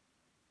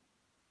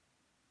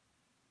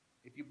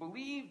 If you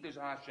believe there's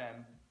a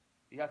Hashem,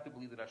 you have to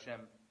believe that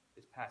Hashem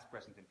is past,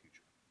 present, and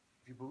future.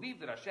 If you believe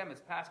that Hashem is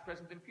past,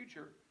 present, and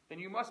future, then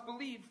you must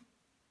believe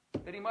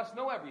that he must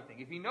know everything.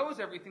 If he knows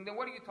everything, then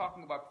what are you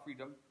talking about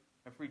freedom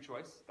and free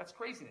choice? That's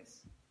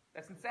craziness.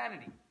 That's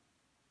insanity.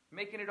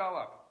 Making it all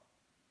up.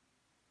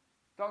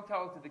 Don't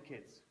tell it to the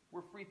kids.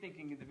 We're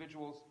free-thinking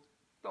individuals.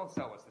 Don't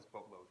sell us this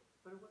boatload.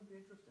 But it wouldn't be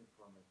interesting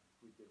for him if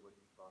we did what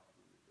he thought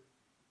we would do.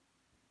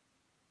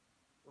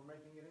 We're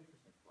making it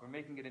interesting for him. We're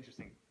making it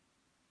interesting.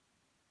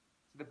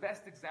 So the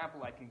best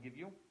example I can give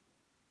you,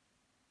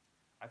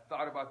 I've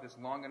thought about this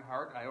long and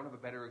hard, and I don't have a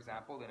better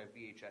example than a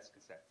VHS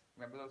cassette.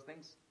 Remember those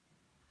things?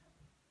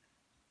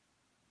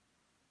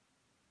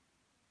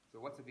 So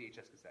what's a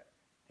VHS cassette?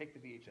 Take the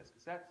VHS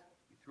cassette,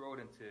 you throw it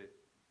into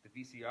the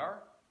VCR,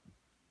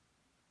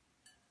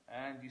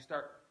 and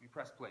you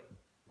press play.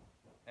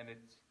 And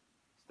it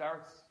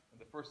starts in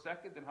the first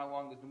second, and how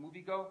long does the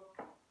movie go?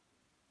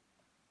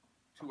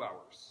 2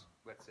 hours,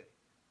 let's say.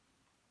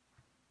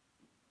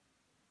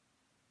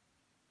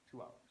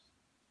 2 hours.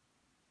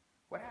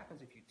 What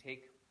happens if you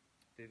take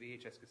the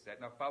VHS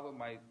cassette, now follow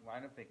my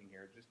line of thinking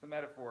here, just a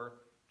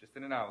metaphor, just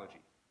an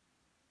analogy,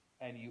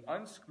 and you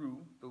unscrew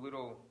the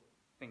little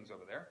things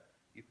over there,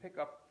 you pick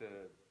up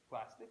the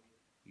plastic,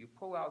 you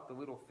pull out the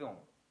little film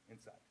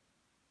inside.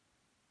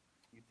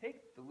 You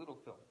take the little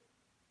film,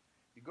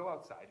 you go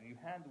outside, and you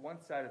hand one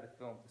side of the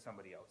film to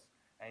somebody else,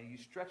 and you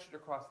stretch it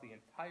across the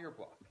entire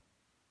block.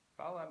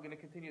 Follow? I'm going to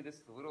continue this.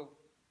 It's a little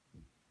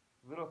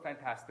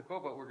fantastical,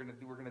 but we're going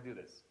to do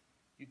this.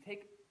 You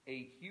take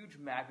a huge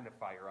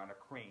magnifier on a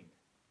crane,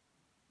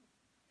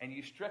 and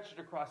you stretch it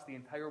across the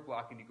entire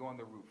block, and you go on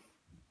the roof,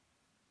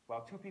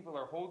 while two people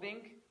are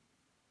holding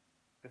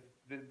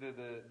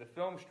the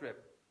film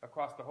strip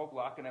across the whole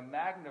block, and a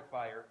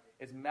magnifier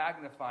is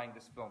magnifying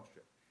this film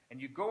strip.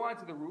 And you go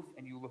onto the roof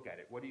and you look at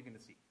it. What are you going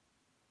to see?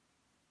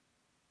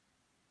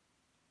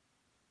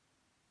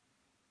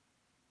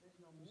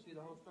 You see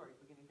the whole story,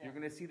 beginning to You're end.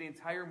 going to see the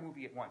entire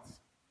movie at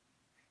once.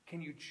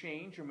 Can you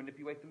change or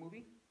manipulate the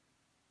movie?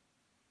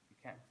 You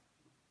can't.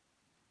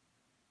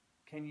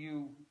 Can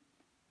you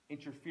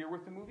interfere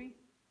with the movie?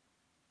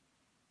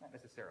 Not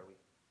necessarily.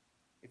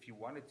 If you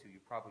wanted to, you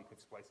probably could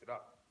splice it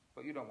up.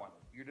 But you don't want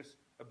to. You're just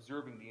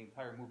observing the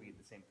entire movie at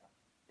the same time.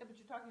 Yeah, but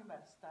you're talking about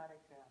a static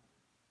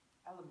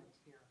element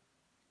here.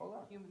 Hold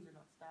on. Humans are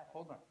not static.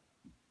 Hold on.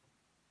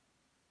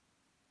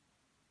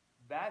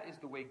 That is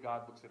the way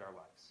God looks at our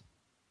lives.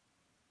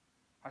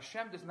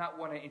 Hashem does not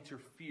want to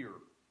interfere,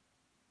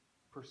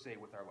 per se,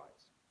 with our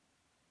lives.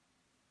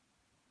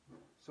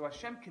 So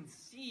Hashem can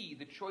see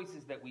the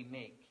choices that we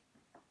make,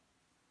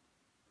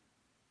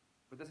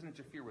 but doesn't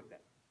interfere with them.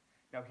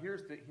 Now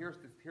here's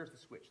the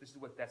switch. This is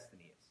what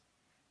destiny is.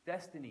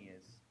 Destiny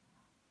is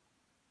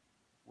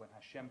when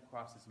Hashem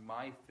crosses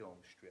my film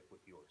strip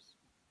with yours,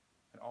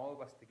 and all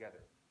of us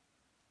together.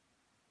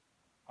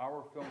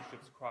 Our film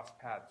strips cross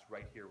paths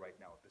right here, right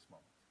now, at this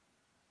moment.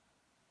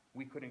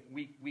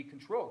 We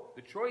control.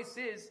 The choice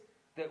is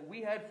that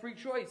we had free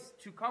choice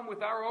to come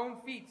with our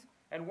own feet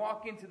and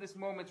walk into this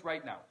moment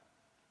right now.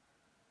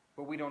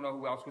 But we don't know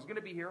who else was going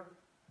to be here.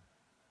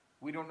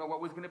 We don't know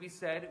what was going to be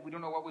said. We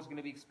don't know what was going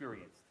to be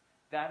experienced.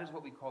 That is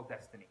what we call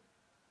destiny.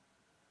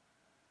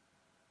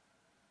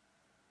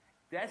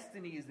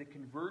 Destiny is the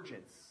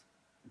convergence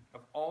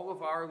of all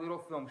of our little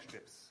film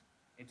strips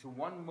into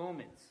one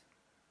moment.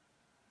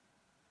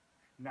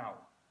 Now,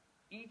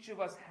 each of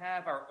us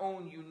have our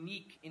own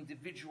unique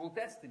individual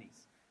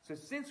destinies. So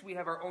since we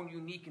have our own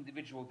unique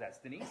individual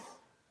destinies,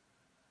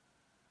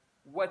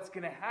 what's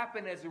going to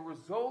happen as a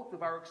result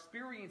of our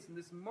experience in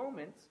this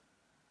moment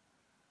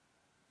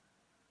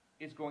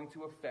is going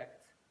to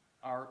affect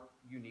our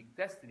unique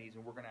destinies,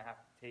 and we're going to have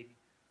to take,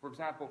 for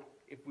example,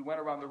 if we went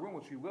around the room,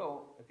 which we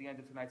will at the end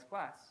of tonight's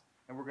class,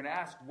 and we're going to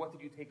ask, what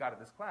did you take out of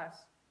this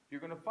class? You're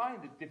going to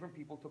find that different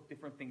people took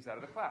different things out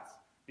of the class,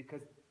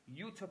 because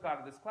you took out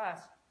of this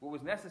class what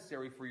was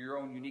necessary for your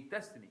own unique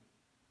destiny.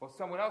 Well,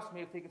 someone else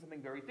may have taken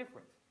something very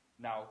different.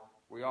 Now,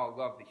 we all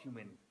love the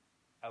human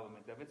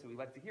element of it, so we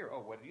like to hear, oh,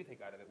 what did you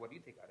take out of it? What do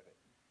you take out of it?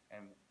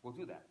 And we'll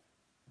do that.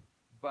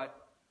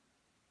 But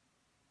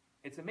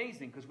it's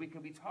amazing because we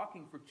can be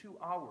talking for 2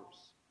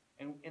 hours.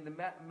 And in the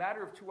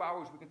matter of 2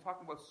 hours, we can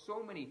talk about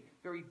so many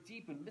very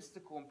deep and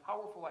mystical and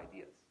powerful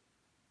ideas.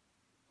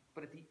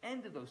 But at the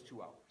end of those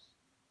 2 hours,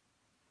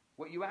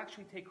 what you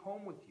actually take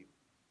home with you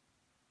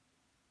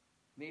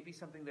may be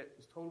something that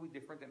is totally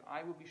different, and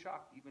I would be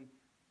shocked, even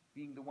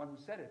being the one who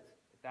said it,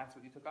 if that's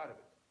what you took out of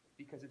it.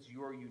 Because it's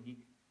your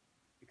unique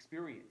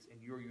experience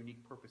and your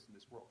unique purpose in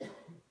this world.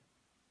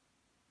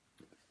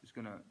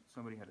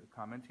 Somebody had a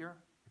comment here.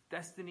 If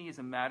destiny is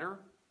a matter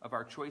of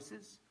our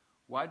choices,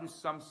 why do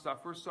some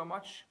suffer so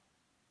much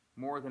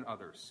more than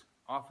others?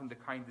 Often the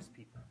kindest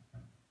people.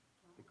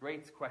 The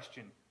great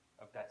question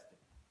of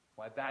destiny.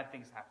 Why bad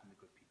things happen to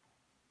good people.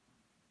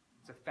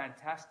 a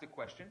fantastic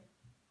question.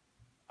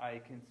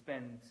 I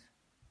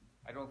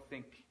don't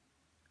think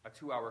a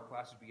 2-hour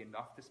class would be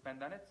enough to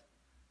spend on it,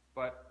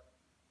 but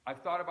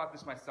I've thought about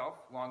this myself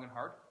long and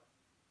hard,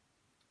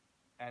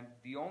 and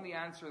the only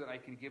answer that I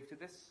can give to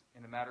this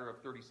in a matter of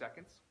 30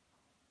 seconds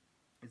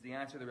is the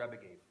answer the Rebbe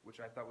gave, which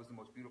I thought was the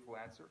most beautiful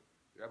answer.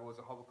 The Rebbe was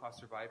a Holocaust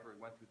survivor. He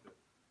went through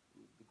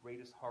the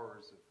greatest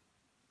horrors of,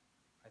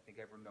 I think,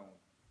 ever known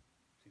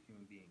to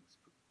human beings.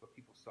 What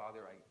people saw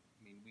there, I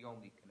mean, we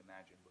only can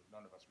imagine, but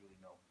none of us really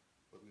know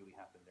what really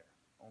happened there.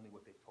 Only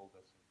what they've told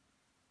us, and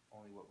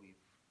only what we've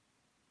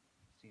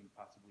seen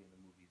possibly in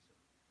the movies or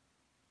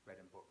read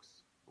in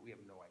books. But we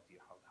have no idea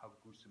how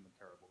gruesome and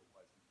terrible it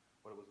was, and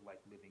what it was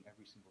like living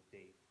every single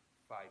day,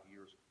 5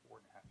 years,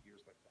 4.5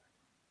 years like that.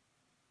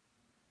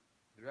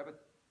 The Rebbe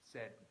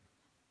said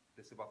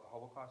this about the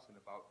Holocaust and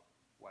about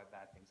why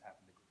bad things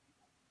happen to good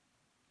people.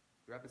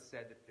 The Rebbe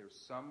said that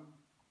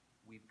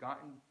we've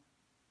gotten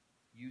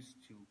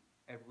used to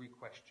every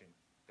question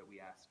that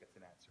we ask gets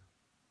an answer.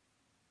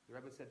 The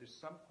Rebbe said there's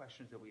some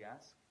questions that we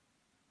ask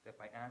that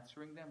by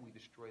answering them, we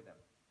destroy them.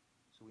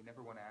 So we never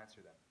want to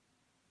answer them.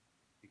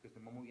 Because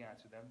the moment we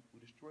answer them, we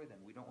destroy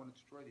them. We don't want to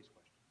destroy these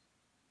questions.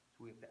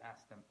 So we have to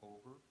ask them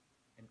over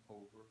and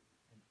over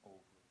and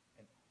over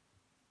and over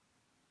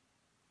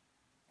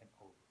and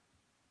over.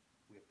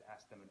 We have to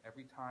ask them in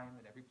every time,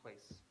 in every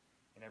place,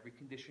 in every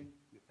condition.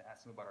 We have to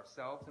ask them about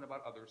ourselves and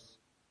about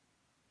others,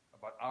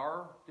 about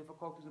our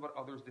difficulties, about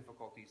others'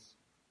 difficulties.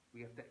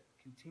 We have to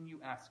continue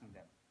asking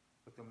them.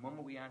 But the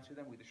moment we answer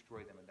them, we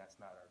destroy them, and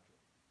that's not our joy.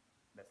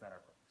 That's not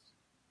our purpose.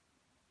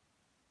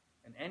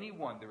 And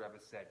anyone, the Rebbe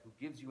said, who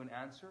gives you an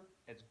answer,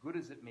 as good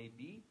as it may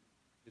be,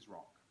 is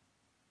wrong.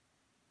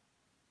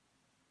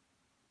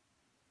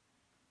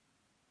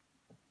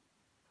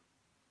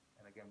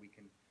 And again, we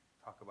can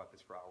talk about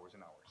this for hours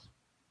and hours.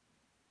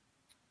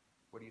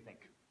 What do you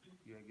think?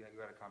 You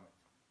got a comment?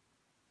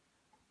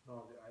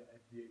 No,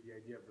 the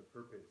idea of the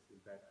purpose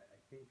is that I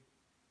think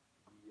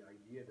the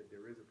idea that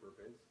there is a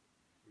purpose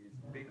is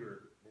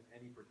bigger than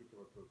any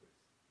particular purpose.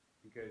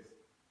 Because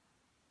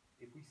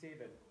if we say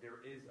that there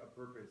is a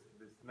purpose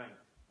this night,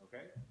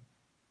 okay?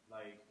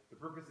 Like, the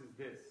purpose is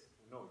this.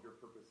 No, your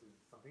purpose is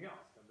something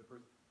else. And but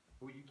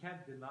you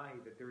can't deny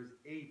that there is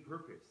a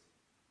purpose,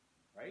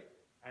 right?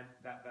 And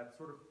that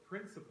sort of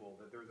principle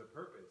that there's a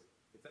purpose,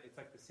 it's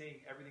like the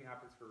saying, everything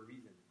happens for a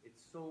reason. It's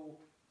so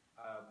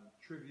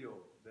trivial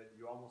that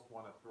you almost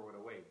want to throw it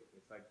away.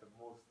 It's like the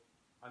most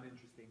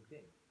uninteresting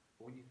thing.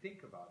 But when you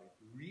think about it,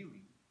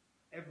 really,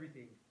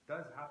 everything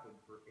does happen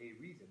for a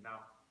reason.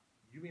 Now,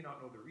 you may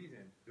not know the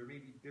reason. There may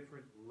be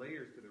different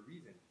layers to the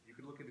reason. You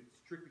could look at it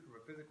strictly from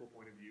a physical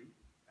point of view,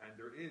 and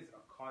there is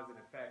a cause and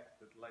effect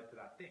that led to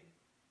that thing.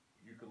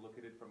 You could look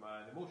at it from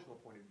an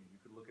emotional point of view. You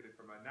could look at it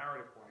from a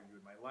narrative point of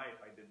view. In my life,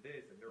 I did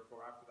this, and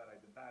therefore after that, I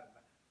did that. And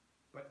that.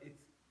 But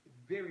it's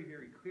very,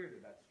 very clear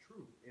that that's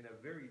true in a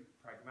very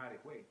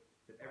pragmatic way,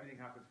 that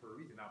everything happens for a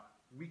reason. Now,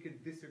 we can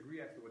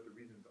disagree as to what the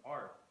reasons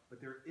are,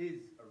 but there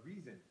is a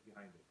reason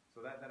behind it.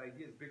 So that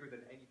idea is bigger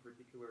than any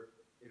particular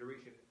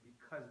iteration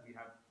because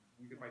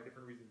we can find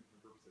different reasons and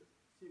purposes.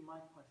 See,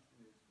 my question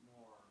is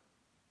more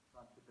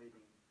not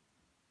debating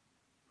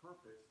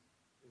purpose.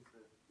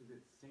 Is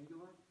it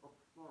singular or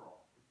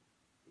plural?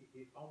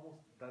 It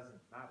almost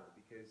doesn't matter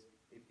because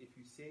if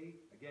you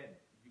say, again,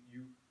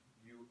 you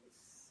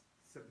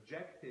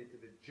subject it to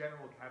the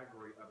general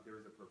category of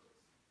there is a purpose.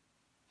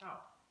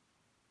 Now,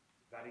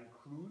 that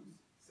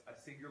includes a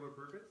singular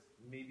purpose.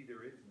 Maybe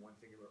there is one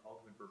singular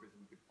ultimate purpose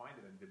and we could find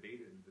it and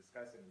debate it and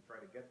discuss it and try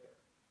to get there.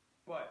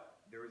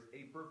 But there is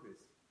a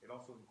purpose. It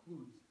also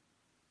includes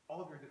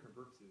all of your different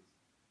purposes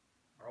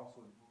are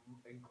also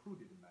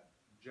included in that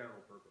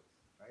general purpose,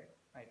 right?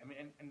 Right. I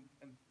mean,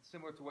 and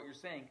similar to what you're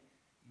saying,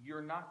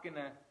 you're not going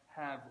to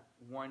have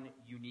one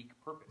unique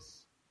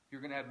purpose.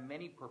 You're going to have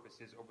many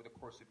purposes over the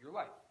course of your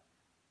life.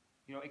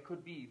 You know, it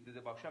could be, the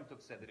Baal Shem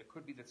Tov said that it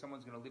could be that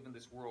someone's going to live in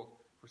this world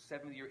for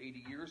 70 or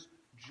 80 years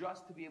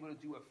just to be able to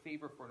do a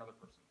favor for another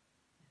person.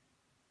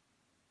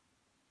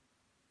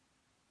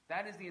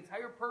 That is the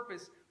entire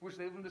purpose for which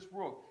they live in this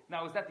world.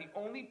 Now, is that the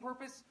only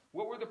purpose?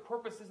 What were the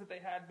purposes that they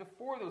had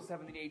before those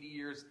 70 to 80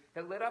 years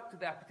that led up to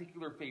that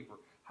particular favor?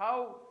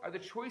 How are the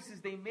choices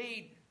they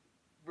made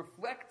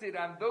reflected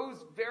on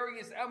those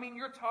various... I mean,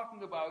 you're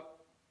talking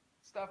about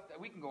stuff that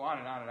we can go on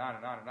and on and on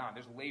and on and on.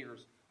 There's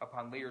layers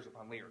upon layers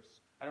upon layers.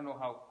 I don't know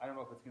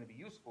if it's going to be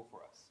useful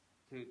for us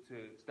to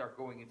start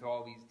going into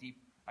all these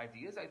deep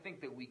ideas. I think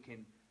that we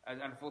can,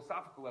 on a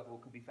philosophical level,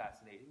 it could be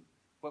fascinating.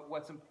 But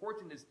what's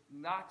important is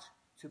not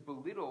to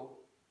belittle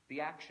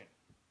the action.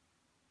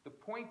 The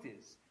point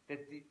is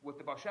that what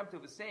the Baal Shem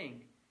Tov is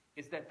saying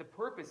is that the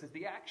purpose is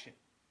the action.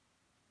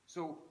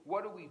 So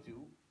what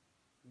do?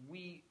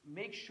 We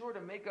make sure to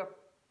make up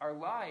our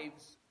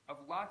lives of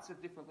lots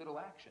of different little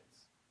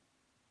actions.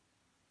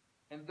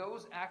 And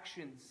those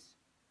actions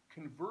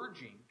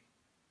converging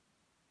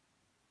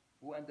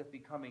will end up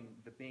becoming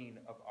the bane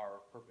of our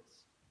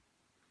purpose.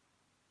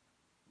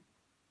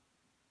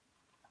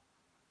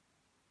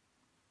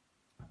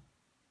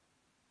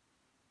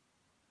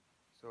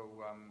 So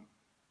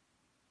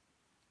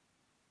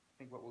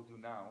think what we'll do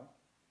now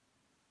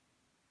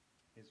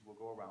is we'll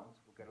go around,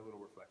 we'll get a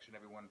little reflection.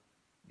 Everyone,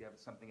 you have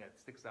something that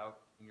sticks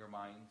out in your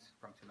mind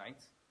from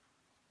tonight.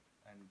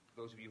 And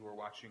those of you who are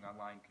watching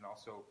online can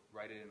also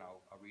write it and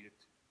I'll read it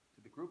to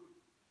the group.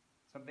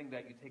 Something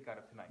that you take out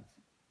of tonight.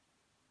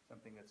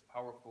 Something that's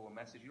powerful, a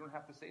message. You don't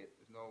have to say it.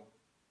 There's no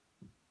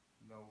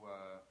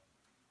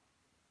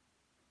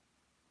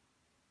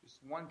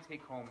just one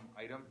take-home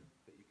item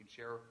that you can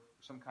share,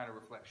 or some kind of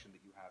reflection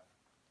that you have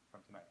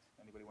from tonight.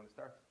 Anybody want to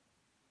start?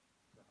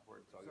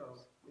 Word, it's all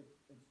yours.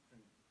 It's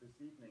interesting. This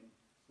evening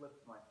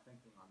flipped my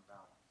thinking on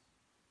balance.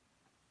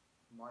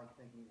 My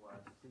thinking was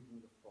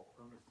seeking the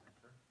fulcrum, the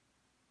center,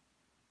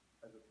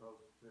 as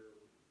opposed to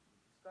the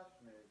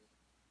discussion is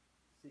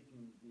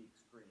seeking the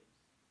extremes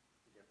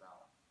to get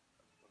balance,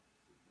 as opposed to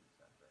seeking the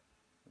center.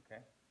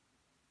 Okay,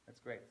 that's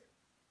great.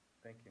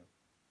 Thank you.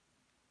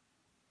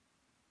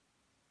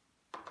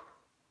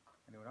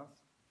 Anyone else?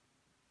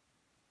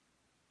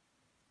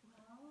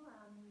 Well,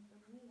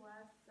 for me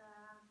was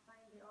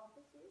find the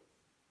opposites,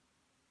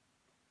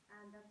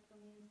 and that for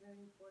me is very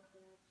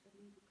important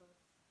actually because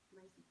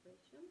my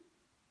situation.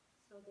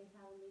 So they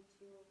help me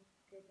to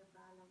get a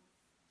balance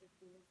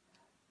between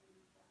that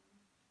and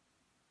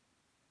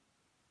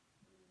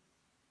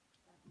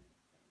that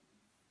makes sense.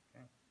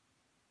 Okay.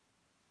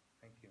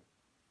 Thank you.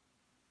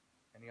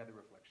 Any other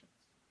reflections?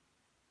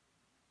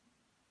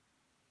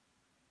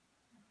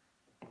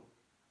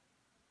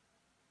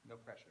 No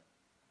pressure.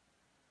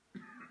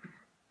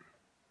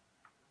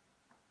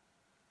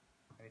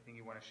 Anything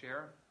you want to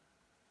share?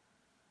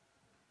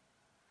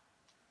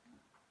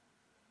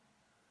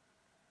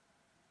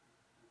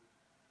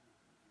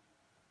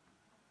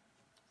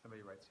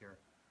 Somebody writes here,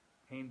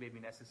 pain may be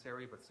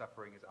necessary, but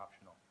suffering is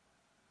optional.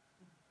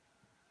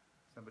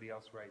 Somebody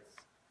else writes,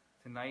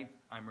 tonight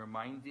I'm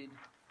reminded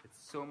that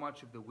so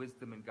much of the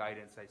wisdom and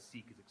guidance I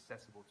seek is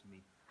accessible to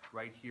me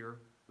right here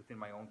within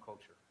my own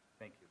culture.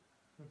 Thank you.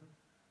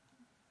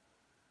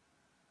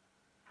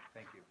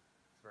 Thank you.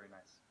 It's very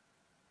nice.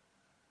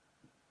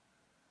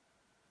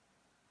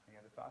 Any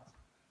other thoughts?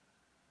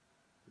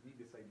 To me,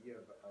 this idea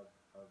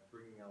of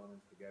bringing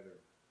elements together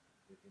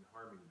in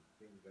harmony,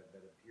 things that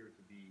appear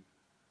to be,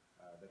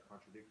 that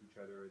contradict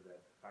each other,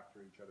 that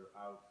factor each other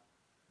out,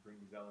 bring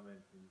these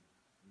elements, and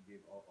you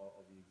gave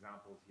all the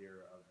examples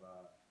here of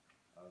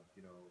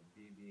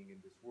being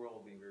in this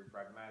world, being very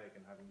pragmatic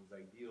and having these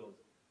ideals.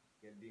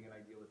 And being an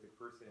idealistic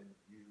person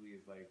usually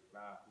is like,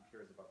 who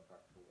cares about the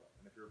practical world?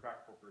 And if you're a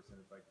practical person,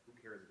 it's like, who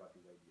cares about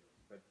these ideals?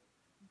 But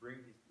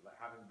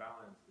having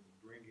balance is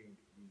bringing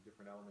these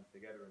different elements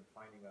together and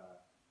finding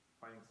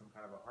some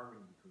kind of a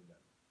harmony between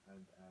them,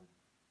 and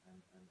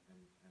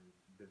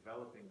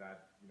developing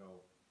that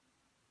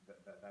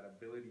that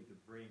ability to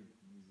bring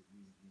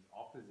these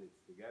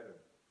opposites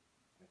together.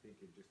 I think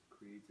it just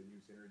creates a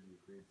new synergy. It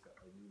creates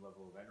a new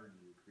level of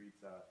energy. It creates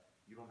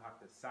you don't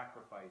have to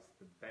sacrifice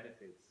the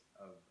benefits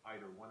of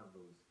either one of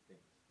those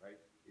things, right?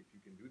 If you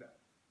can do that,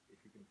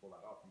 if you can pull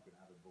that off, you can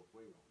have it both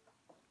ways.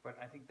 But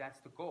I think that's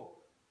the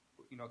goal.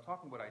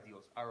 Talking about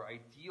ideals, our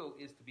ideal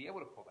is to be able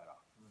to pull that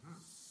off. Mm-hmm.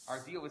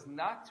 Our ideal is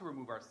not to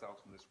remove ourselves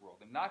from this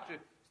world and not to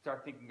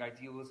start thinking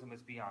idealism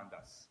is beyond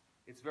us.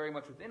 It's very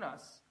much within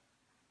us,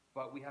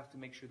 but we have to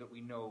make sure that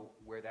we know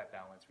where that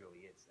balance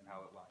really is and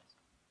how it lies.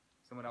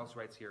 Someone else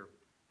writes here,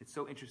 it's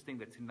so interesting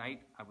that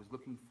tonight I was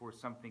looking for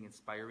something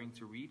inspiring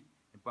to read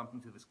and bumped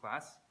into this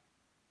class.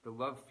 The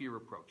love-fear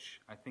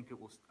approach. I think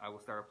I will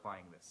start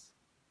applying this.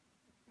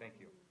 Thank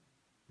you.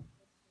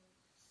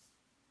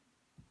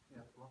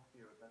 Yes, love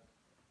fear.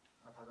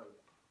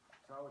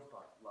 I always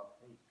thought love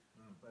hate,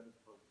 but as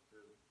opposed to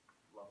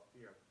love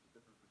fear, it's a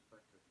different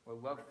perspective. Well,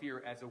 love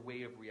fear as a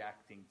way of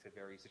reacting to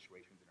various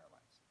situations in our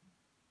lives.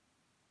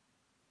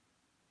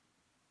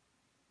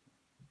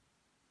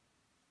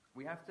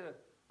 We have to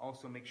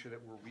also make sure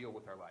that we're real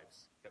with our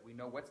lives, that we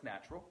know what's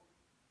natural,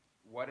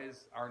 what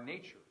is our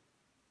nature.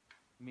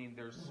 I mean,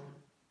 there's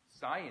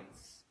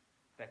science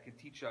that can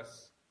teach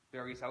us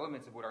various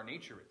elements of what our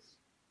nature is.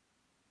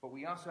 But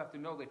we also have to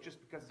know that just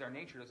because it's our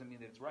nature doesn't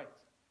mean that it's right.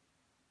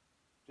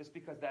 Just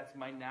because that's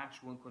my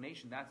natural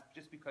inclination, that's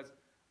just because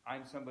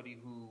I'm somebody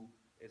who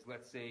is,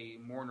 let's say,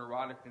 more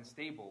neurotic than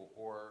stable,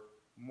 or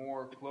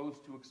more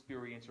closed to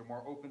experience, or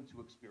more open to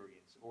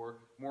experience, or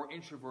more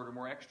introvert or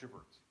more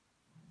extrovert.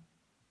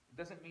 It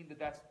doesn't mean that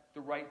that's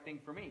the right thing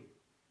for me.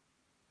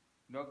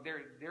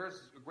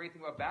 There's a great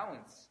thing about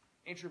balance,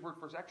 introvert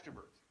versus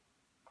extrovert.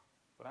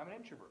 But I'm an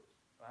introvert.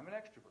 I'm an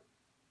extrovert.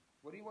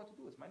 What do you want to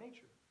do? It's my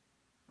nature.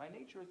 My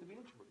nature is to be an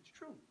introvert. It's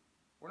true.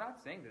 We're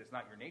not saying that it's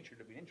not your nature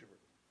to be an introvert,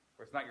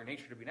 or it's not your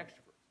nature to be an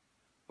extrovert.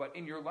 But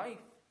in your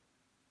life,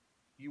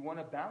 you want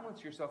to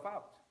balance yourself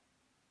out.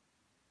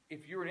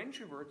 If you're an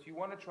introvert, you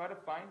want to try to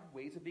find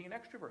ways of being an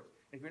extrovert.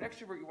 If you're an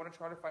extrovert, you want to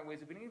try to find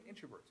ways of being an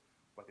introvert.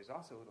 But there's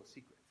also a little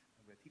secret.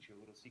 I'm going to teach you a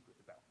little secret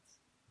to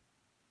balance.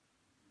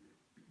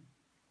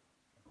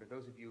 And for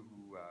those of you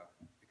who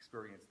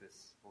experience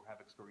this or have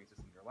experienced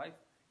this in your life,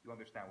 you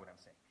understand what I'm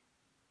saying.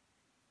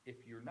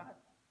 If you're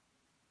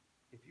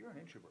an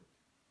introvert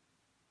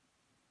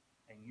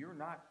and you're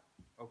not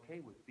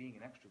okay with being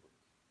an extrovert,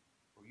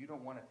 or you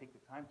don't want to take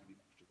the time to be an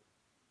extrovert.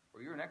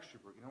 Or you're an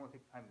extrovert, you don't want to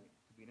take the time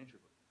to be an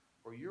introvert.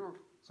 Or you're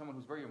someone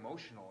who's very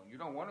emotional and you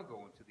don't want to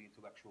go into the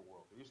intellectual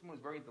world. Or you're someone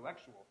who's very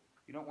intellectual,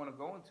 you don't want to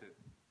go into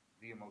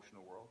the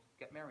emotional world.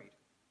 Get married.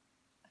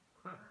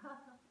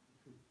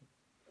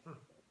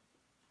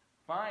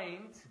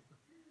 Find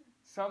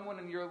someone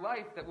in your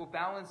life that will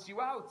balance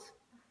you out.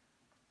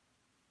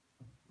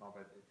 No,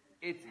 but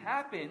It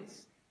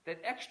happens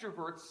that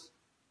extroverts,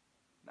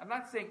 I'm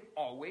not saying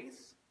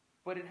always,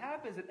 but it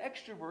happens that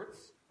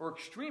extroverts or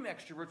extreme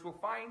extroverts will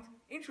find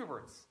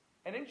introverts,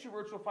 and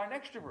introverts will find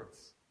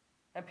extroverts.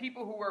 And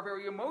people who are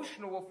very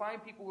emotional will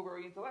find people who are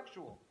very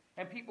intellectual.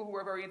 And people who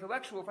are very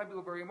intellectual will find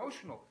people who are very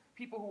emotional.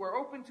 People who are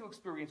open to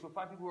experience will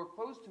find people who are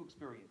closed to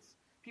experience.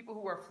 People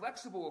who are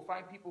flexible will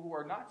find people who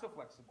are not so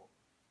flexible.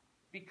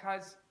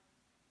 Because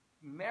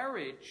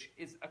marriage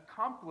is a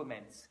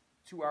complement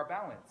to our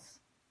balance.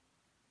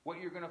 What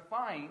you're going to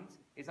find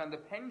is on the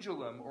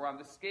pendulum or on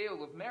the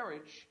scale of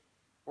marriage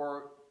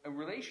or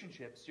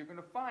relationships, you're going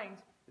to find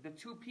that the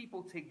two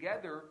people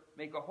together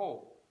make a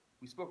whole.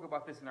 We spoke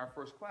about this in our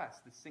first class,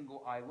 the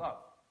single I love,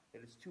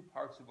 that it's two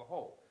parts of a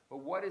whole. But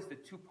what is the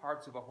two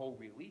parts of a whole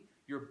really?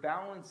 You're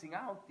balancing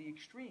out the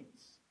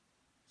extremes.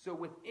 So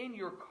within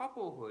your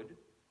couplehood,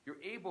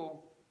 you're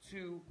able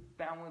to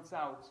balance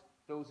out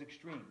those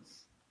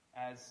extremes.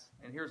 And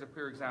here's a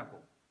clear example.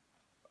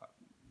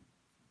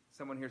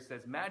 Someone here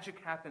says, magic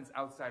happens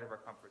outside of our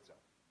comfort zone.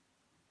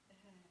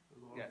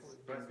 Yes.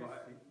 that's why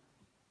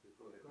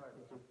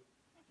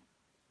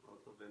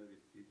Also, when we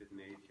see the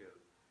nature,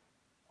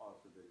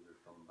 also there is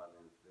some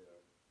balance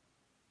there.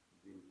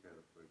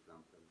 Winter, for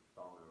example,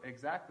 summer,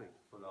 Exactly.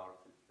 solar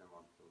system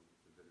also.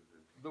 There is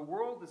a, The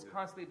world is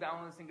constantly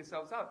balancing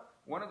itself out.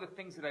 One of the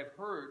things that I've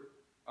heard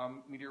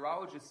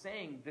meteorologists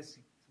saying this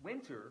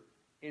winter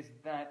is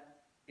that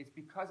it's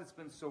because it's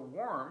been so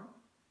warm,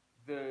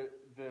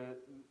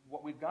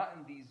 what we've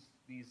gotten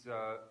these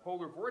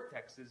polar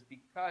vortexes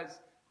because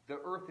the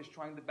Earth is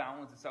trying to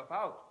balance itself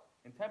out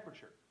in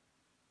temperature.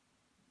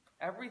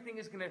 Everything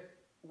is going to,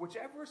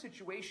 whichever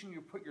situation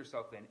you put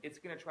yourself in, it's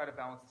going to try to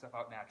balance itself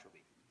out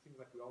naturally. it seems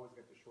like we always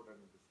get the short end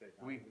of the stick.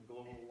 We- The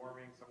global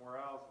warming somewhere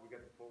else, we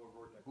get the polar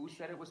vortex. Who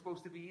said it was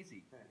supposed to be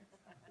easy?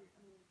 Exactly.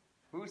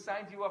 Who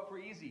signed you up for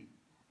easy?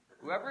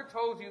 Whoever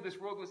told you this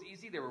world was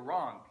easy, they were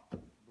wrong.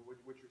 But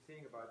what you're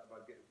saying about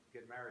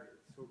get married,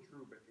 it's so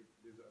true, but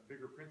there's a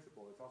bigger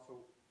principle. It's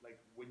also like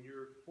when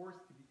you're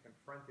forced to be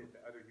confronted to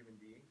other human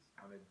beings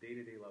on a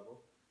day-to-day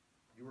level,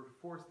 you were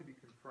forced to be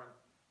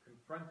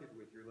confronted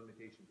with your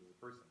limitations as a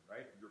person,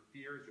 right? Your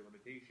fears, your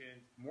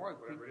limitations, More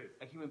whatever it is.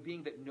 a human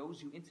being that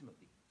knows you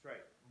intimately. That's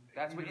right.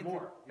 That's Even what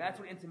more. that's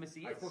Even what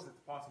intimacy more. I is. suppose it's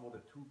possible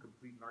that two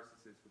complete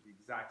narcissists with the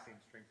exact same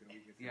strengths and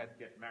weaknesses Yeah.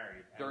 get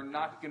married. and They're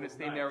not going to just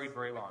stay nuts. married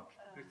very long.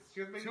 It's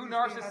just maybe Two just being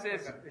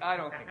narcissists, happy. I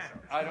don't think so.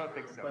 I don't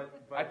think so.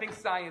 But- I think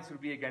science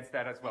would be against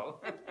that as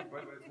well.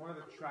 But it's one of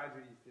the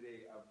tragedies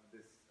today of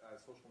this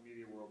social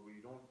media world where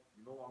you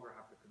no longer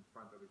have to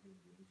confront other human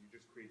beings. You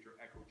just create your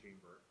echo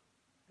chamber,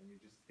 and you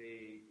just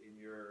stay in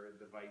your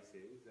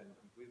devices and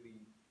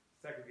completely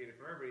segregated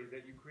from everybody.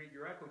 That you create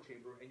your echo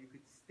chamber, and you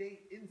could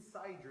stay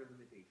inside your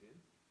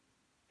limitations,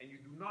 and you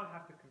do not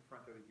have to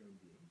confront other human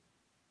beings,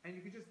 and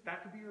you could just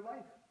that could be your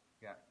life.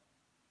 Yeah.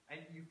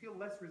 And you feel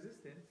less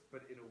resistance,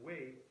 but in a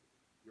way,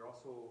 you're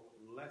also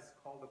less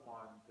called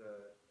upon to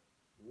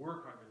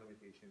work on your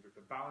limitations or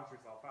to balance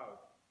yourself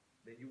out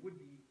than you would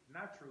be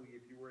naturally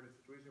if you were in a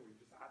situation where you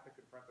just had to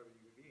confront other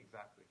human beings.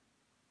 Exactly.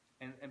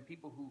 And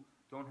people who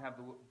don't have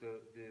the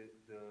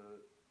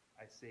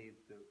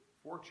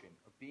fortune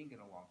of being in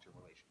a long-term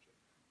relationship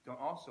don't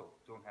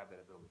have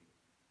that ability.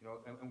 You know,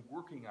 and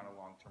working on a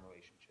long-term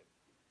relationship,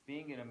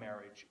 being in a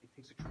marriage, it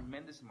takes a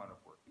tremendous amount of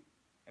work.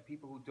 And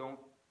people who don't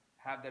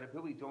have that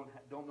ability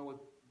don't know what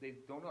they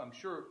don't know. I'm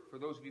sure for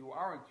those of you who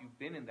aren't, you've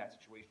been in that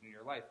situation in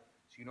your life,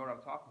 so you know what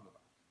I'm talking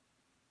about.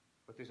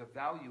 But there's a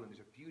value and there's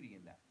a beauty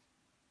in that.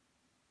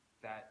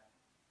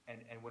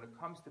 And when it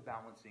comes to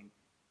balancing,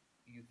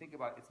 you think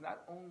about it's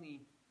not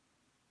only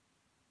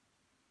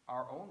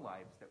our own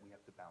lives that we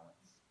have to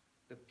balance,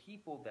 the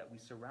people that we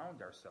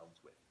surround ourselves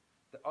with,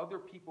 the other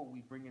people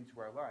we bring into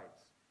our lives.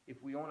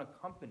 If we own a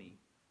company,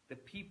 the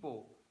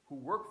people who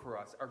work for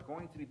us are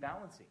going to be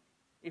balancing.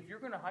 If you're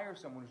going to hire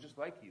someone who's just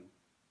like you,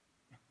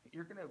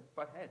 you're going to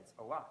butt heads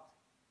a lot.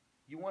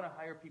 You want to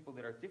hire people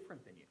that are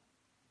different than you,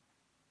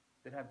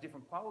 that have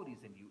different qualities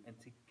than you, and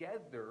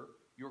together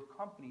your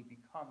company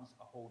becomes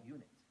a whole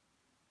unit.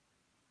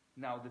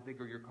 Now, the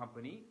bigger your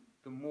company,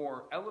 the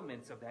more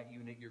elements of that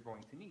unit you're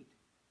going to need.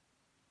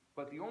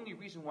 But the only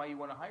reason why you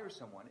want to hire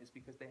someone is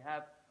because they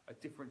have a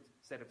different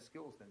set of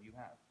skills than you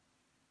have.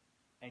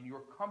 And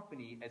your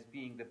company, as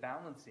being the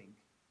balancing,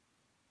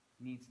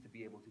 needs to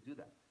be able to do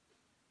that.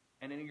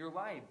 And in your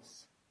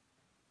lives,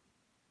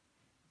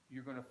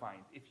 you're going to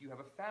find, if you have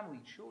a family,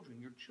 children,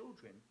 your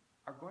children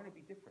are going to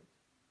be different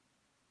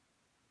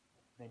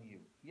than you.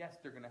 Yes,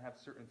 they're going to have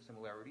certain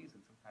similarities,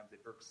 and sometimes it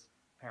irks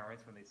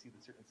parents when they see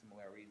the certain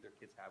similarities their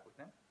kids have with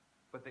them.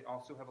 But they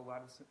also have a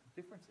lot of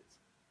differences.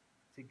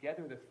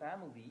 Together, the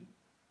family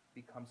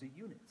becomes a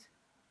unit.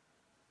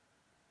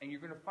 And you're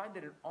going to find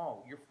that in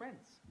all your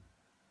friends.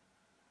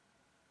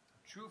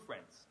 True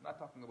friends. I'm not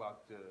talking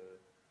about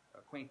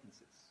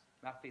acquaintances,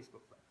 not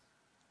Facebook friends.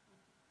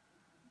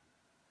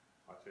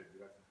 I'll show you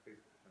that's on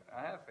Facebook.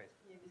 I have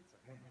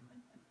Facebook friends.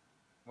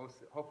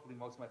 Okay? Hopefully,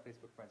 most of my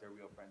Facebook friends are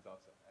real friends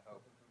also. I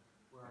hope.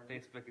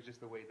 Facebook is just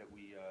the way that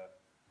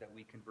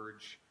we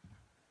converge.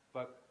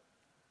 But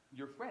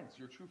your friends,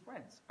 your true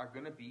friends, are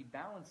going to be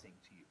balancing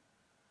to you.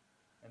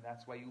 And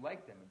that's why you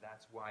like them, and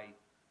that's why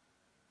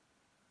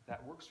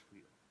that works for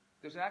you.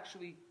 There's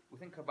actually,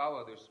 within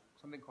Kabbalah, there's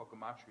something called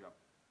Gematria.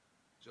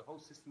 There's a whole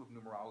system of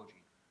numerology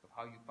of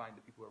how you find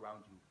the people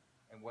around you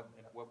and what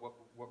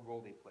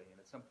role they play. And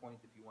at some point,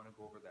 if you want to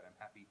go over that, I'm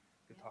happy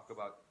to talk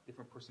about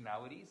different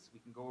personalities. We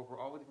can go over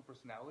all the different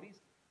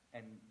personalities,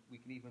 and we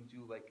can even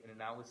do like an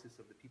analysis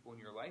of the people in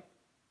your life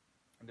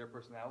and their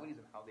personalities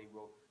and how they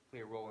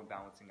play a role in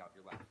balancing out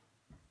your life.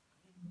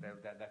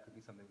 That could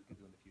be something we can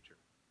do in the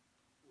future.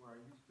 Where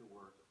I used to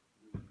work,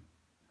 we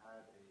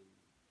had a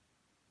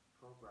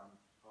program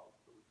called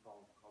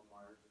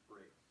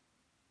Myers-Briggs,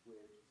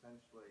 which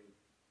essentially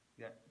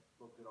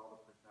looked at all the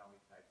personality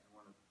types, and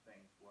one of the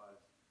things was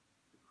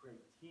to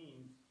create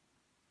teams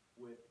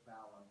with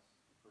balanced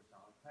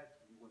personality types.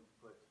 You wouldn't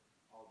put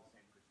all the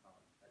same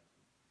personality types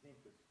in the team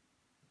because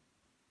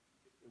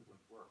it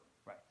wouldn't work.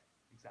 Right,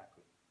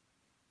 exactly.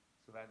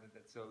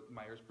 So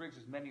Myers-Briggs,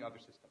 there's many other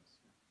systems.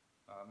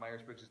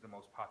 Myers-Briggs is the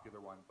most popular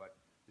one, but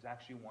there's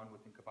actually one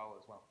within Kabbalah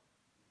as well,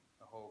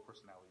 a whole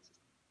personality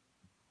system,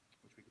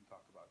 which we can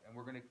talk about. And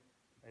we're going to,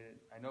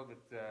 I know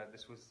that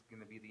this was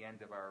going to be the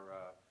end of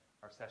our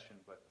session,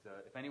 but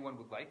if anyone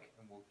would like,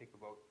 and we'll take a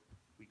vote,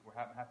 we're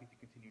happy to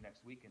continue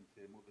next week and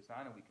to move this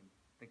on, and we can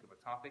think of a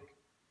topic.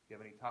 If you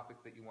have any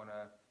topic that you want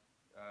to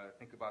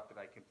think about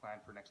that I can plan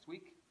for next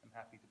week, I'm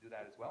happy to do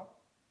that as well.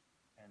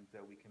 And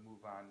we can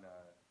move on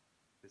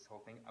this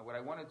whole thing. What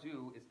I want to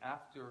do is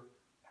after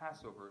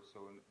Passover,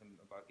 so in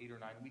about 8 or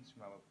 9 weeks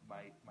from now,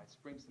 my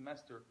spring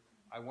semester,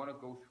 I want to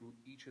go through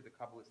each of the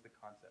Kabbalistic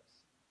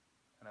concepts,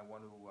 and I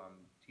want to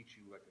teach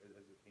you,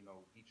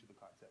 each of the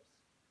concepts,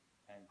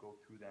 and go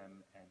through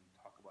them and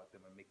talk about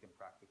them and make them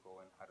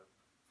practical and how to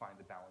find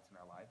the balance in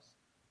our lives.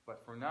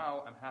 But for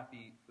now, I'm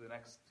happy for the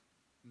next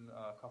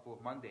couple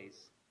of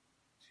Mondays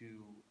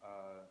to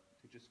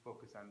just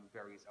focus on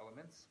various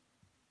elements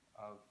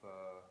of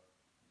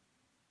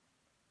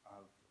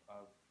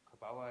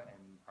Kabbalah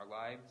and our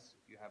lives.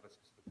 If you have a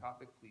specific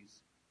topic,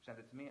 please send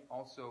it to me.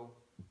 Also,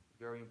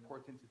 very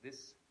important,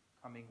 this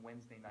coming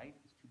Wednesday night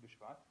is Tu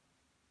B'Shvat,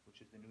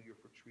 which is the New Year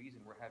for trees,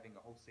 and we're having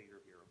a whole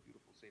Seder here, a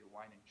beautiful Seder,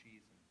 wine and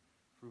cheese and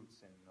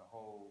fruits, and a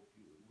whole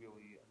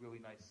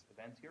really nice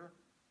event here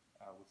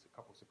with a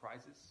couple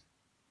surprises.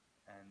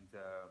 And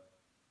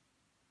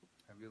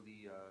I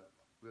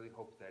really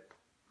hope that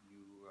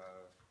you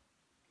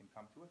can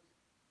come to it.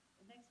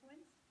 Next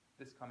Wednesday?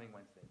 This coming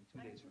Wednesday, in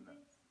 2 days from now.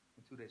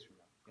 In 2 days from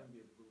now. It's going to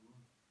be a blue moon.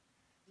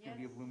 It's going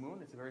to be a blue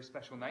moon. It's a very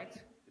special night.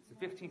 It's the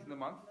 15th of the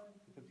month,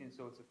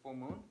 so it's a full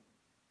moon.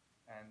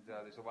 And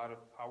there's a lot of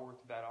power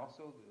to that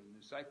also, the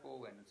new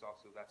cycle, and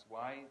that's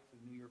why it's the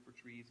New Year for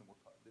trees, and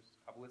there's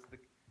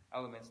Kabbalistic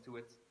elements to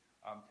it.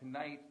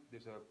 Tonight,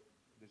 there's a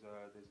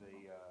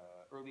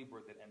early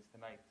bird that ends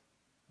tonight,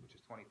 which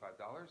is $25.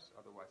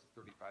 Otherwise, it's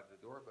 $35 at the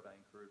door, but I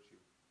encourage you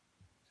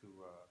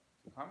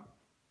to come.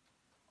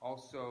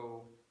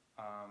 Also,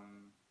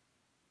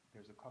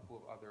 there's a couple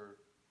of other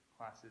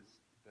classes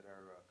that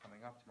are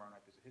coming up. Tomorrow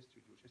night there's a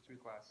Jewish history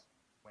class.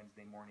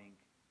 Wednesday morning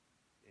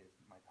is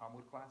my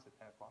Talmud class at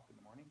 10 o'clock in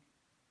the morning.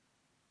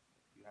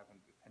 If you haven't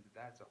attended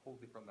that, it's a whole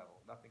different level.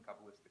 Nothing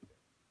Kabbalistic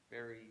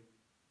there.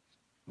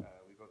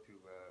 We're going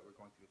through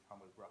the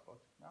Talmud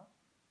Brachot now.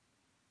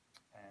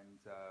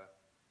 And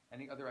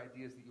any other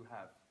ideas that you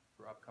have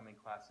for upcoming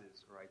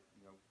classes,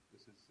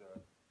 this is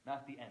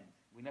not the end.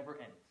 We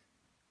never end.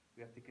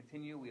 We have to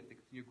continue. We have to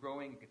continue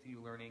growing and continue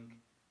learning,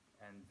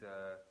 and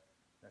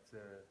that's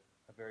a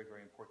very,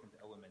 very important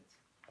element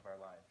of our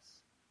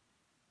lives.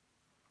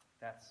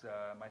 That's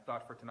my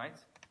thought for tonight.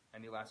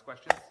 Any last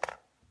questions?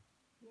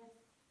 Yes.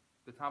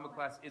 The Talmud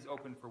class is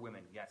open for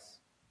women. Yes.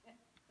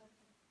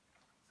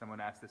 Someone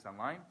asked this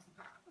online.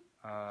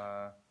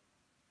 I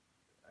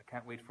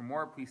can't wait for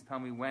more. Please tell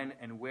me when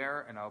and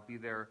where, and I'll be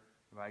there.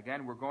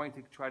 Again, we're going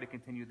to try to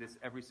continue this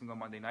every single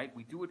Monday night.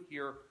 We do it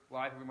here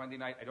live every Monday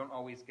night. I don't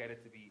always get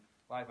it to be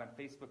live on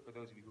Facebook for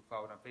those of you who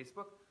follow it on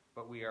Facebook,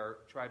 but we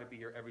try to be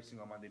here every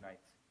single Monday night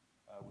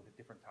with a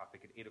different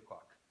topic at 8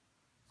 o'clock.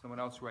 Someone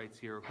else writes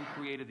here, who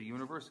created the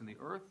universe and the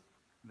earth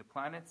and the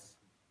planets?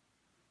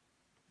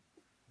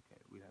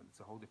 Okay, it's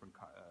a whole different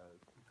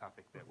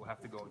topic that we'll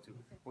have to go into.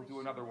 We'll do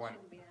another one.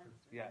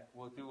 Yeah,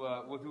 we'll do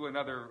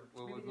another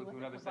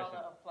session.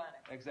 Kabbalah of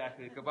planets.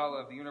 Exactly, the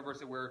Kabbalah of the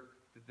universe, where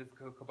the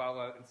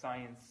Kabbalah and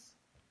science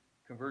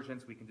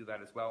convergence, we can do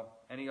that as well.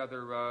 Any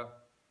other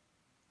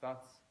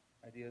thoughts,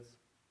 ideas,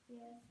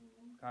 Yes.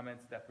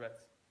 comments, death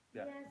threats?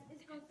 Yeah. Yes,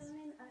 it's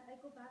concerning, I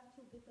go back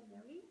to Beta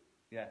Mary.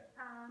 Yeah.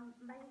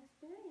 My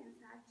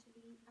experience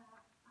actually,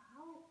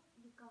 how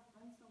you can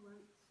find someone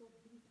so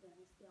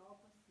different, the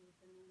opposite,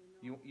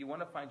 You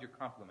want to find your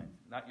complement,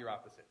 not your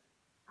opposite.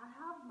 I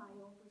have my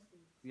opposites.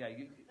 Yeah,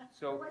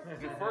 so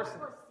What's you the first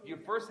opposite? you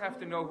first have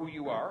to know who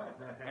you are,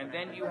 and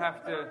then you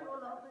have to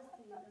Total opposite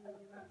in the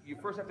US. you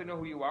first have to know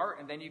who you are,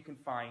 and then you can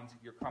find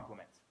your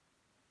complement.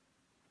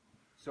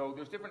 So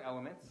there's different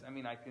elements. I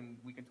mean,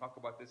 we can talk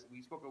about this.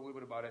 We spoke a little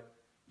bit about it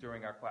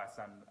during our class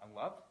on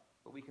love,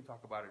 but we can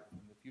talk about it in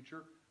the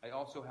future. I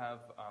also have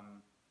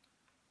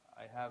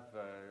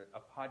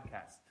a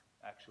podcast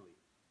actually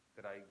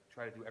that I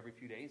try to do every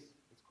few days.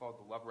 It's called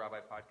the Love Rabbi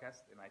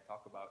Podcast, and I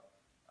talk about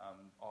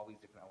all these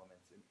different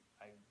elements and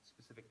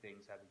specific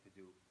things having to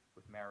do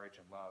with marriage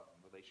and love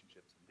and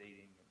relationships and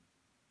dating. And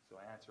so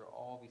I answer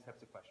all these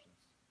types of questions.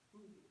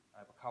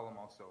 I have a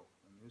column also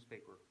in the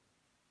newspaper.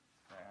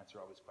 I answer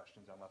all these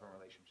questions on love and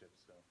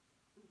relationships.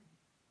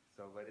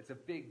 But it's a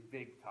big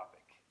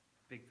topic.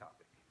 Big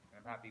topic. And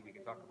I'm happy we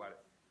can talk about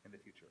it in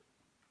the future.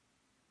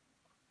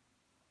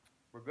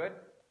 We're good?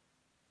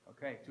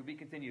 Okay, to be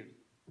continued.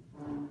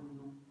 Thank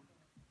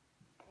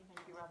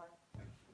you, Rabbi.